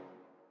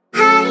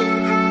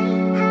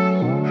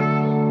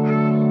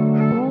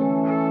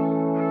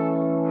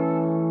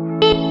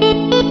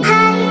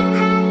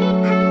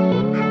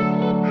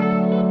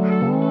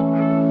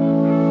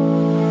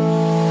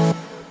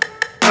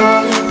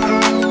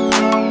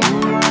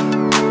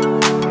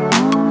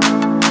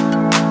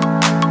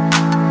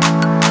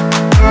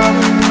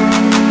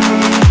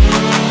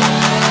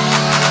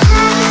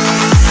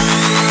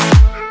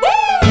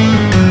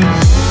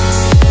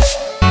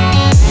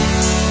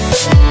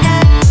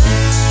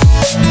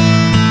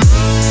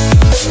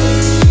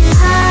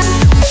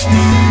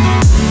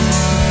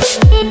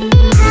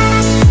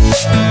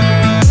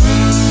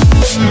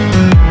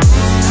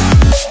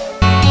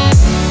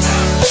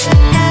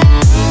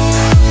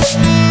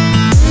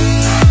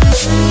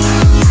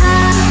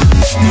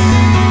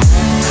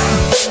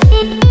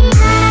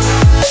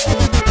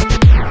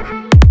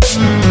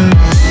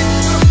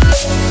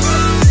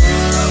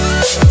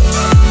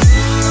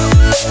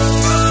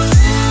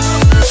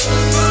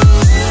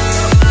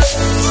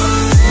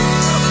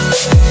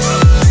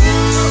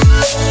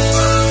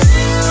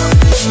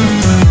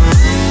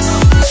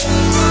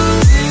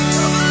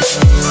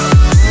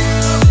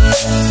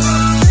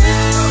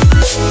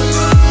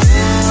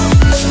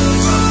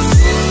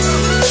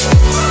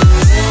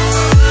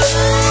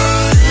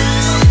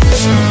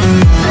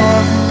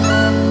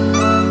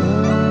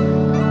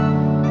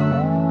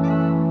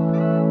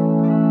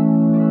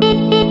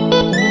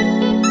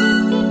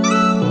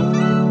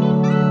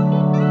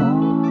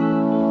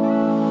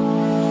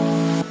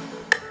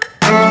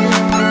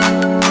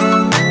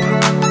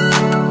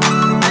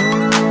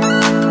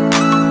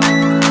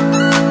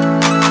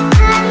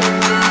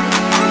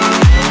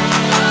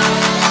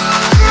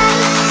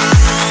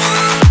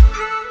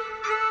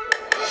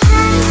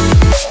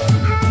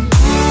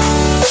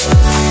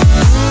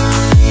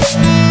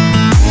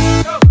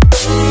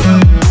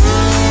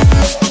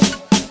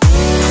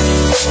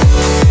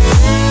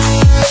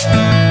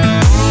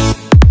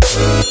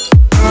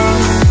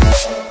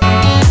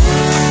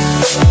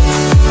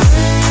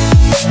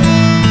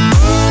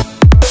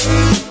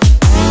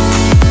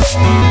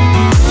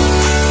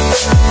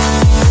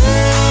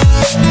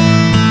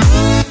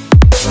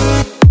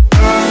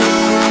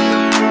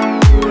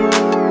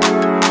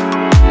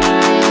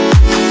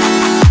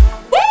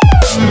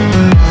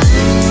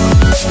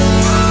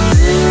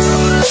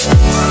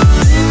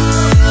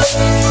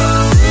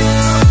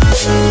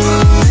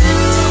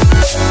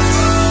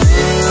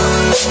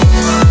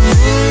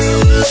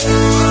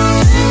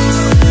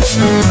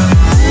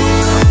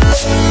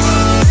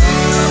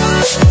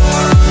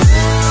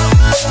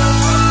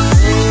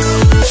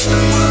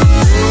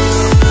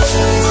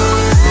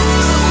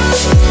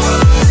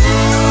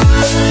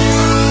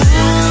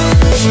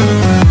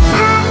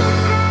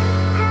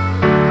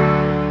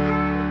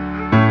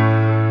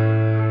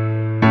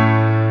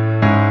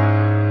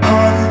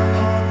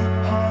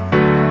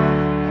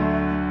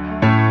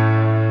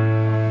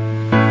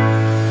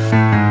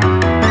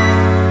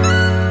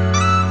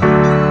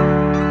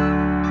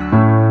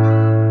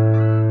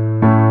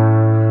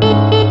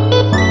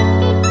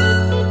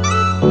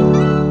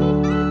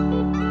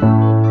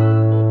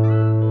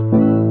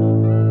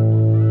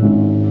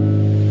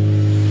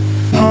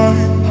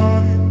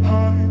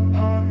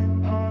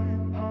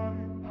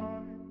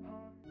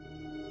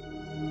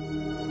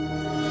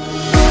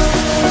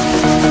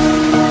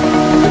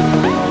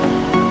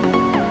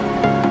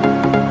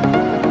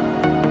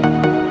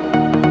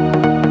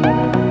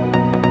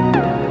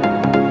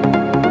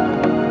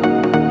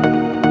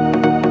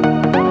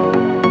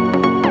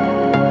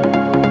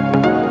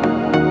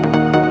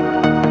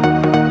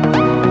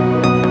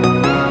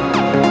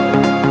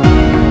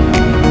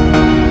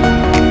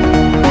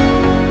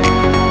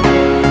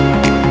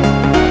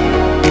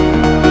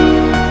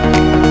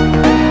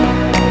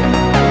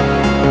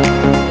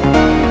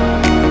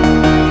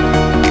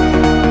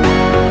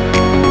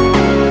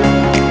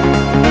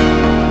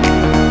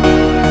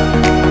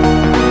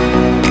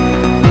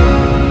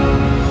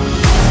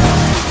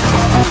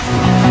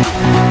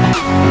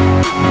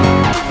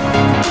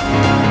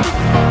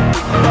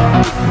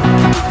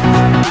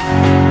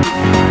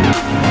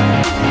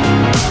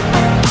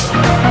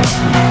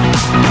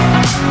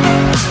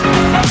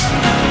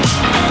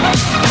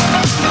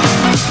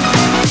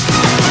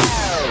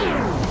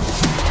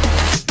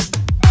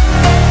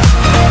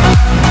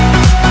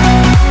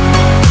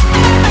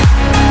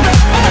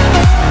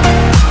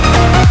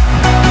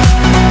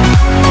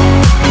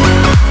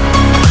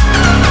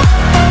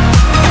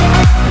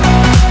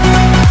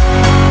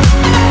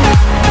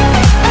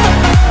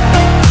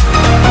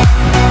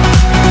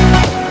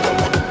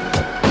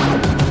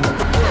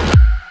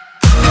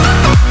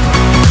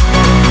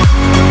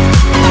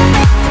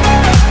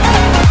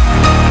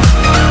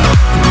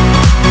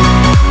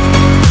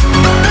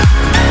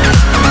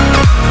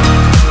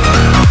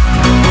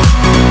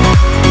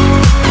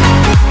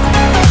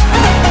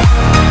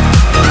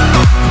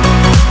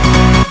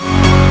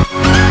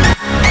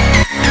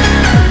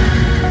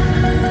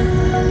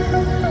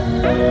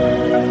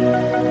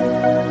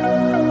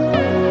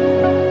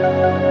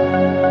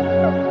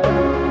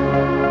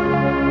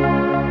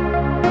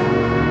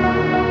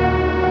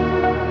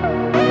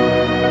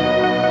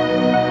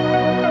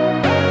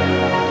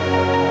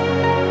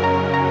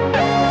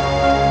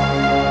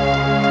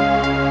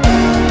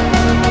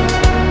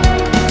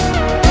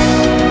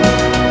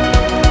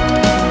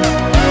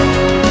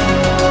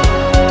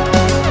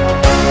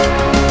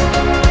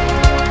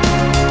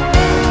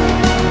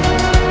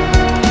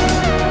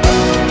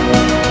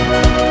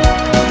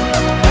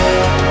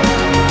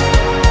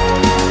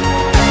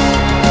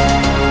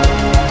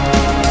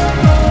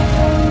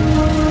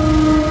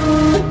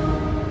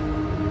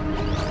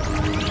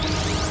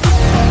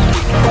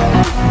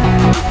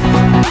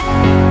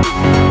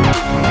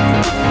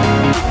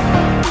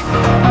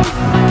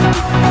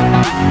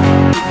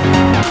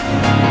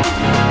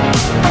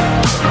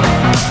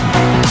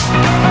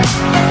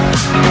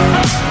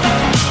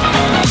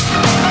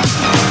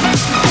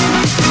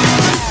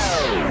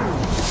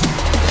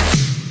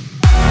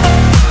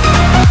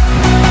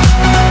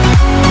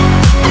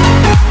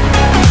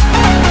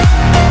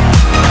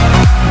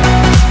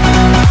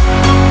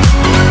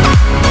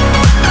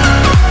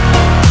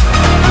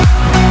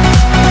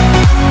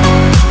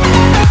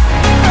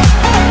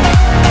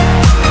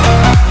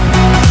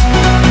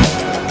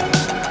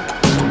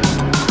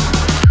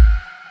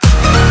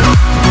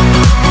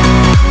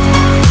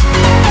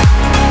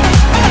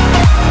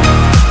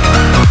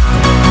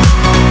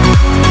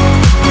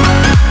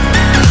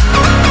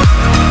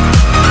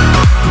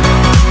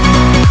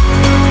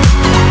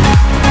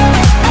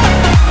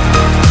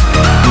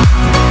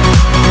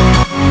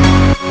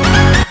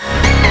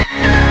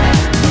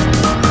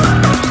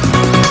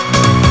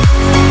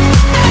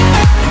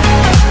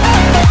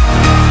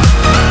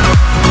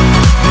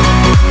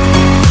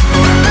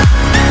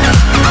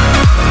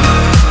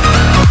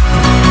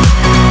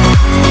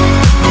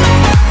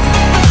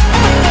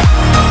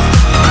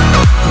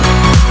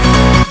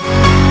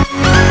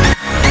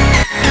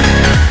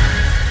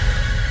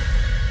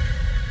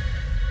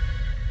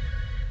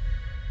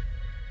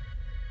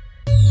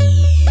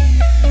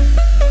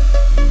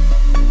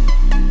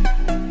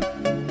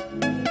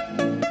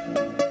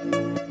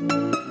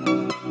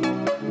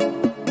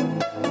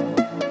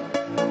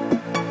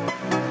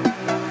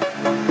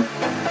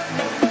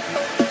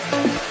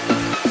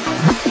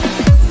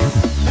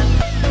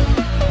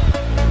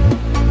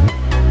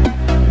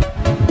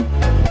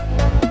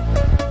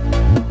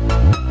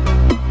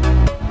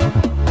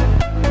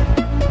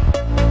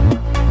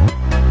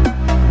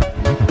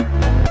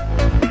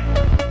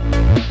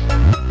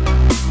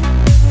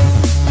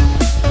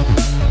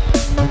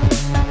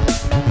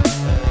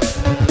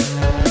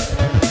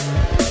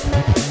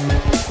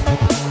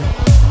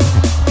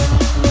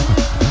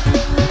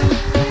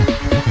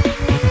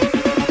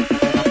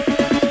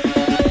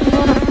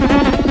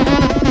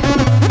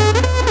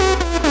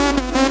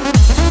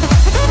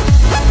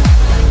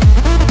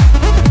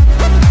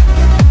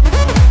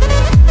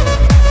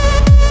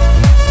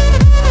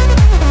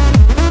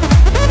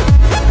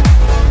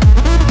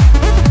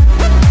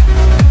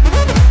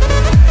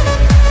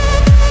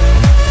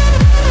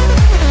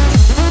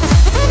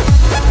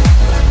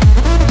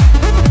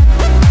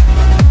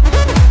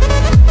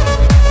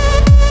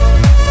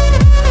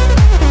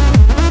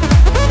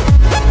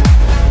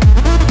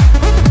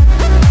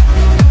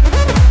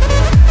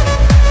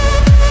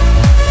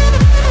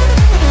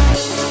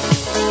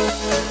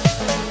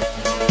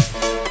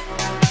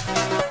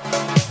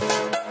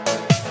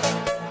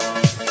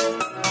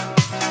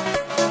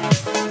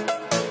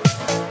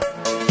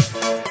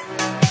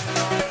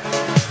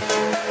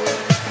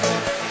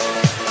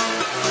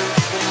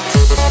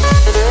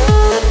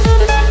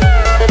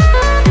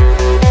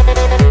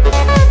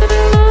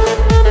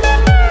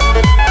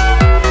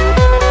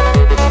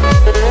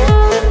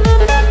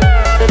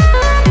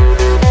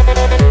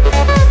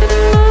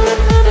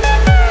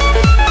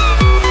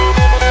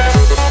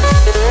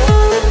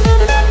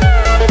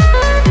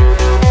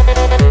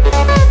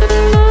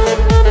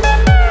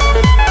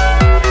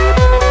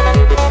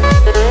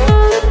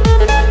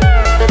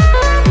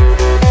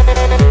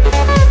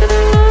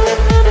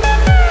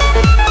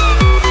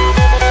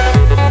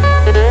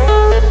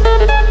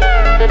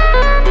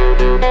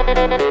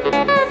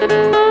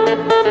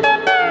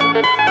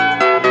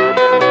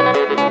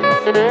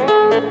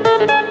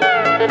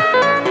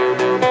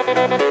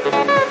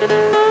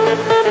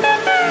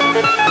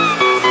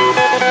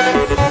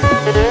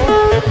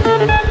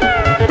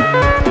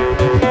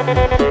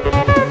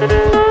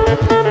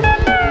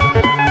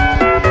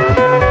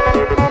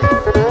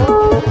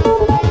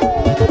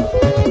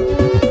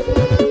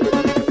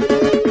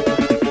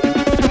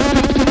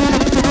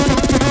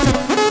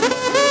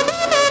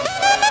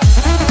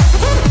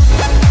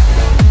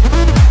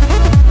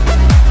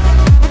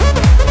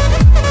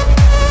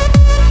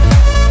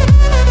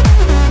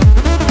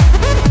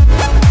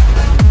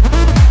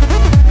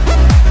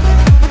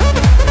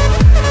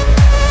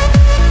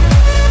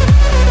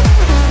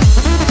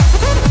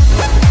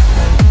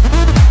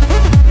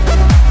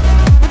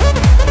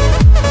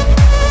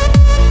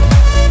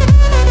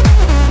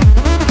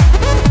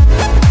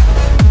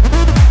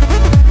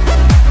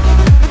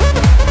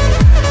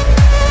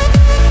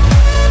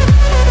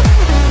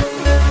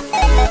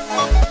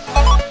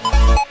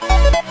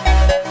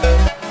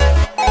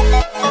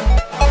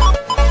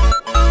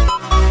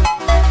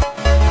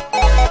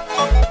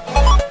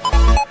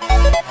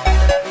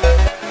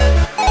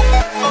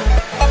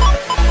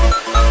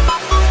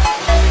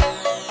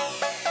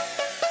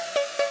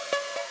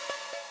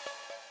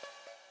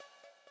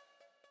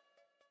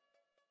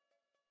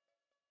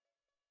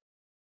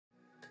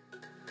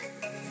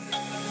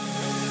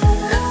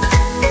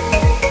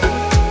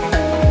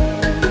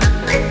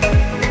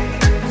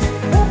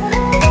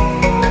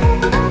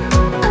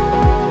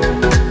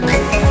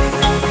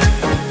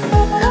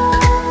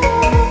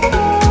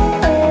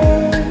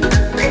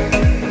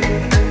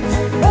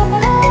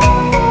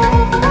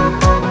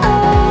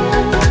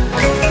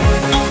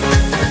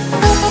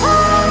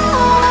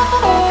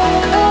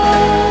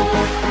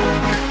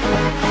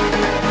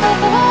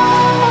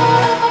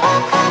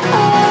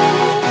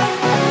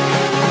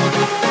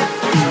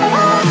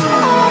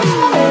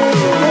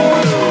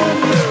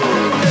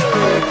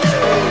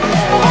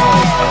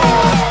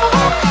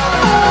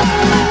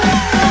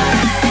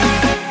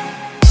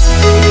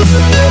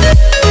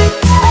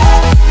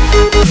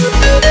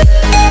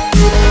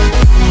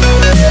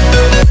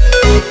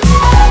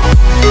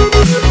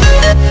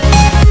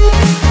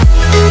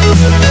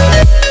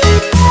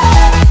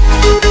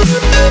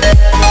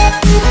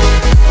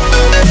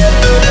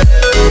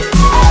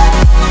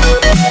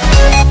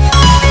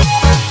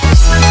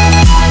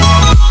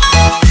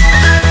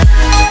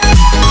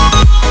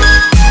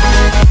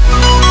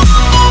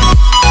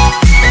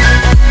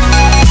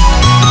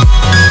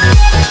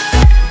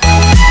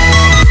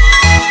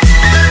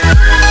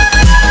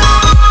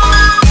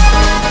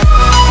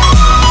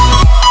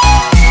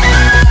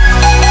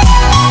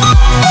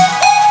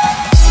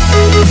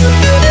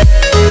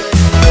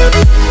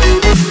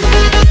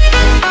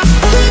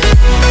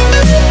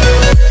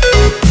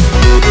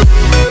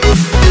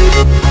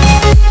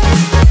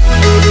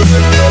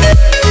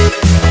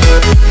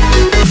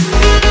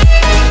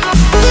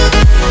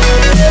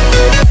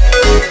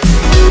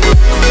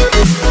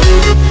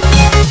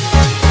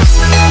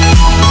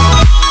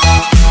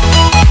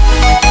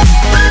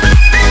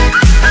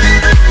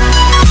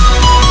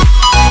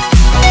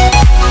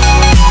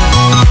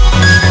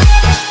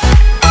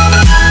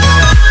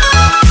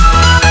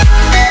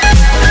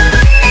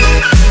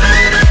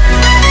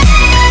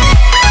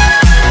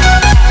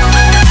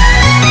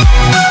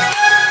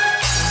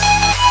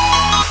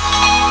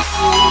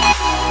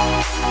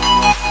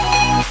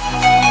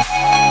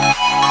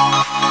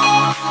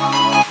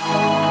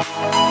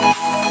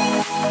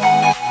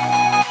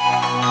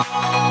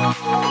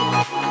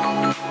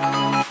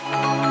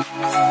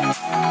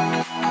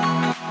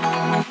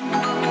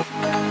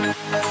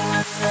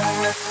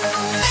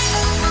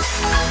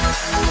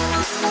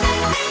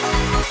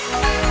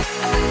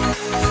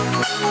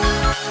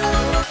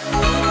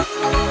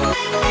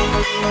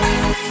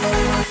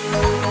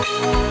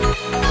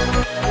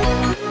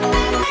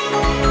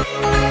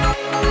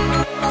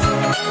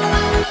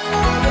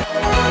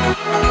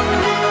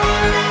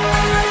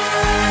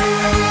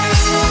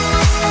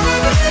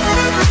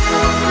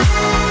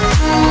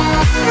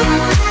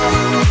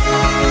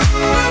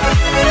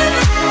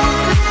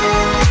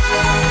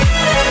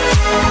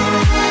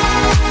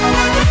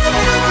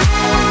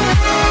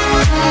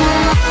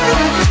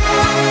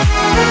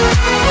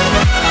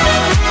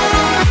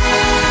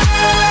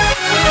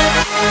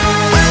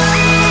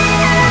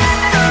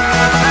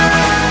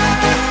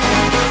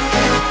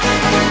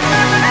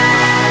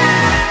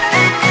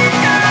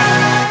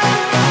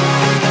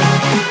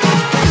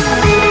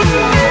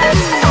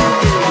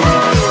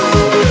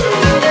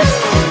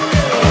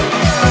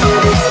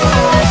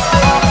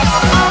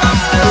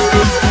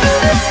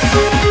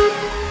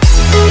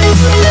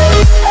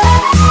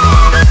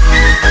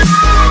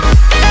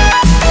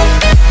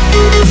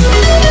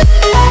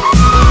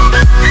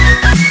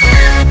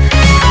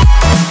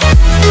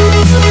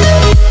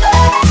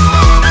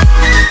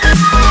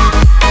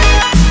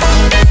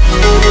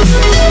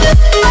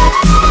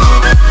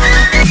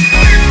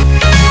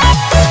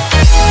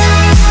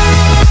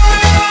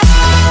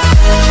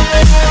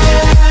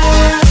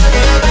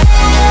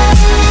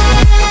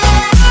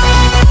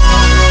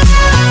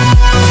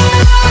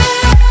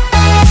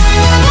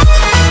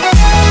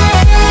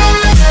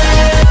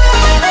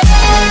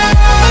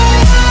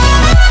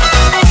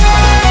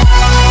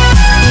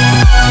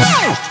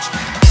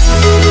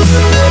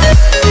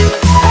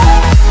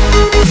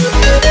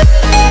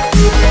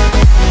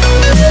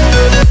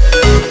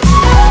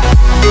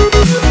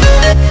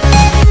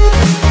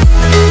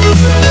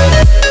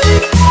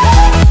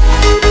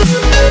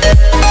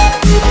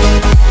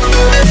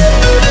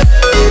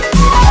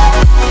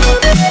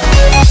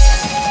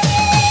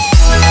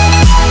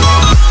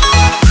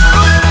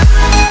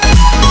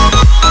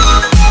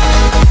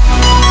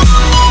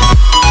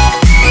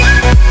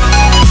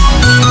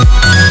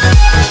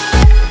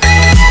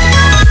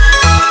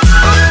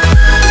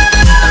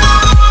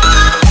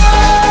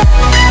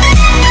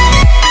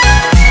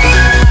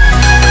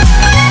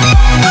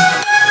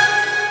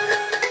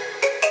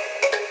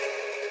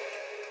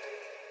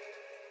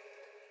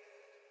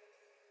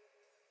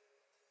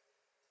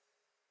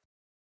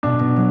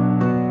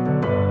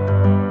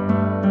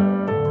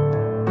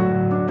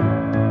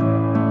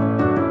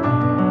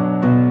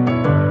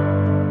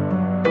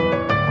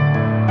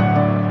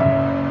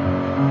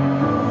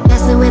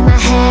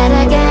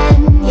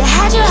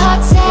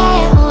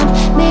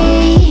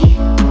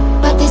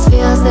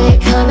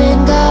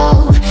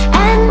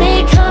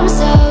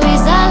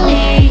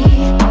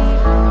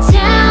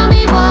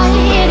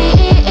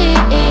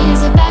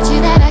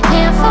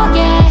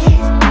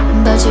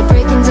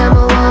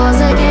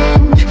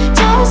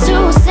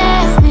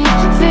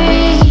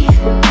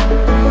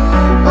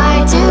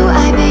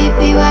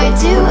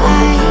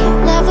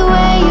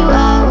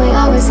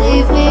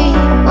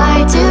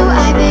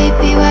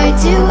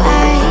 do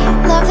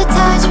I? Love the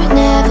touch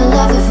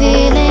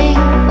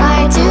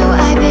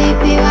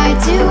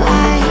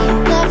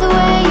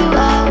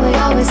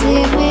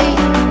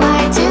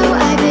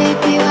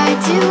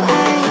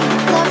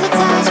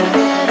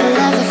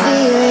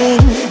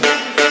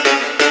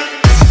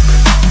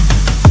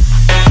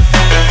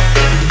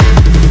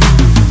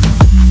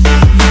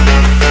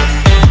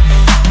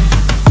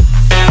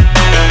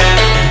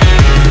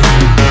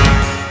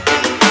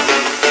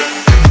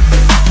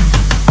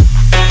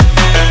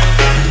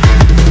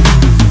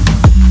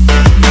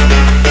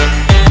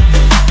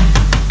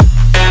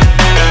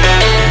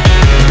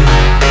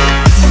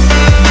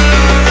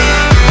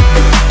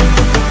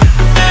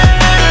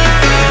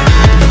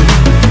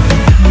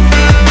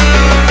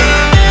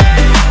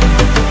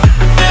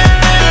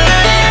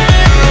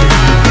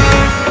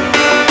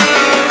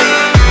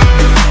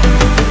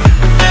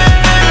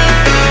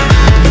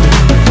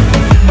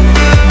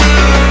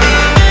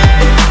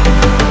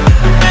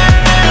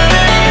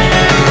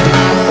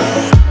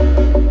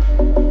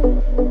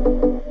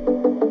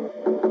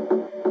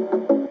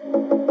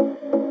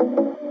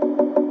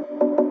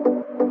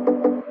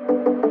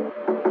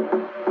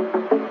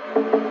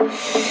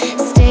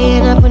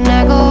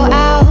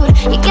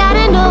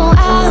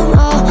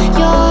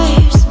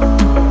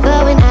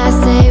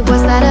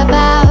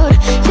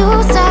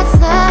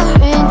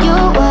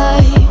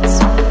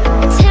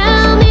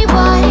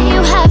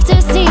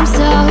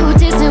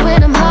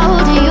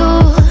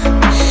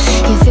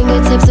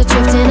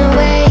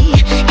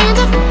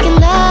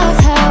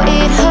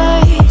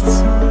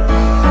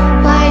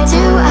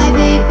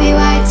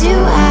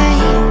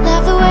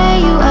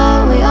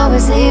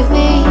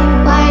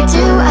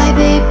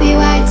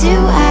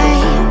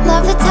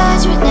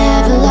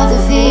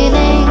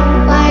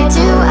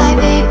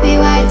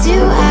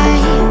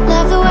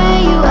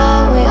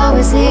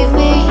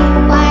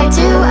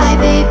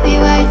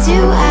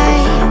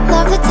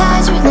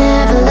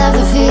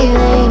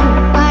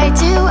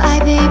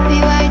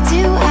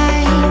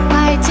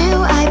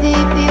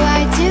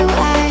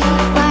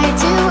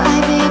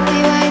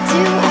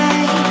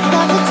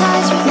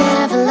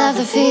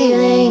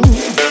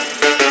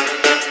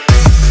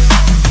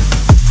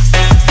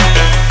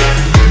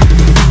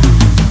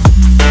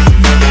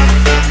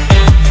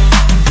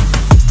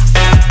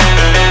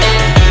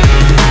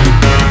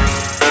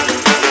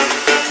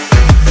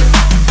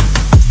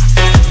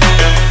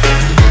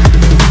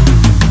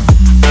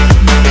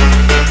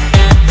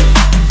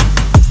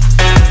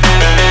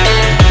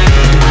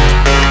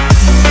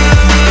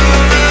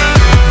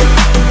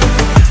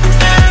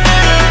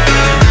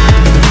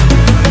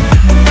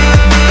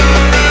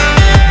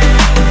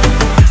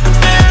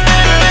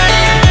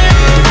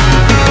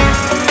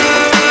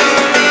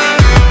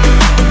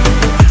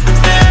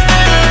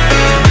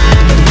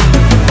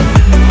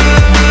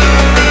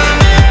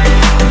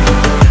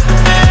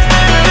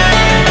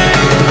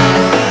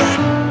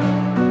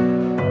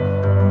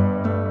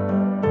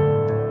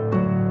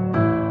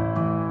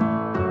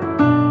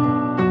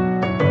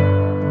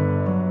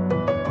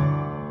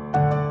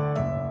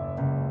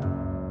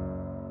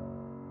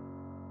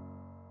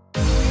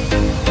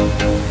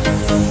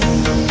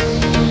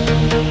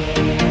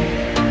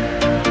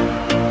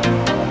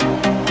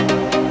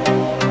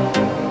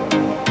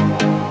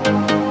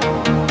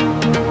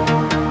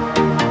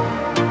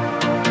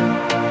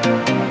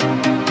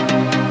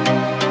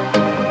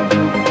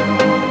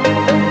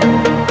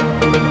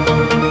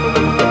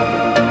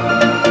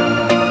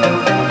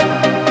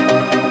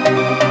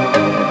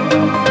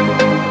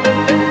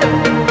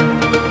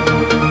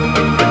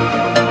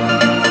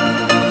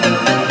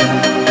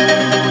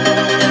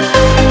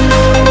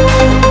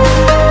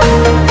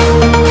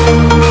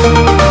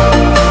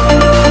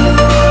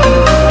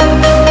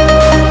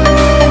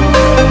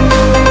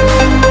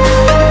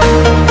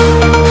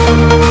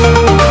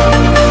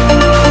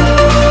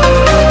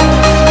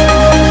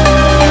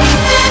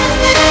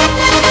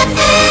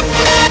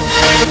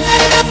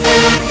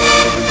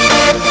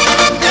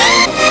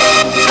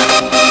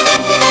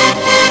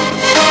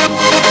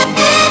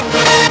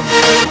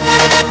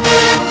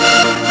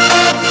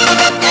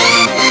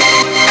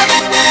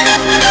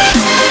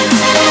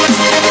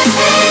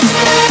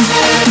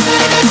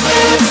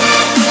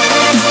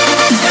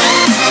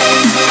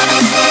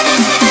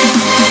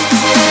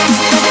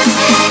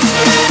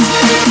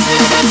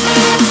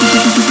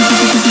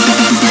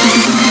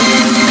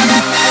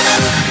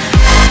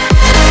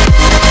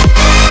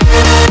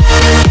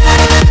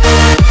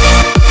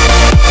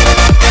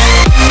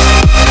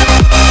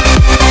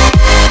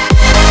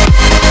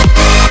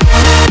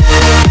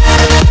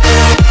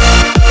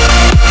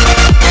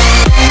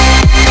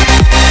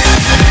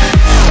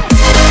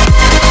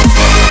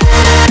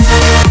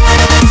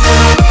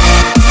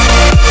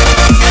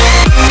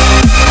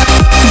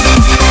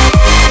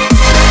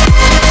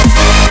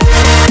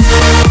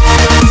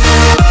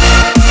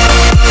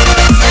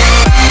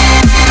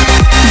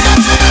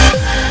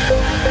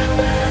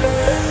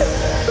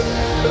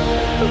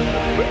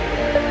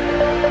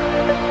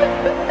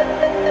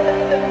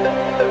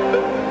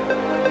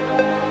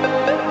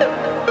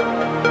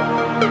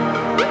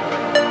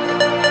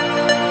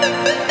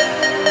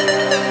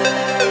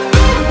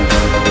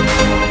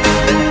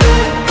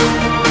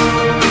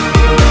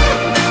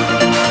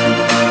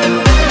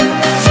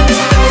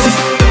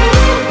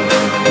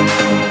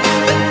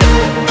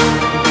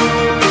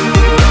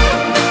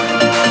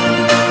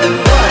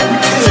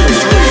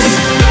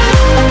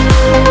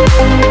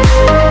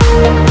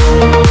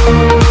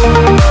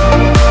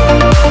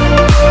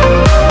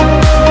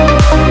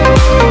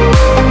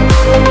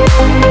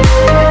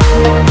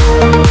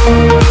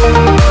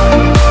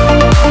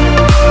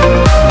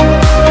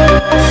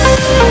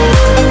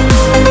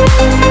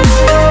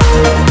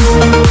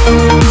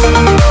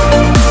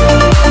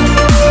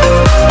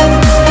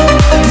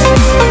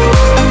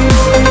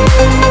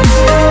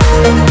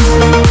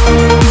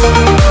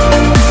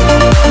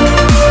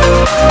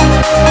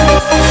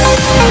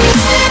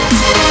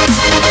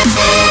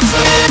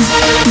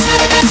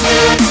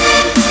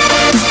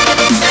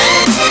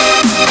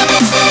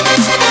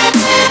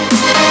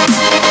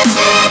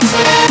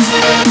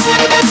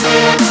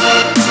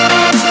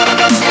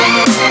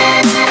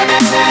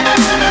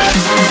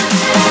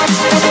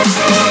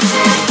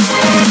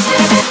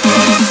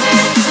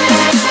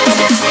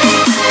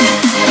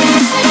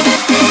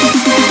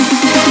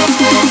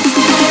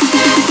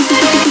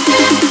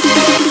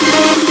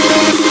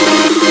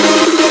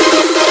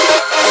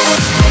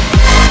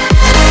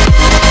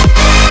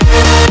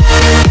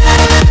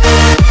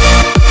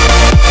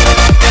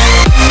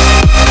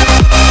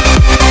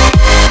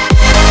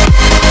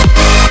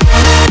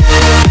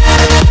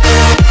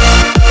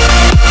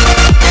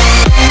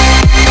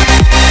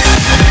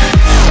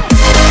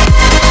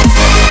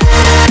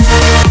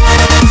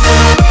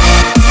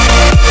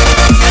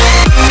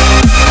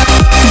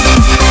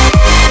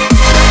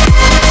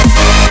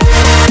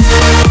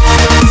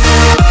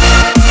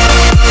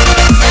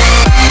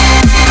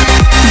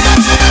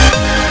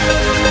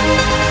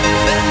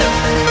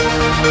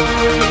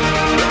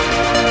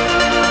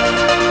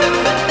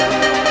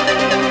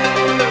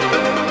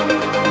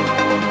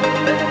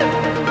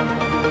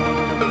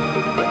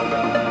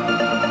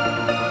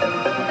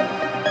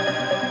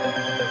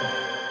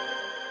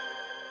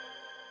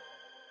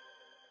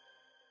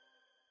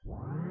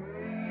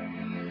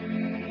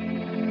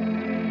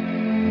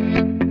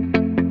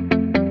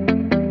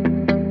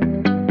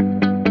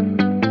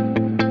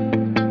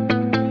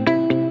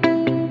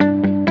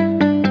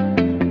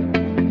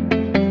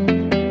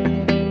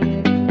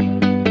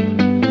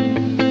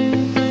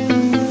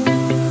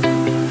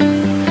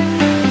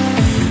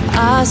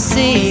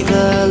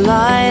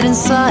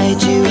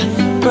beside you,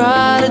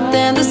 brighter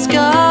than the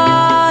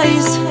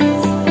skies.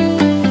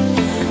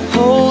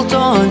 Hold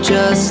on,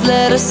 just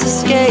let us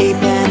escape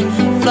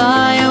and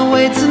fly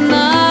away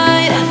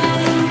tonight.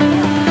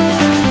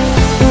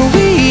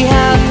 We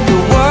have the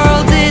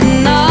world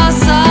in our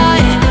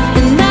sight,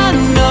 and I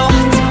know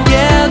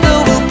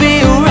together we'll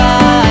be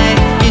alright.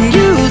 Can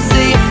you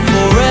see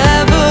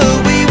forever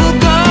we will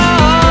go?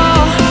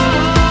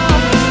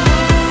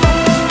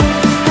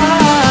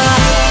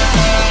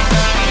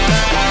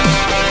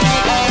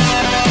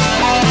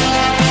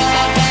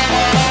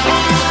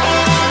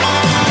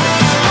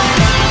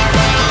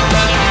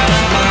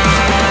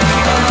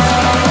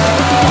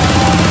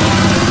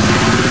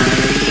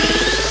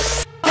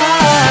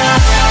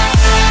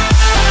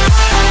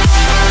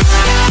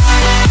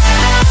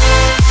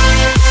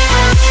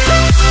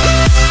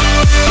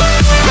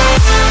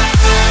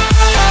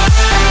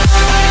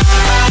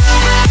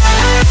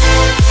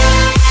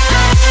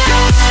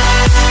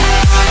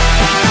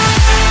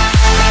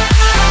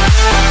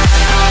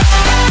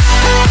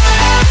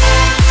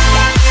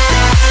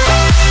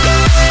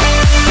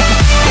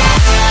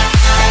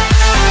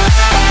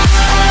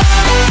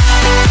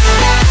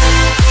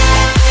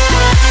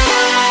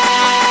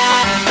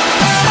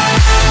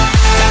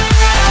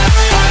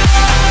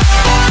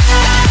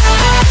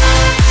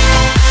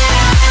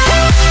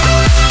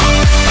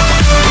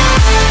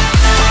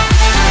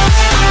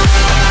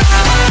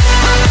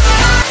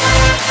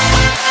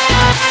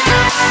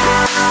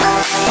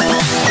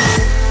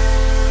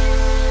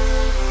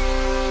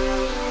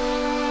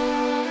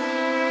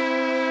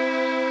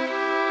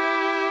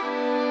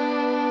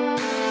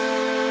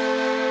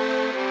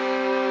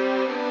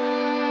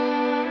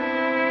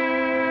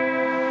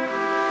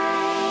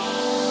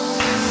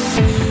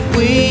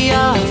 We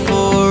are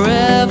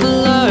forever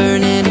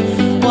learning,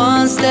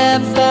 one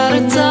step at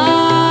a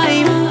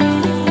time.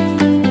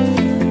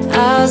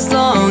 As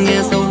long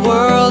as the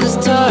world is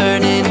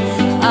turning,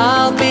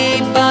 I'll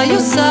be by your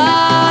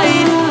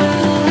side.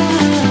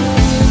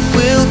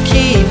 We'll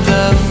keep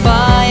the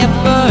fire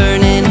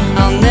burning,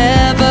 I'll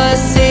never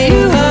see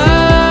you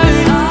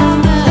hurt.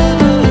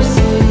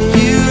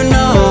 You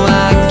know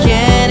I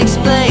can't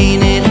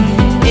explain it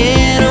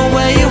in a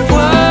way of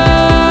words.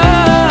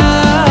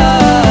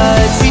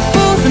 We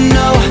both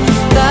know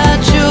that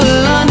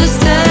you'll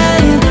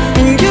understand,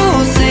 and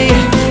you'll see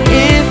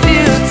if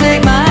you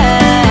take my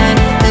hand,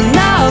 and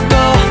I'll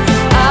go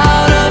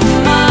out of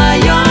my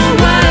own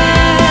way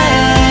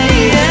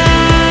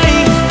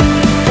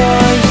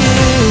for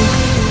you,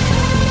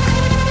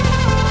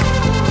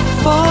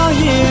 for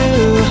you.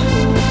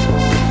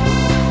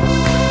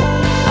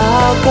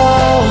 I'll go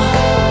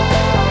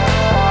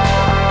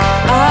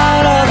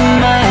out of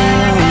my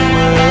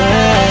own way.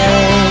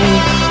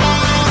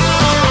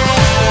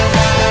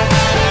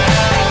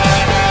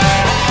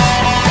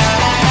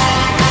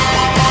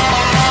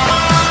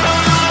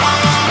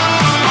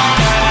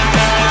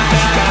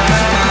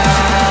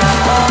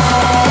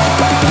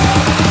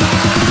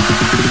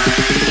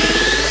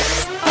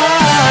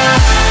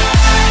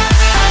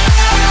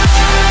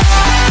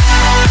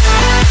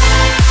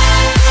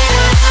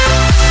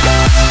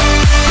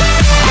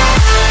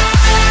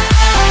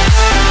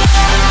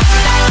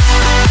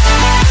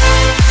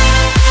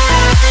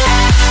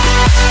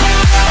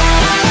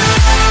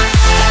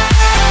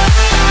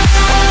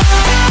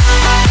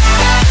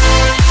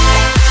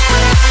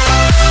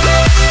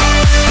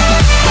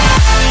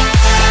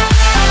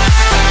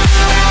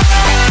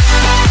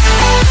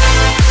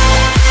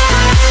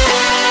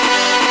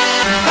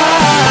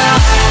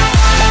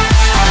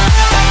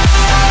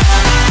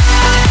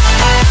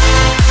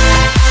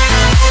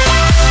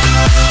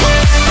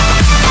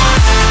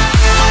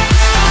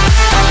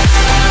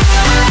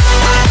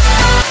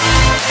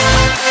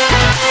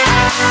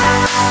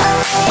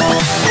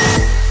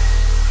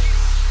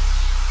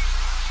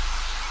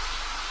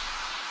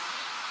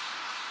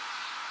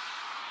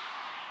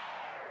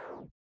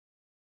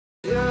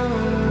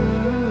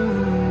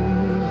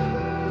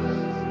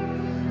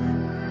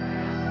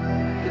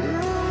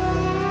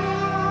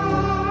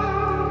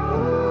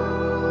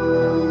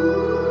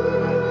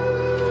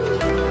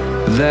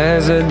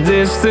 There's a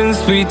distance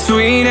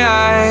between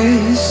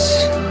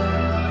us.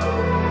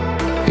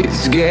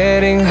 It's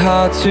getting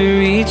hard to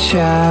reach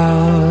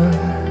out.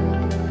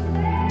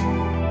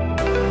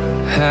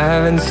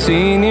 Haven't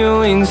seen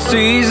you in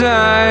seasons,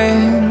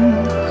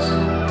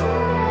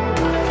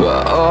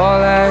 but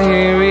all I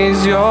hear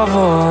is your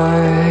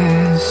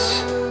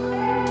voice.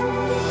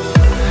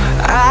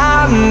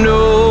 I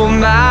know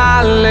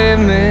my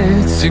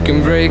limits, you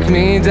can break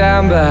me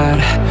down, but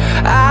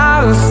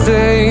I'll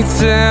stay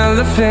till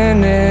the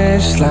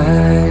finish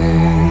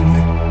line.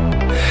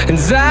 And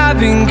I've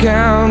been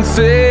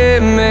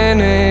counting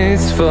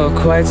minutes for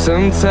quite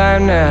some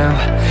time now,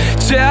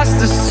 just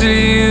to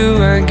see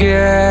you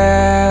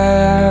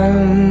again.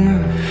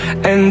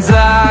 And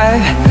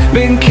I've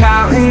been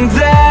counting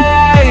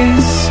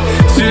days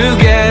to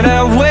get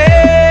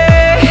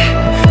away,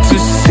 to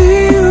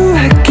see you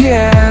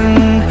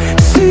again,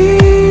 see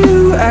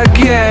you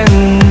again.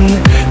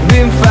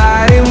 Been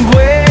finding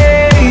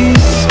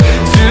ways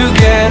to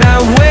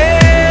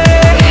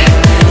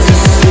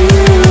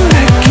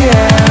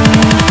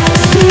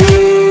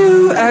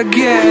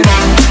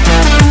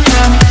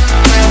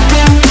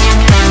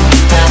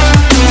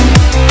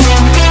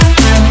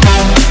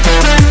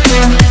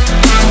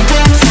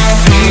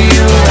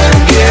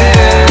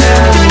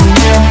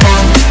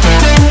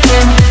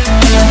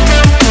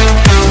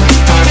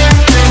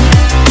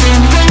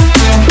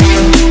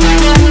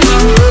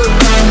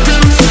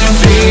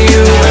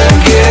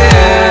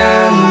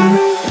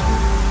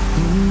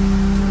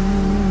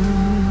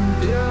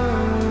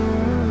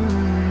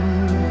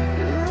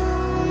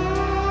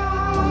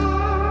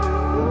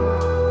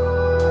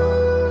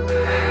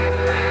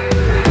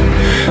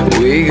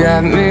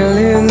got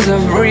millions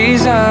of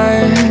reasons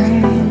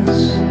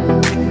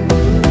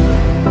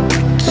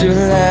to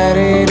let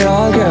it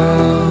all go.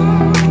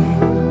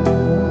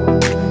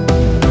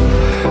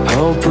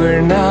 Hope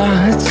we're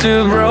not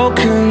too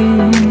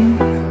broken.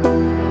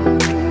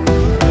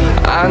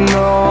 I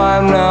know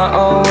I'm not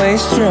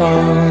always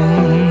strong,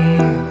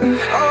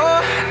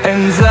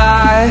 and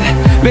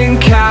I've been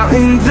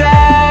counting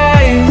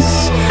days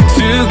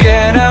to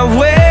get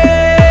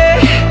away,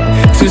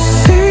 to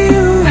see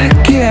you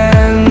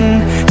again,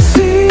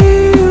 see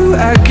you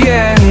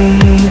again.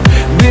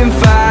 Been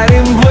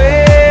fighting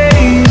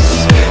ways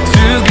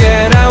to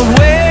get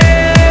away,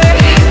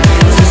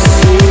 to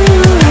see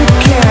you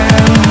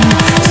again,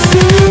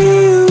 see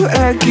you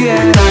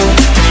again.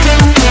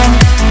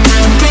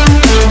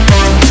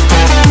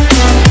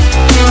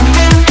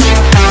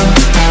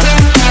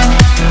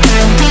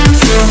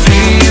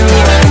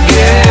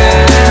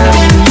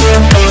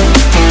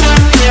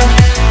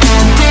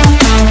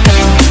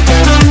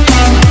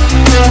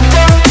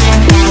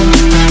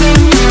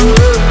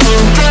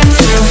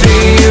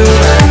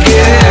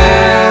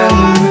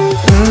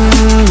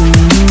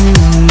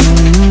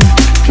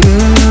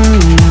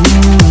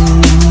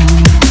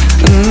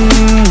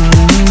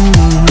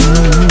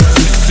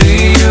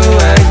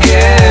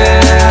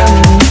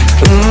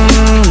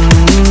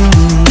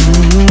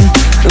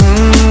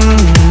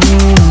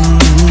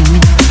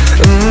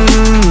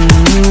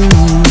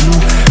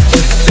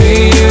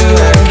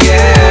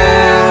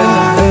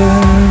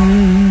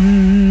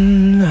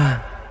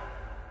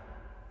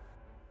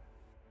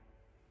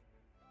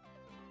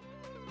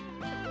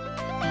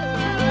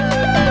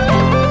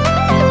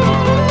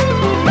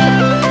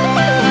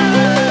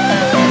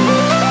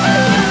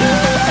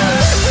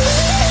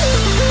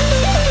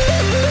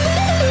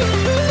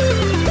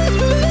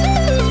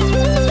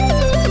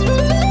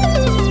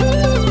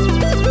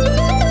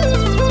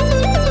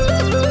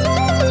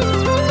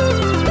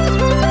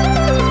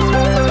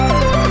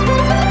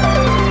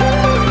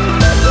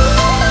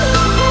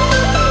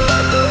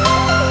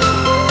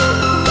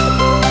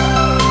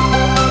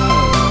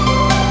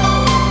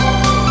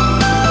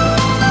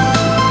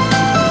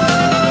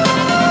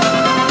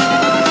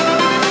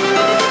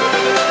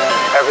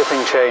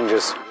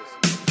 Changes.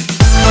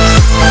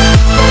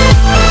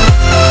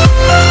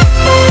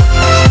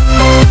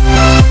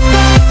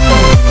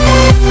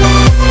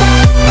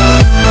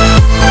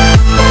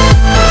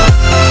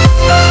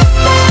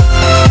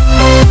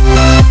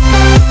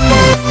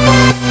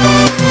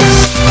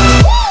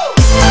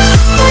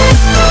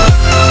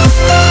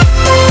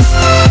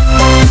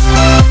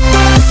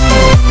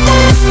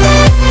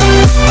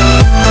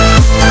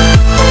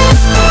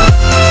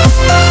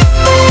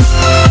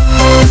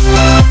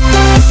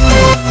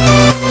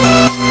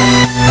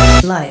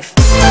 Life.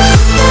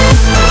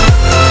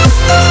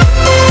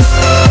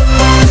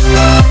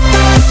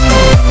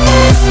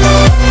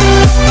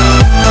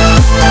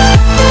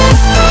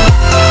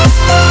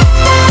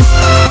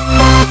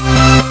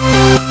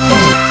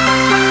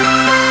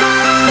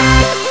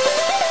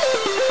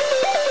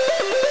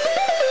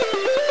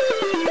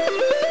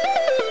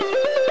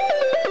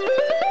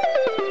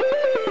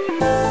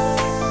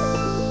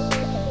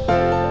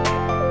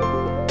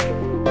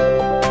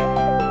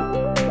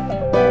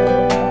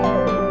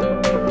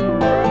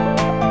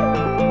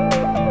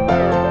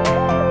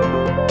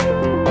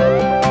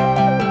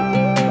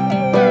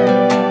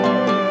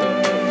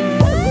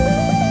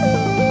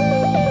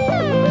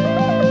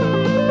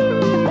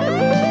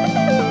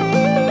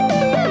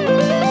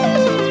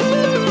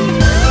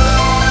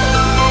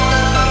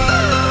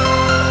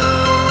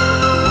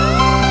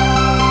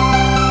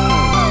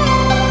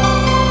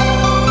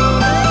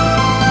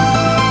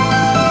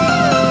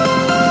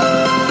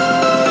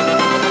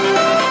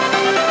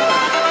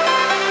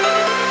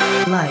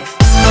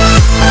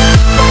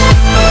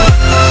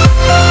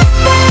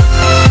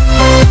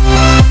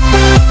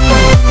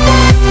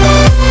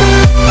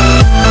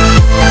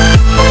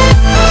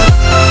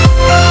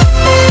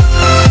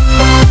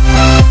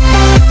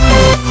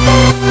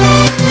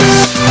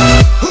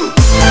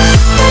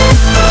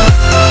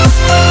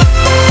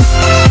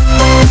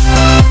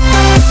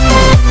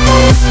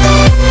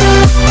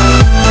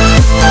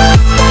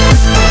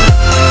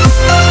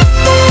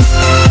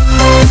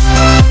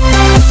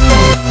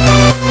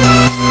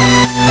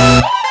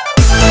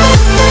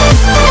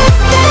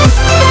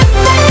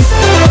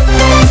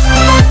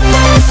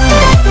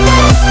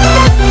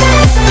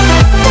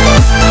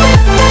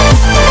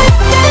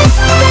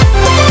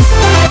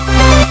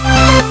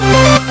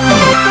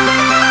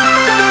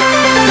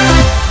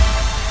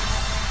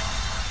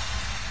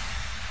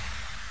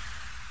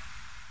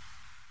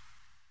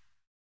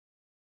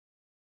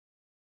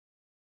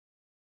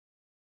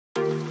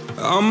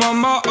 I'm on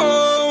my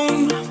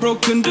own,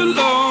 broken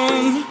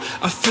alone.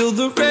 I feel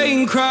the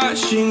rain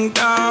crashing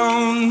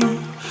down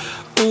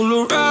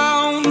all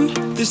around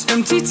this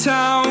empty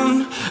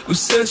town. I'm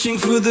searching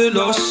for the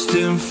lost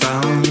and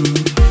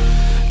found,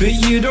 but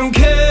you don't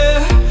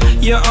care,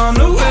 you're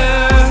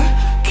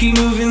unaware. Keep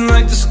moving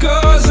like the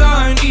scars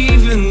aren't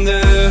even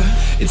there.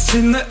 It's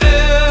in the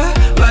air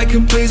like a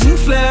blazing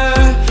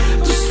flare.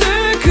 Don't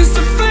stare 'cause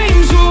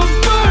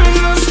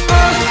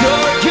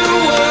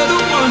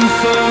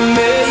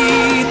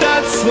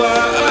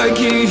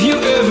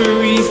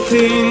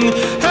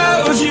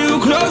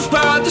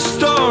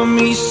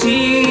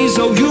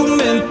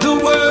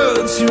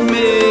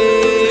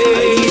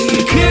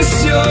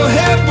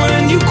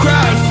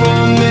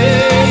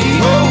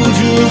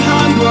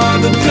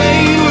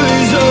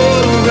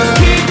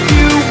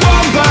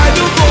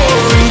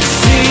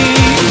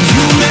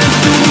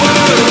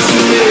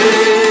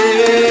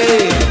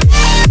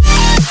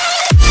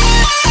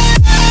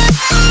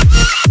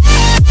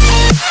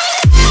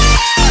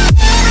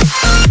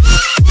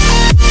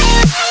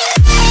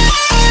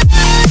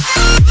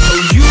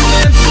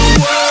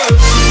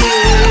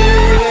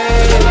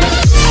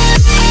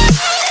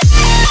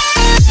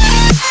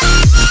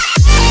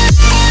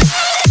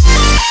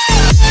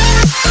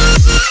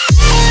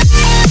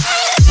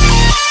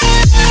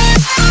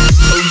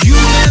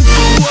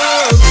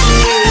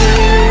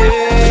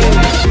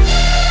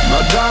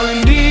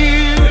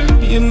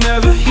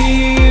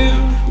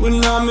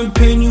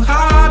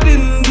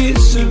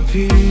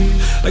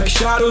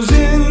Shadows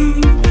in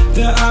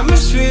the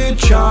atmosphere,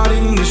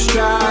 charting the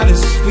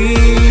stratosphere.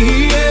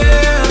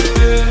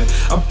 Yeah.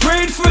 I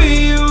prayed for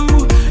you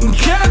and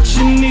kept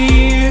you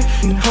near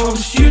in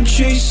hopes you'd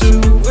chase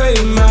away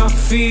my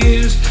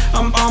fears.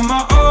 I'm on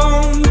my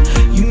own,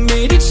 you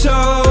made it so,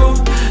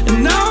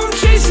 and now I'm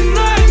chasing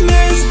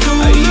nightmares too.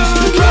 I used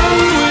to run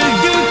with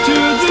you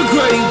through the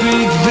great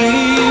big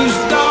leaves,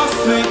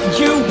 laugh at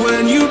you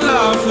when you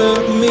laugh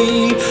at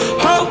me.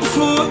 Hope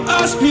for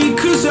us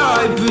because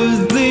I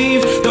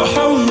believe the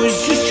home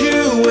was just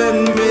you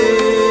and me.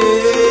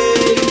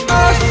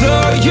 I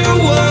thought you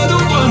were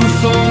the one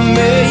for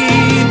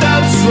me,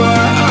 that's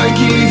why I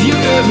gave you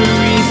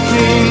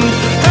everything.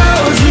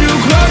 Held you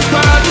close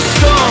by the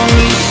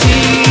stormy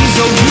seas,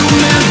 oh you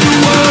meant the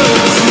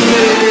world to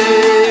me.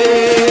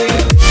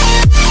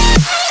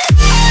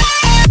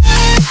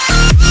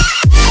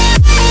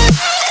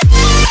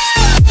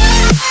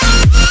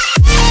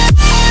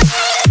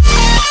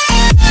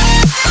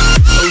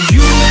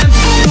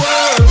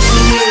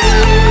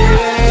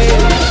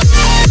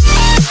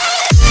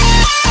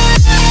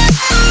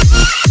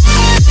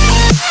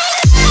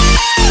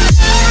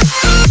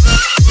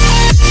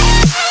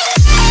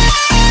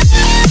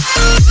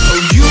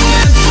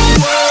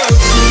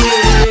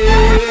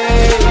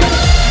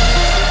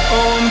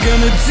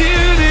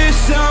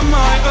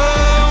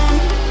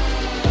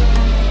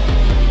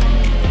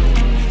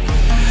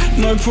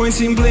 No point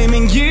in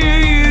blaming you,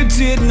 you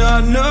did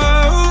not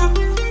know.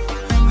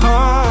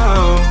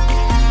 Oh.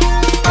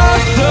 I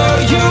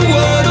thought you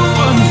were the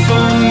one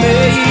for me,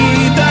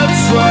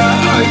 that's why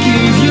I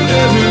gave you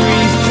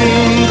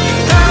everything.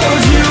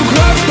 Held you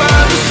close by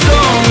the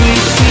stormy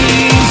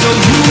seas, oh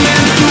you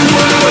meant the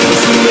world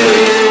to me.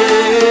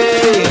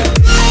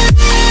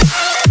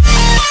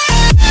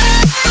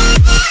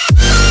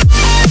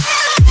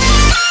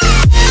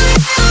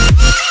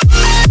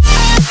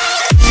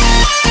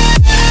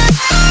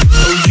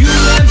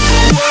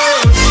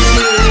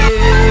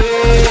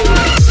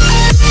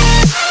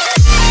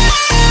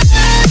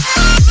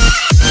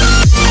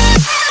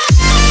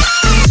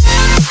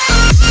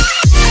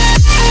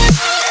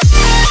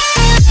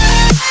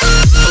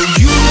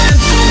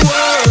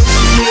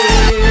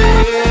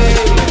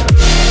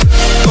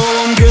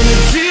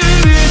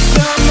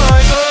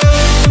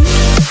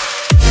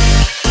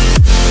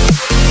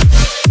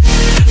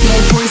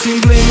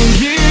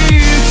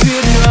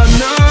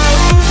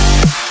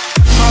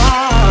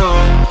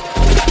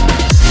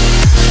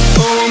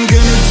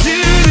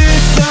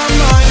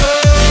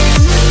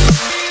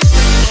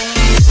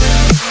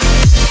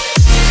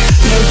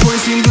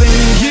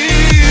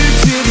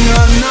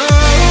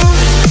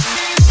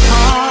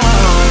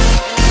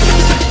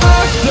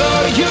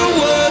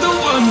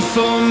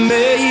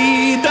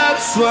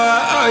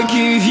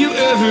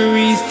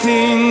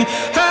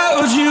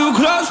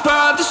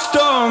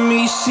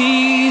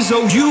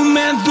 Oh, you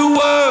meant the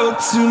world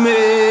to me.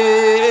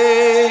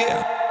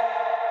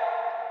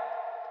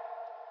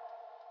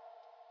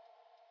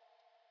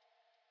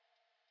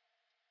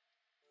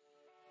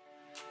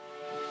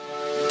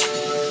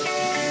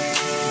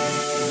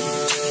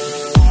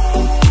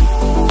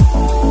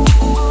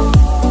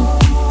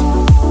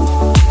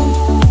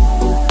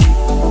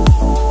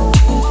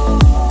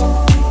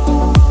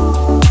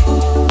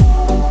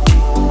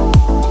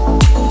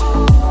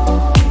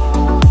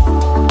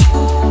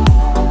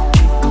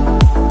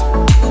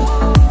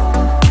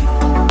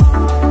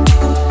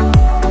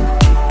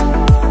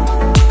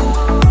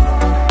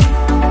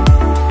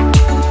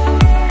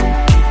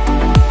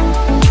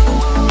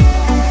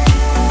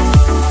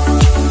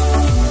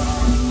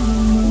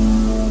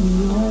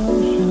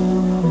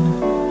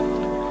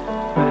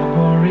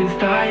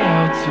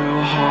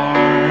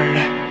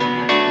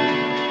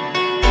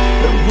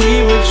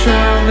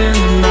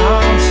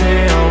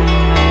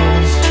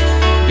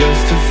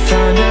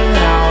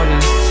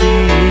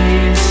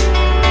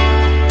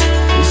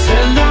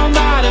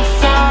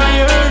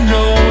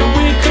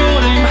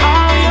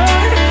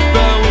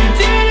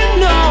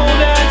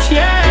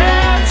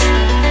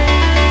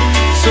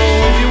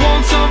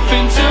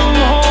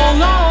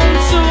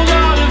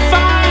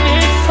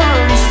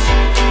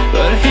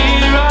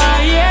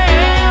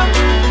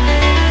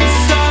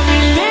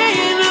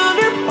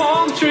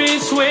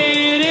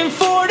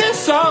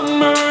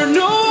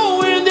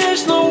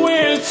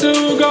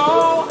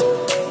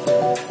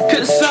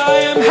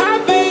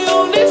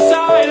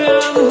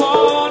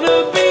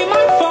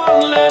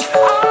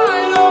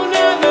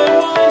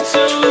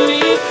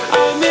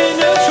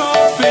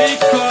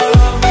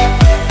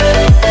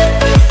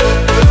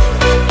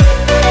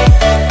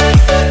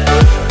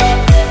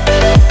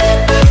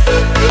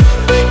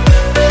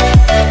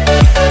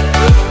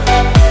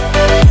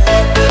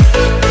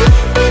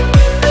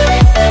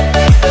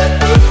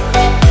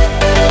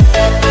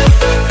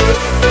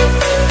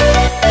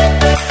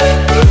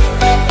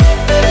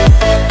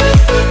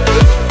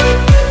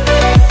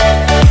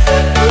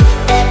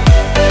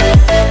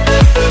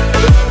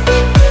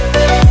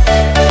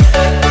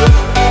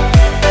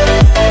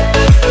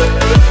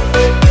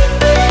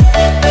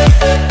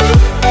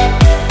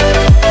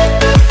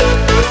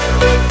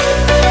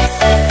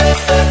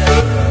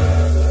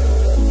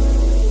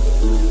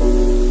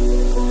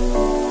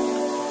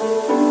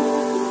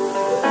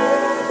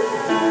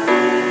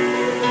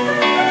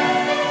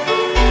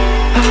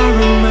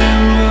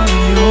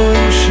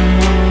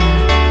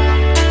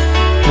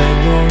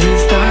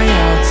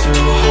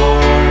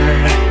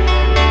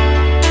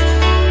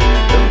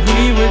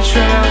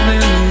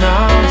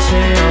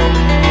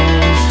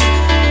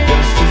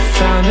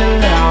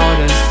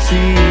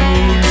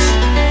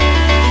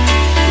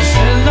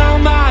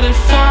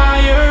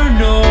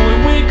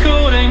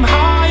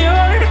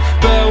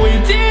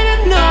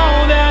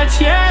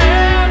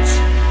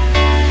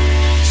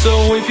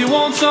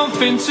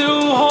 nothing to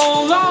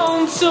hold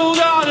on to,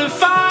 gotta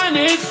find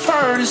it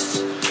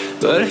first.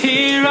 But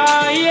here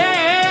I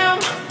am,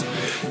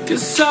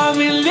 'cause I've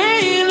been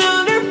laying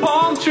under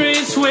palm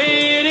trees,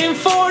 waiting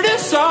for the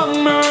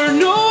summer,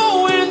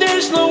 knowing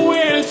there's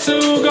nowhere to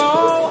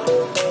go.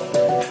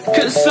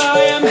 'Cause I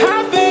am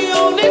happy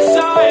on this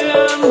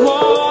island,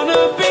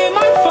 wanna be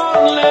my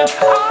funland.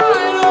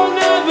 I don't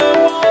ever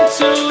want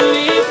to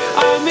leave,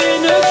 I'm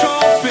in a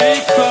tropic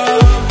club.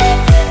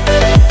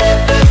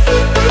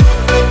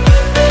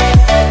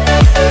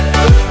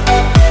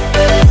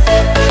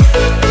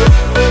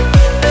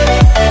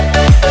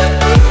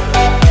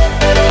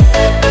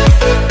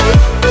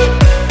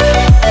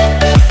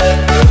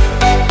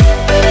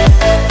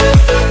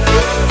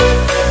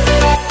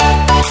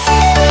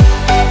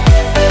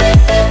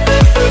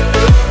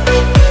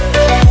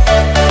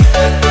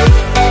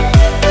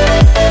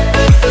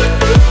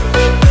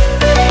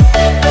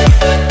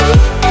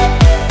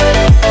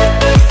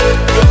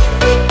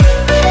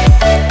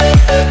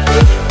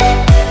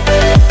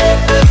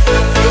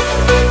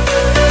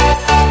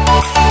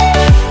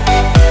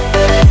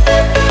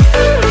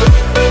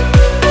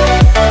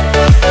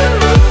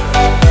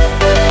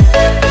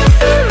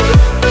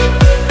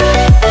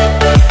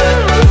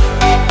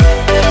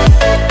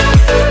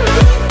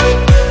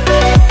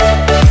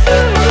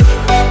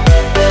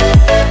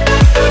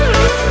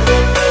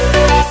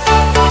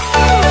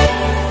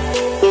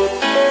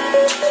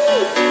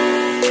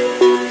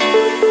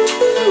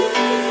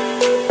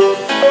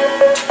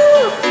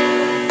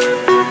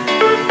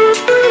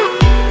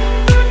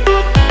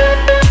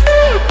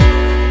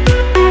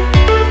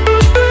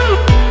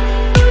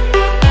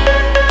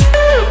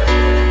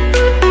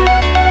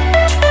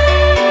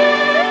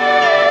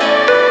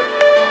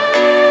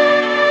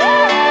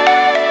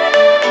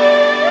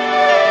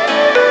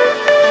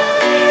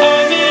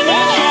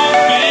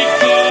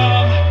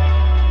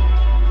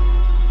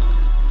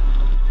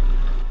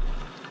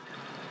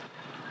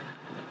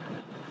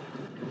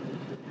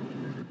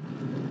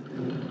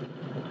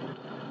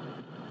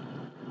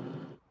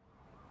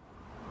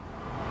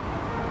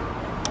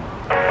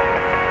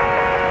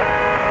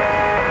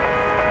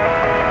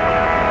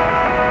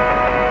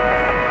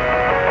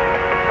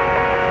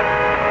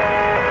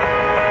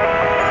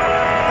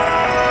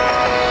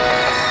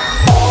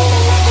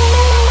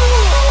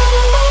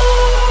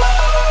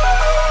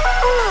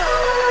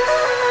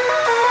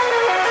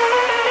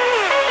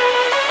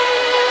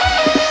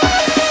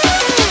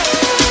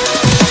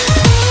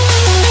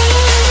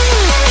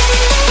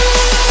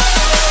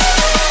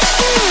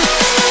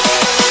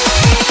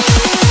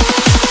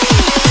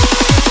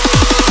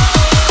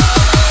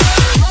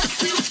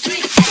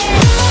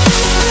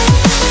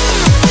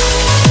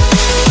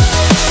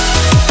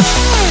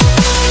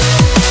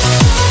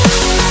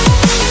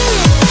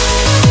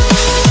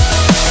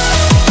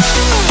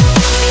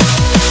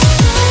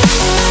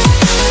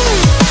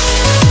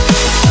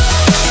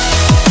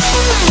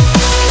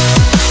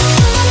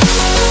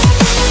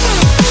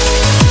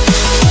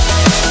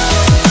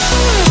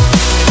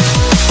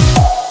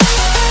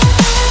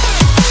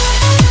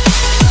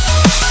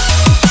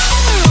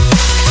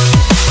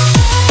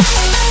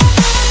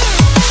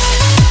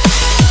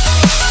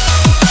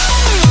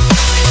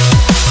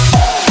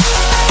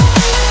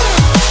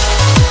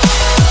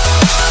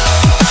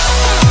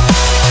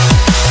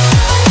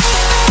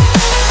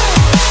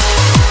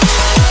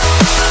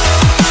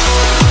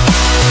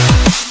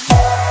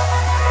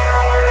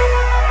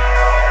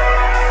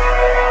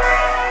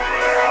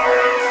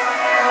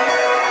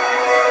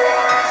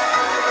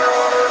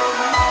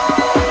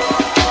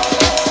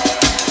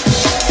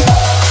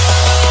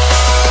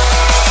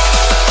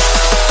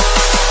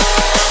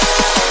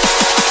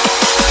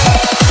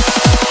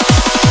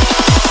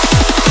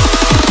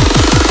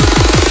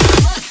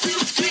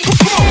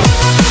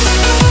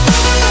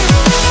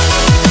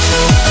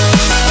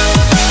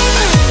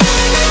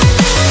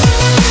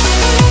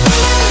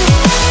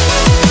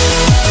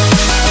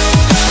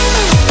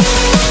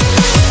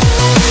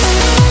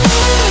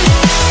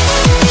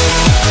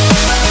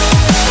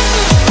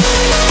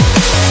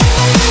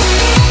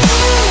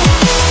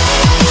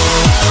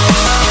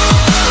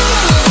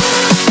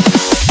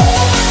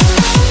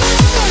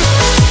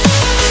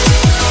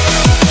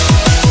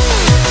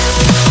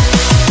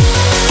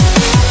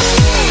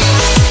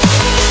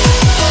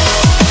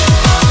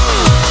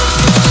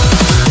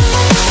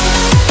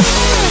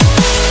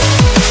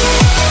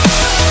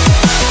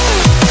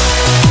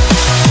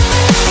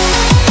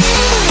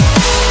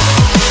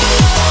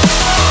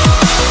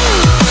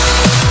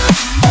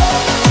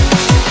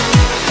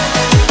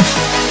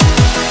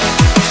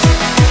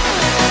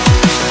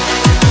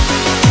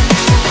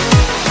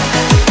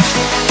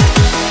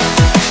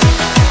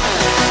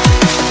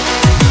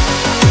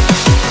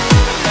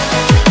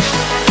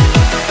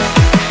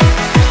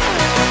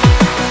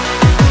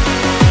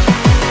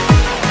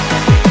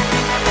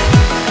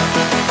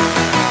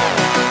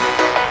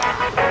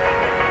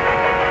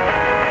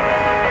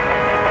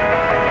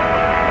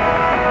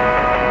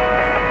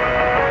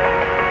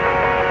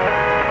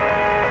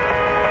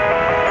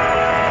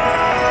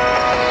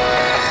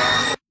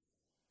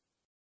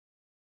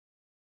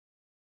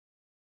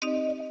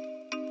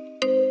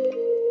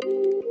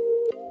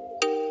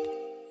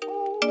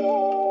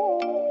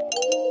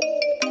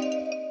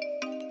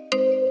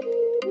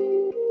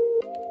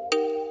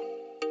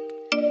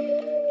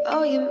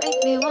 you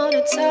make me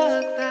wanna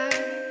talk back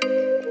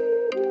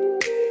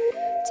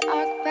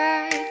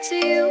to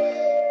you.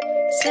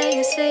 Say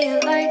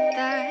it like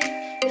that.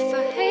 If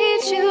I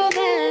hate you,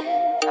 then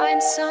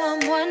find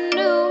someone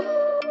new.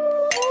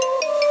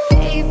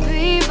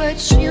 Baby, but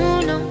you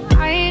know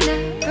I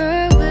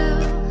never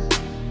will.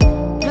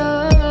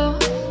 No,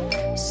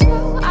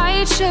 so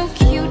I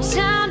choke you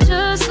down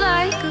just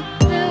like a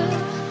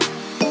pill.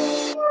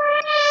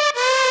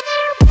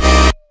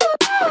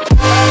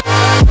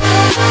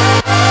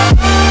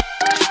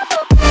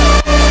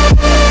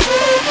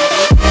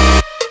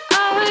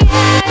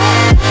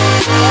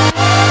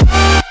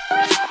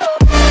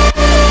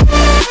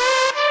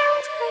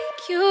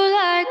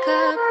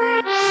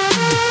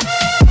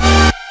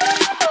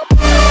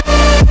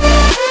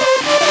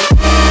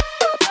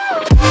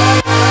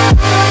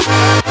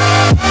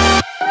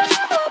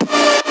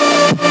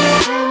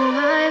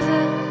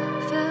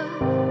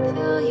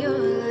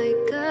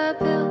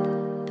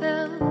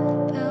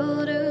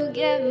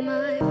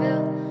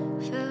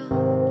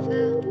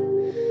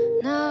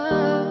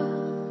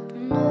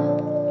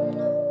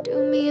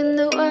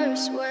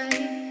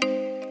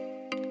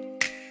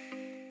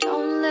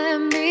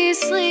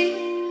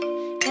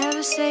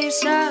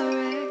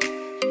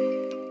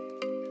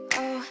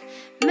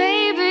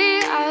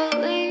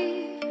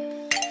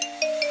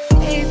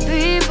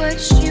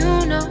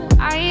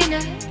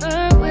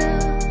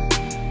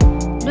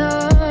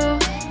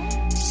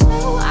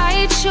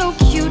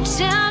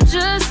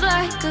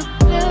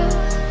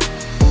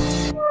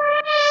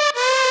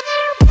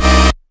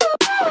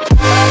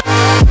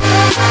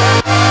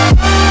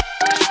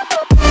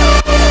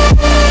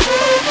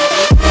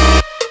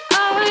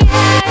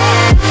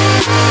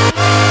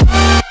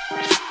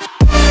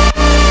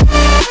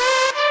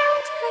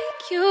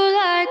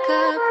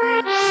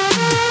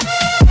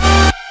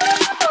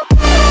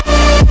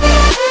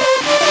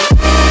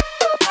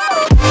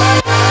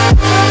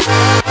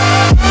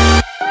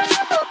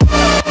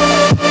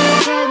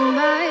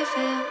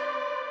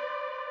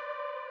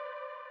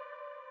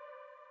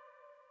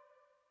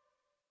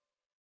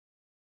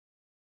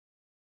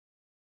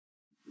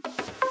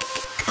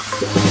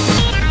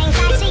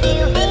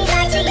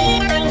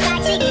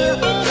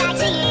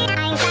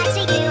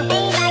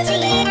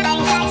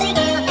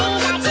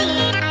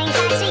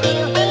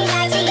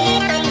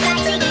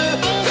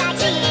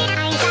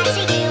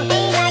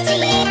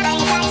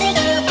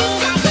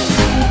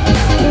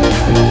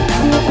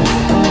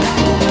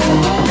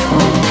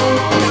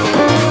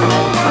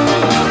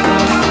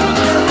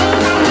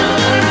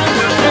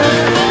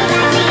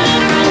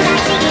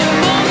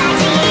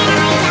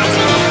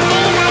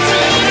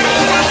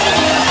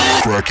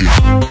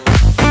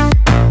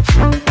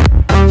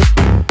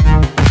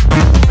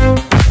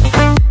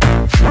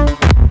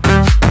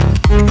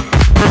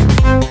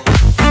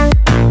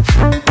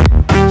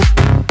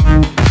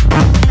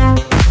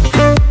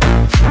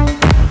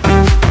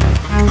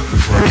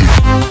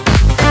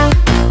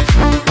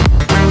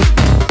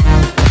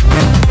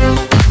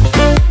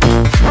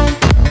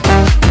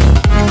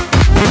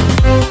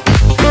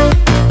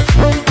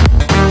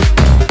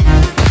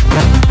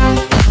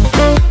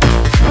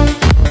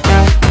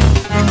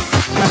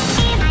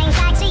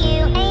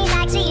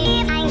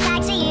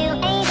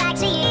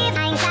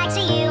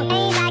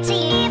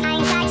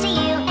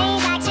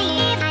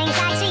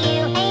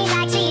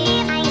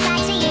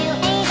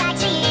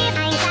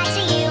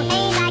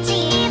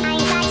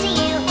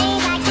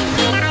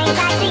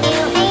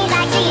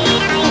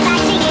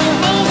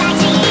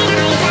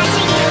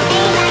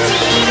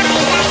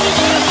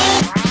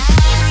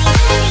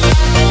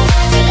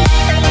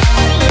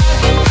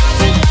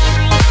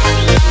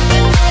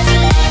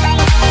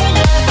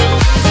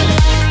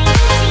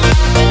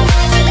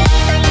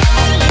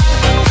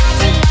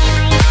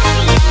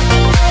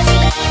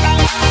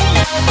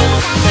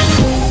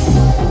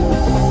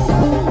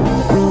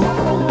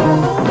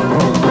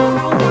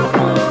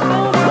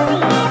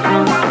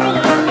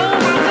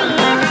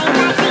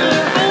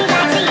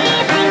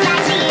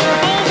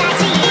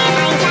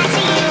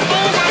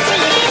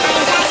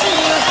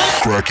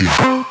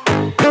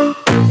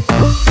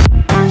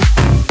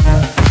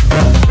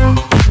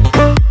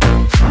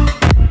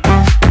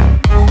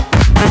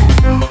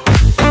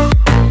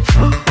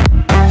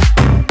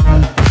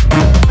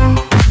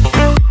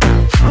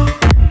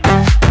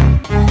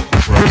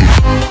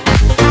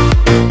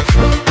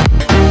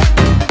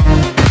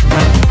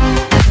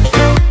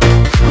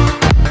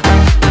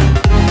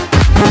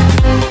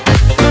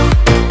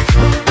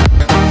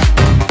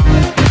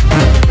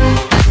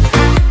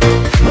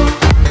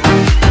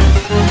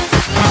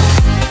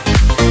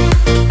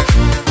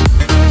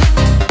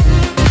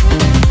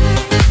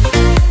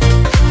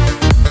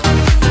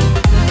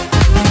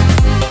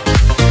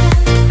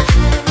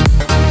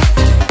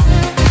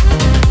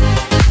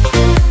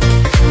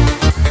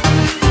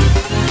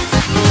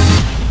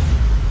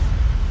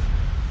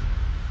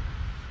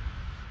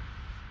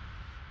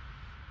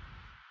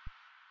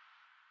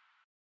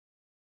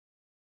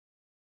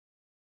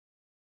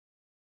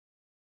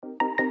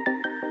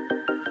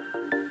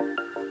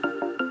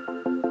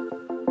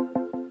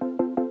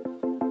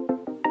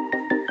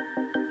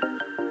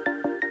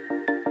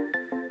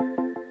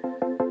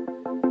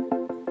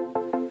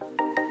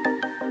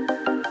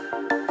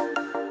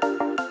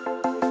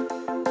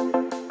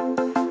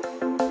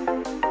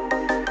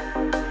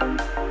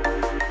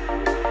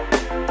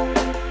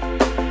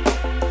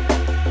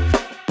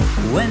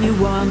 When you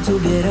want to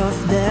get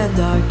off the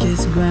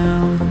darkest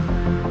ground,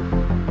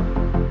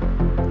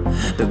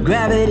 but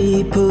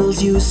gravity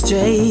pulls you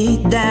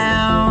straight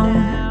down.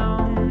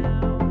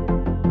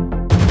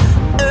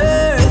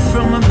 Earth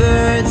from a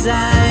bird's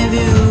eye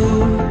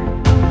view.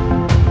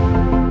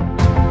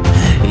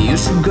 You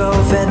should grow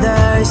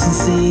feathers and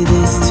see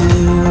this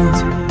too.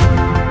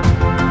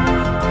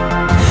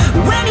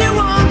 When you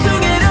want to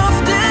get off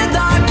the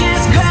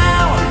darkest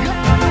ground,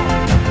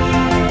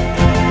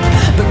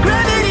 but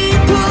gravity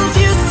pulls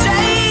you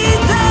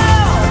straight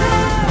down.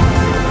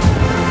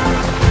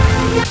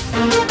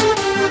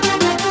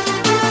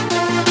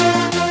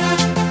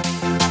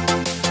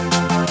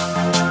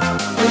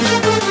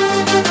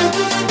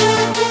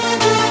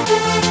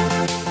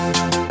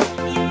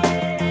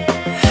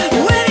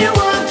 When you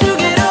want to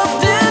get off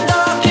the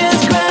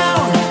darkest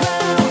ground,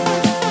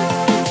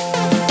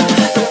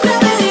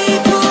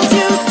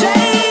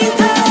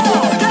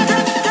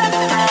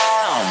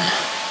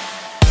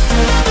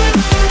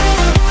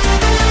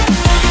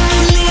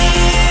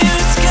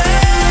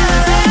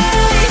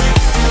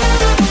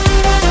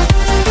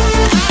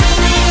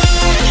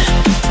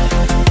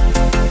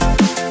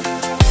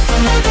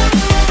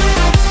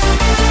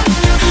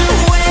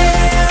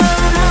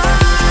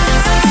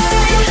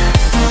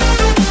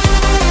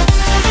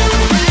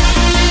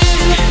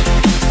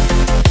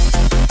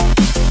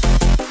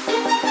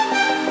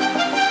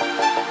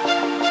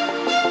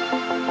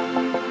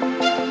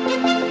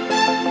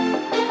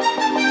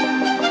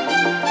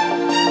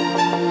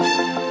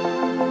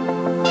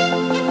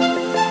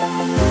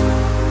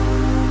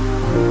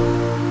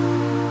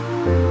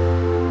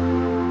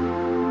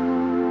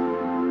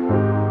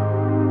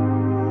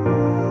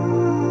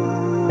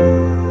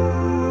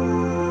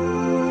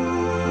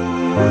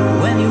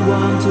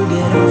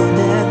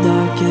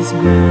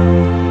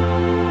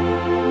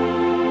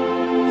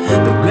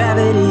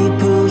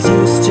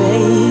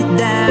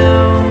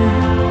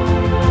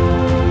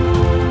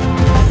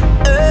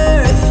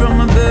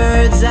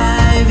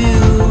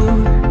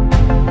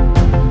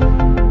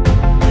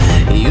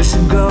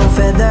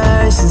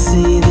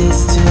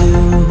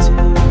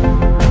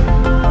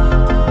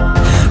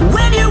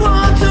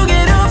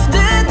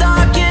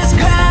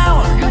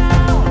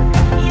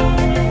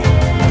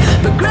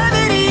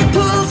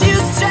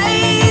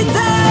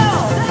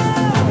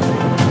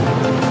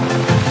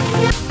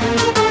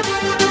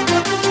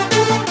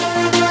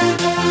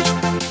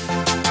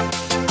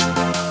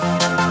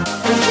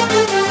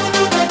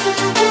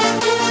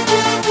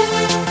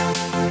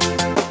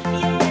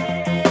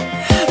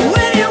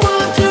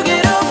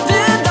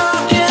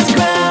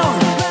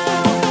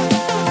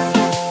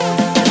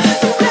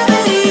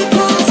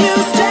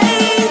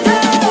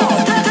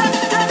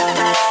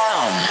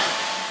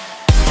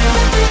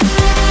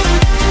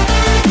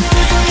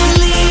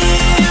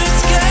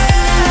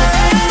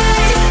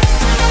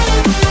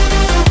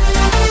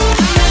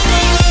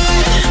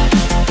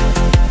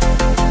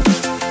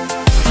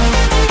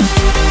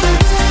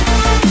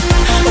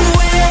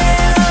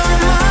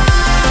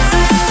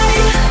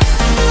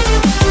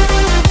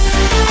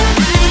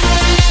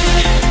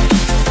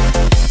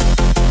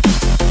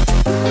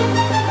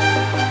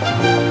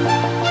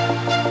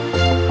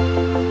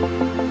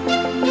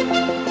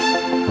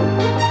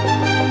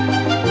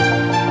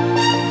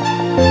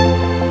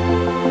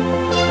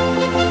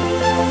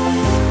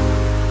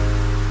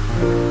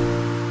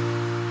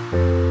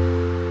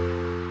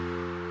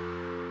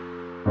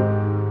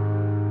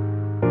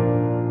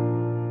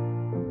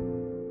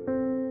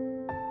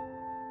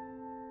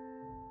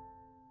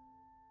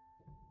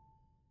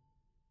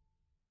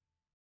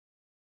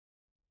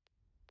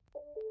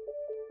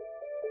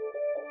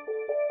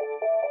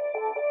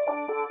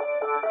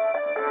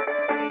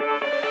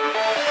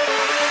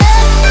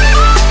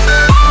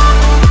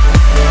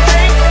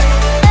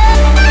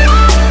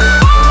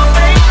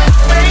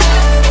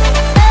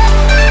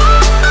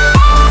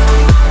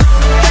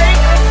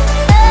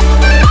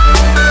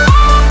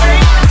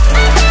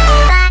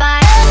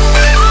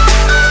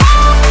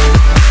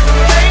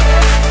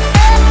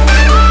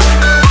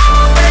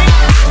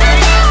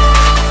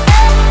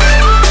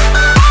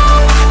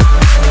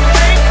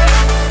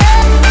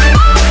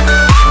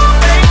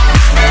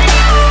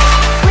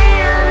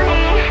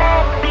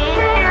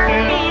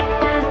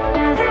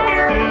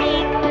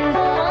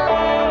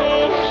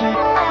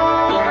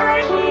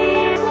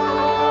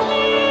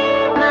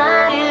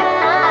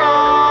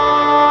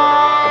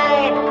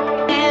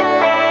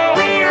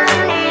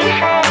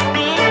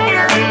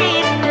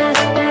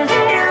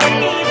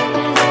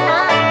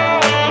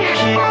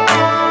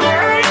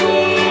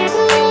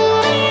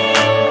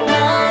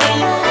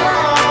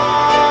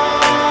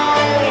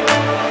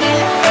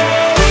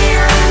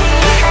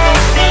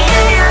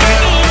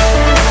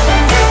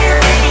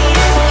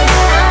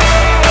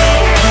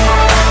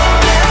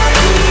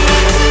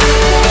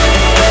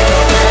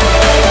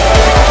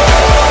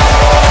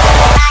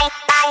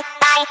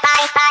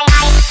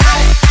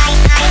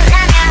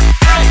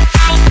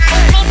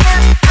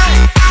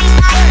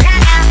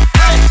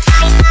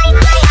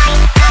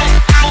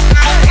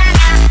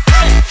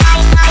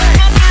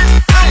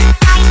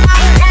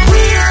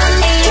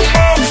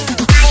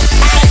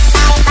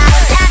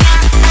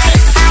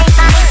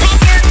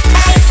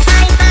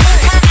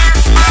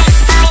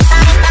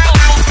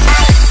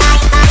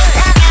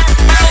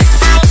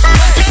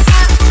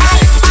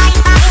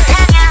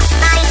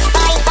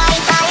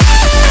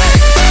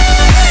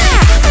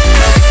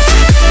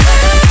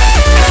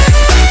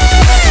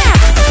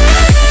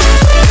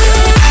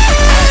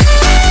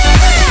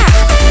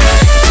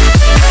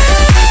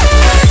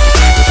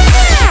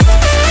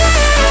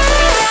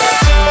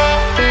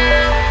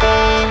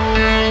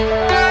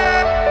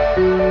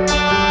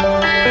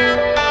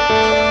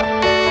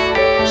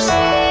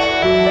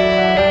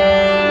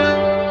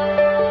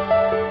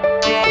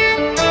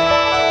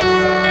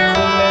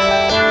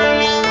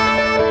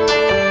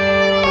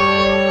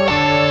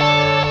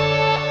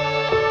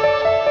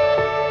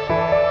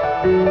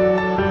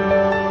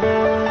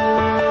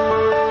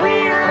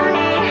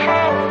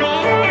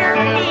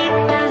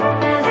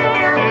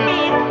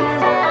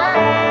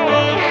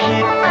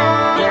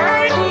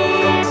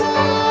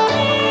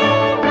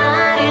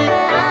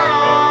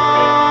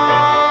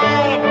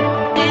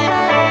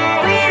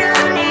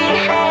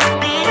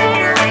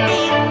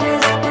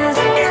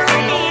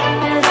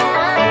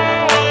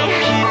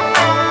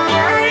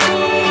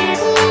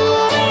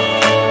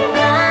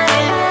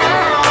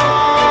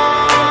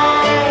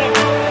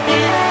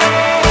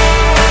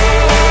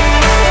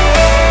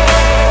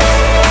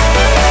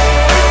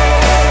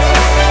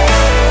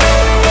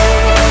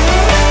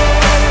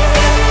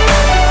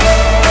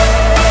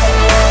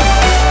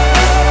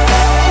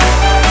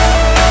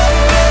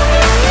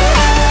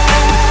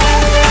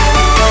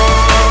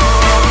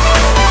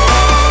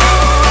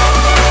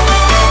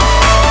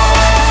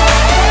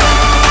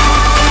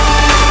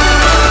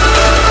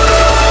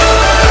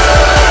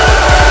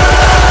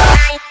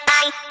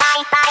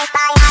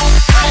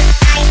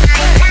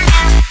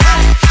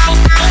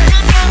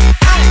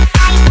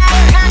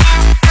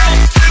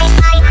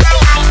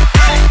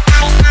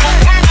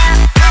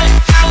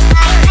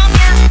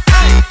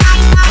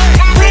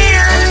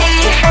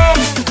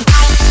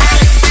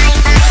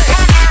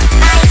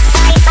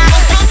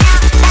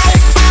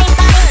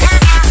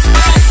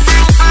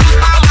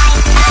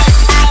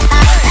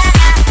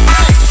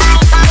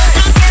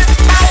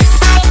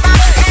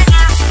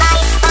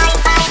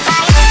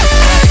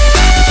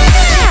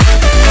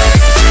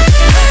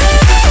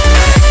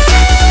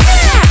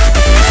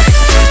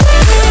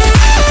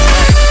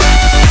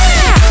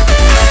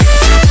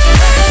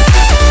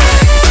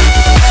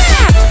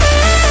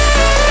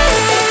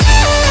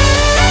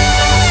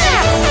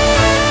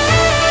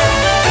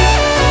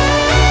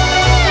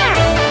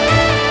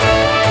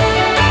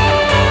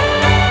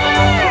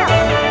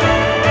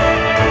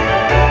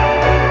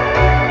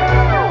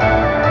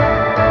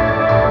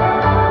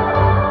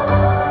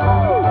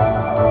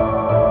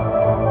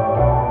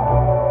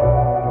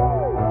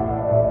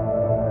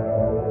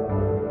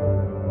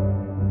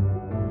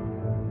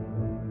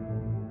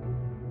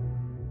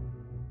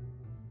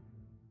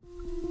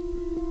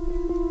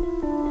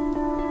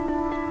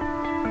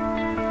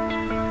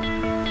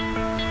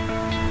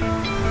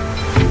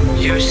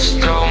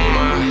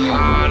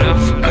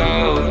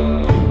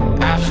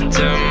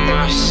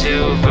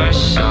 silver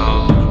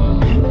soul.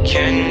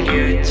 Can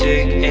you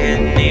dig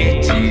any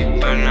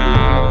deeper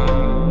now?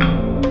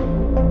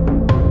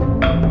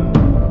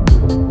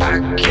 I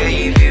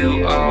gave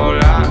you all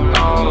I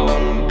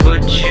own,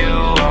 put you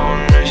on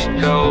this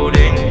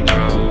golden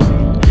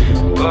throne,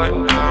 but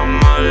I'm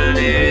a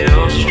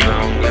little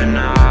stronger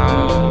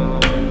now.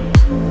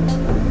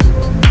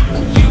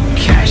 You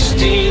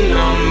cashed in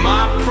on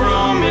my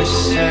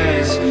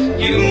promises,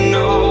 you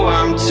know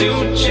I'm too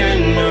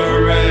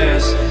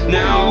generous.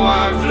 Now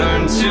I've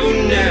learned to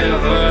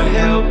never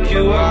help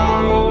you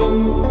out,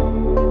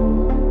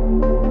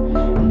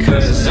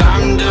 'cause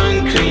I'm done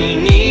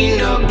cleaning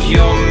up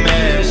your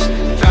mess.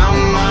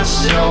 Found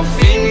myself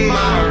in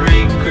my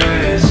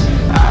regrets.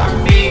 I've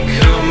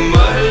become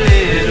a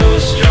little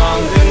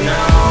stronger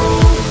now,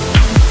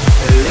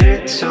 a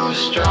little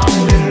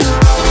stronger now.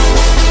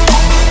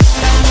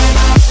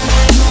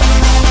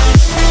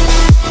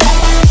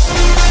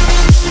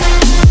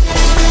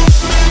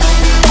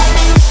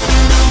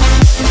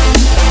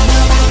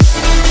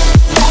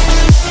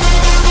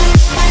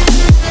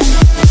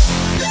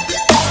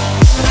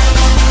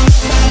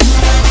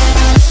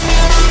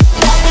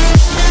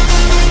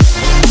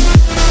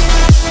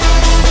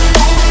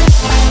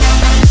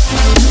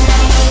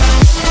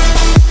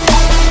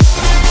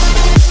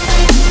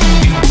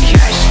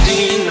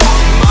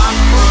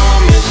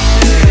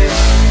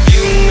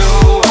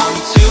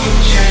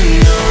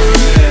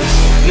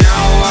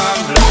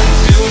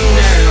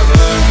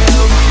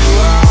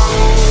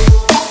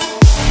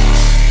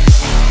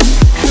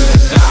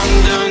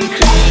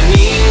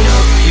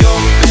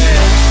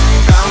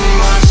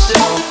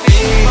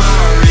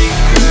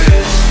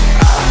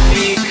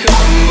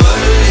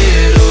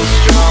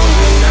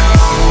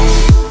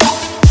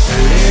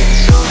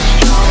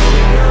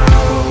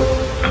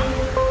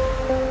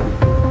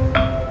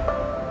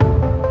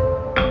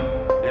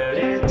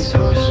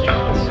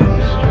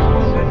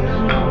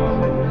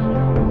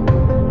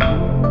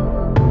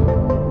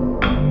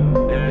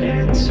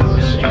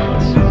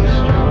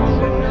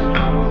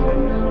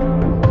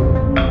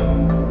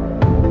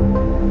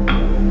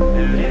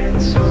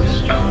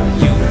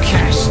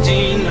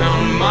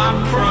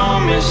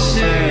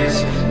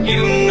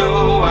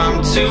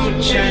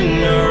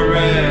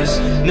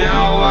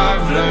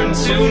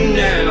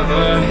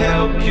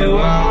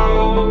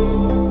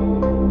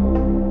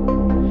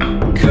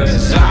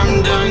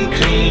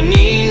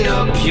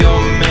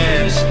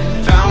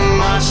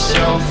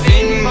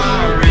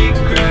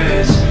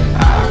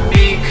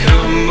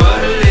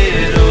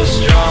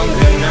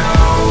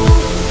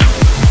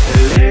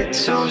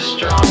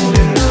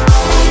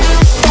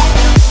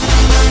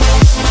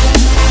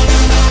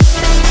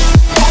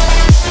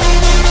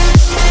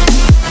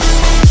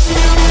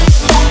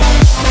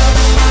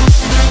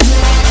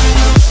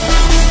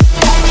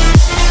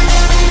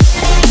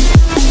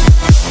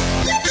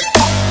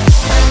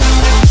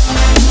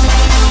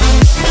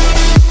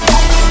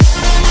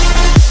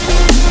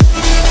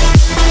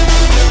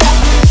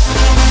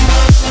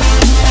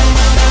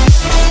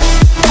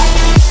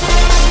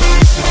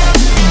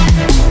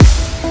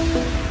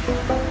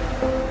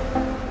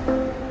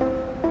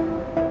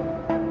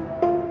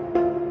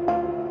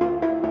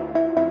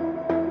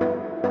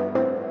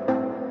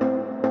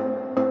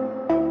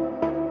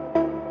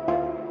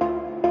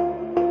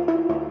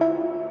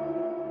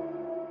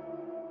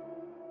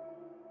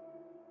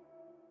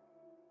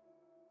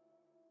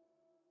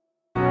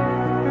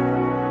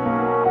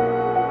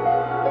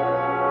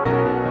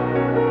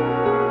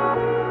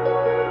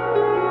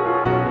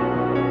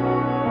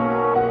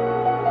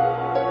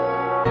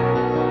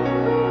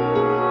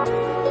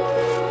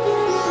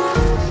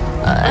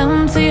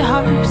 Empty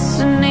hearts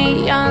and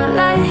neon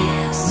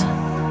lights,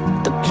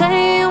 they're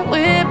playing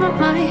with my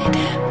mind.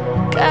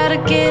 Gotta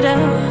get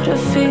out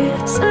of here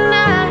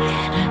tonight.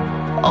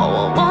 Oh,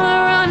 I wanna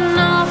run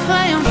off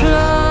and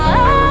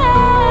fly,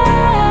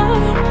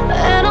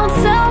 and I'll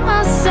tell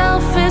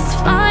myself it's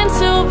fine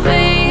to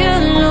be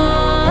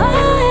alone,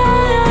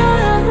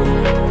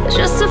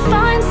 just to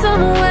find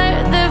somewhere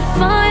that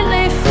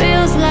finally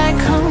feels like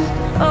home.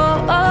 Oh,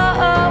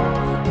 oh, oh.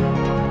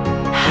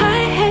 I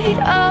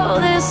hate all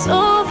this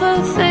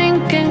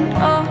overthinking.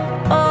 Oh,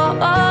 oh,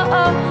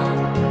 oh, oh.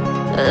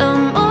 The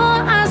more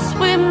I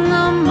swim,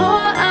 the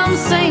more I'm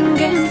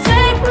sinking.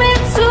 Take me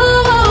to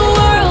a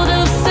world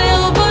of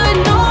silver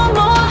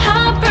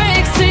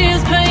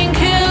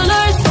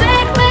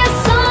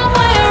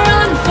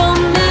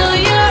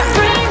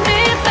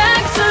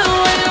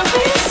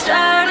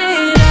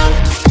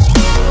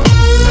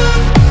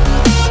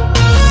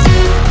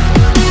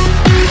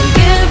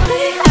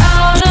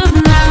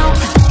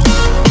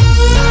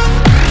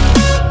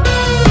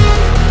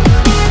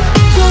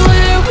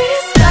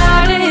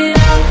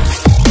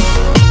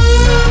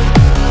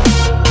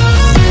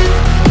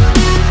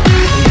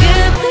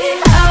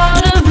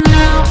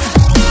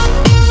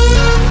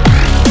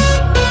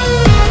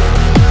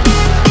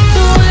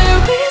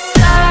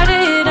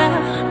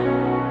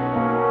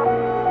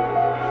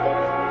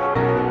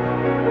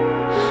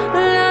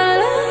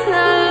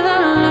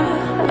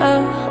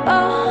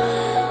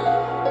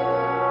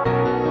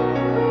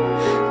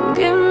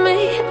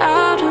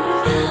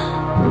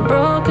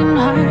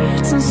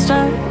and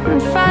starting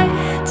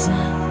fights,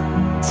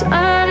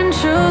 turning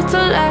truth to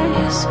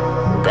lies.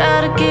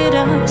 Gotta get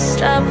up,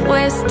 stop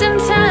wasting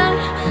time.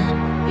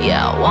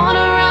 Yeah, I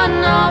wanna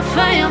run off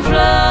and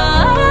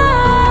fly.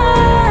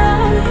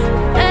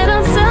 And I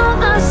tell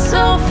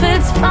myself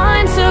it's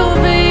fine to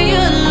be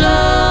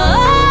alone,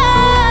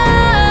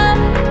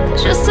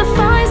 just to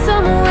find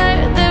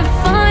somewhere that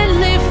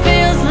finally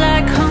feels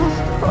like home.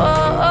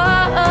 Oh,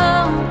 oh,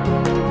 oh.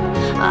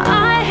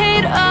 I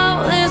hate all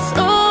this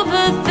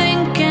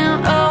overthinking.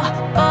 Oh,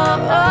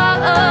 oh,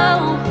 oh,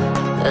 oh.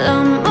 The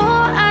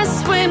more I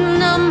swim,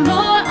 the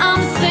more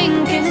I'm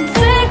sinking.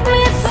 Take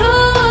me to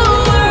a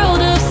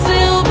world of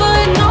silver,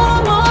 no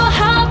more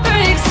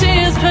heartbreak.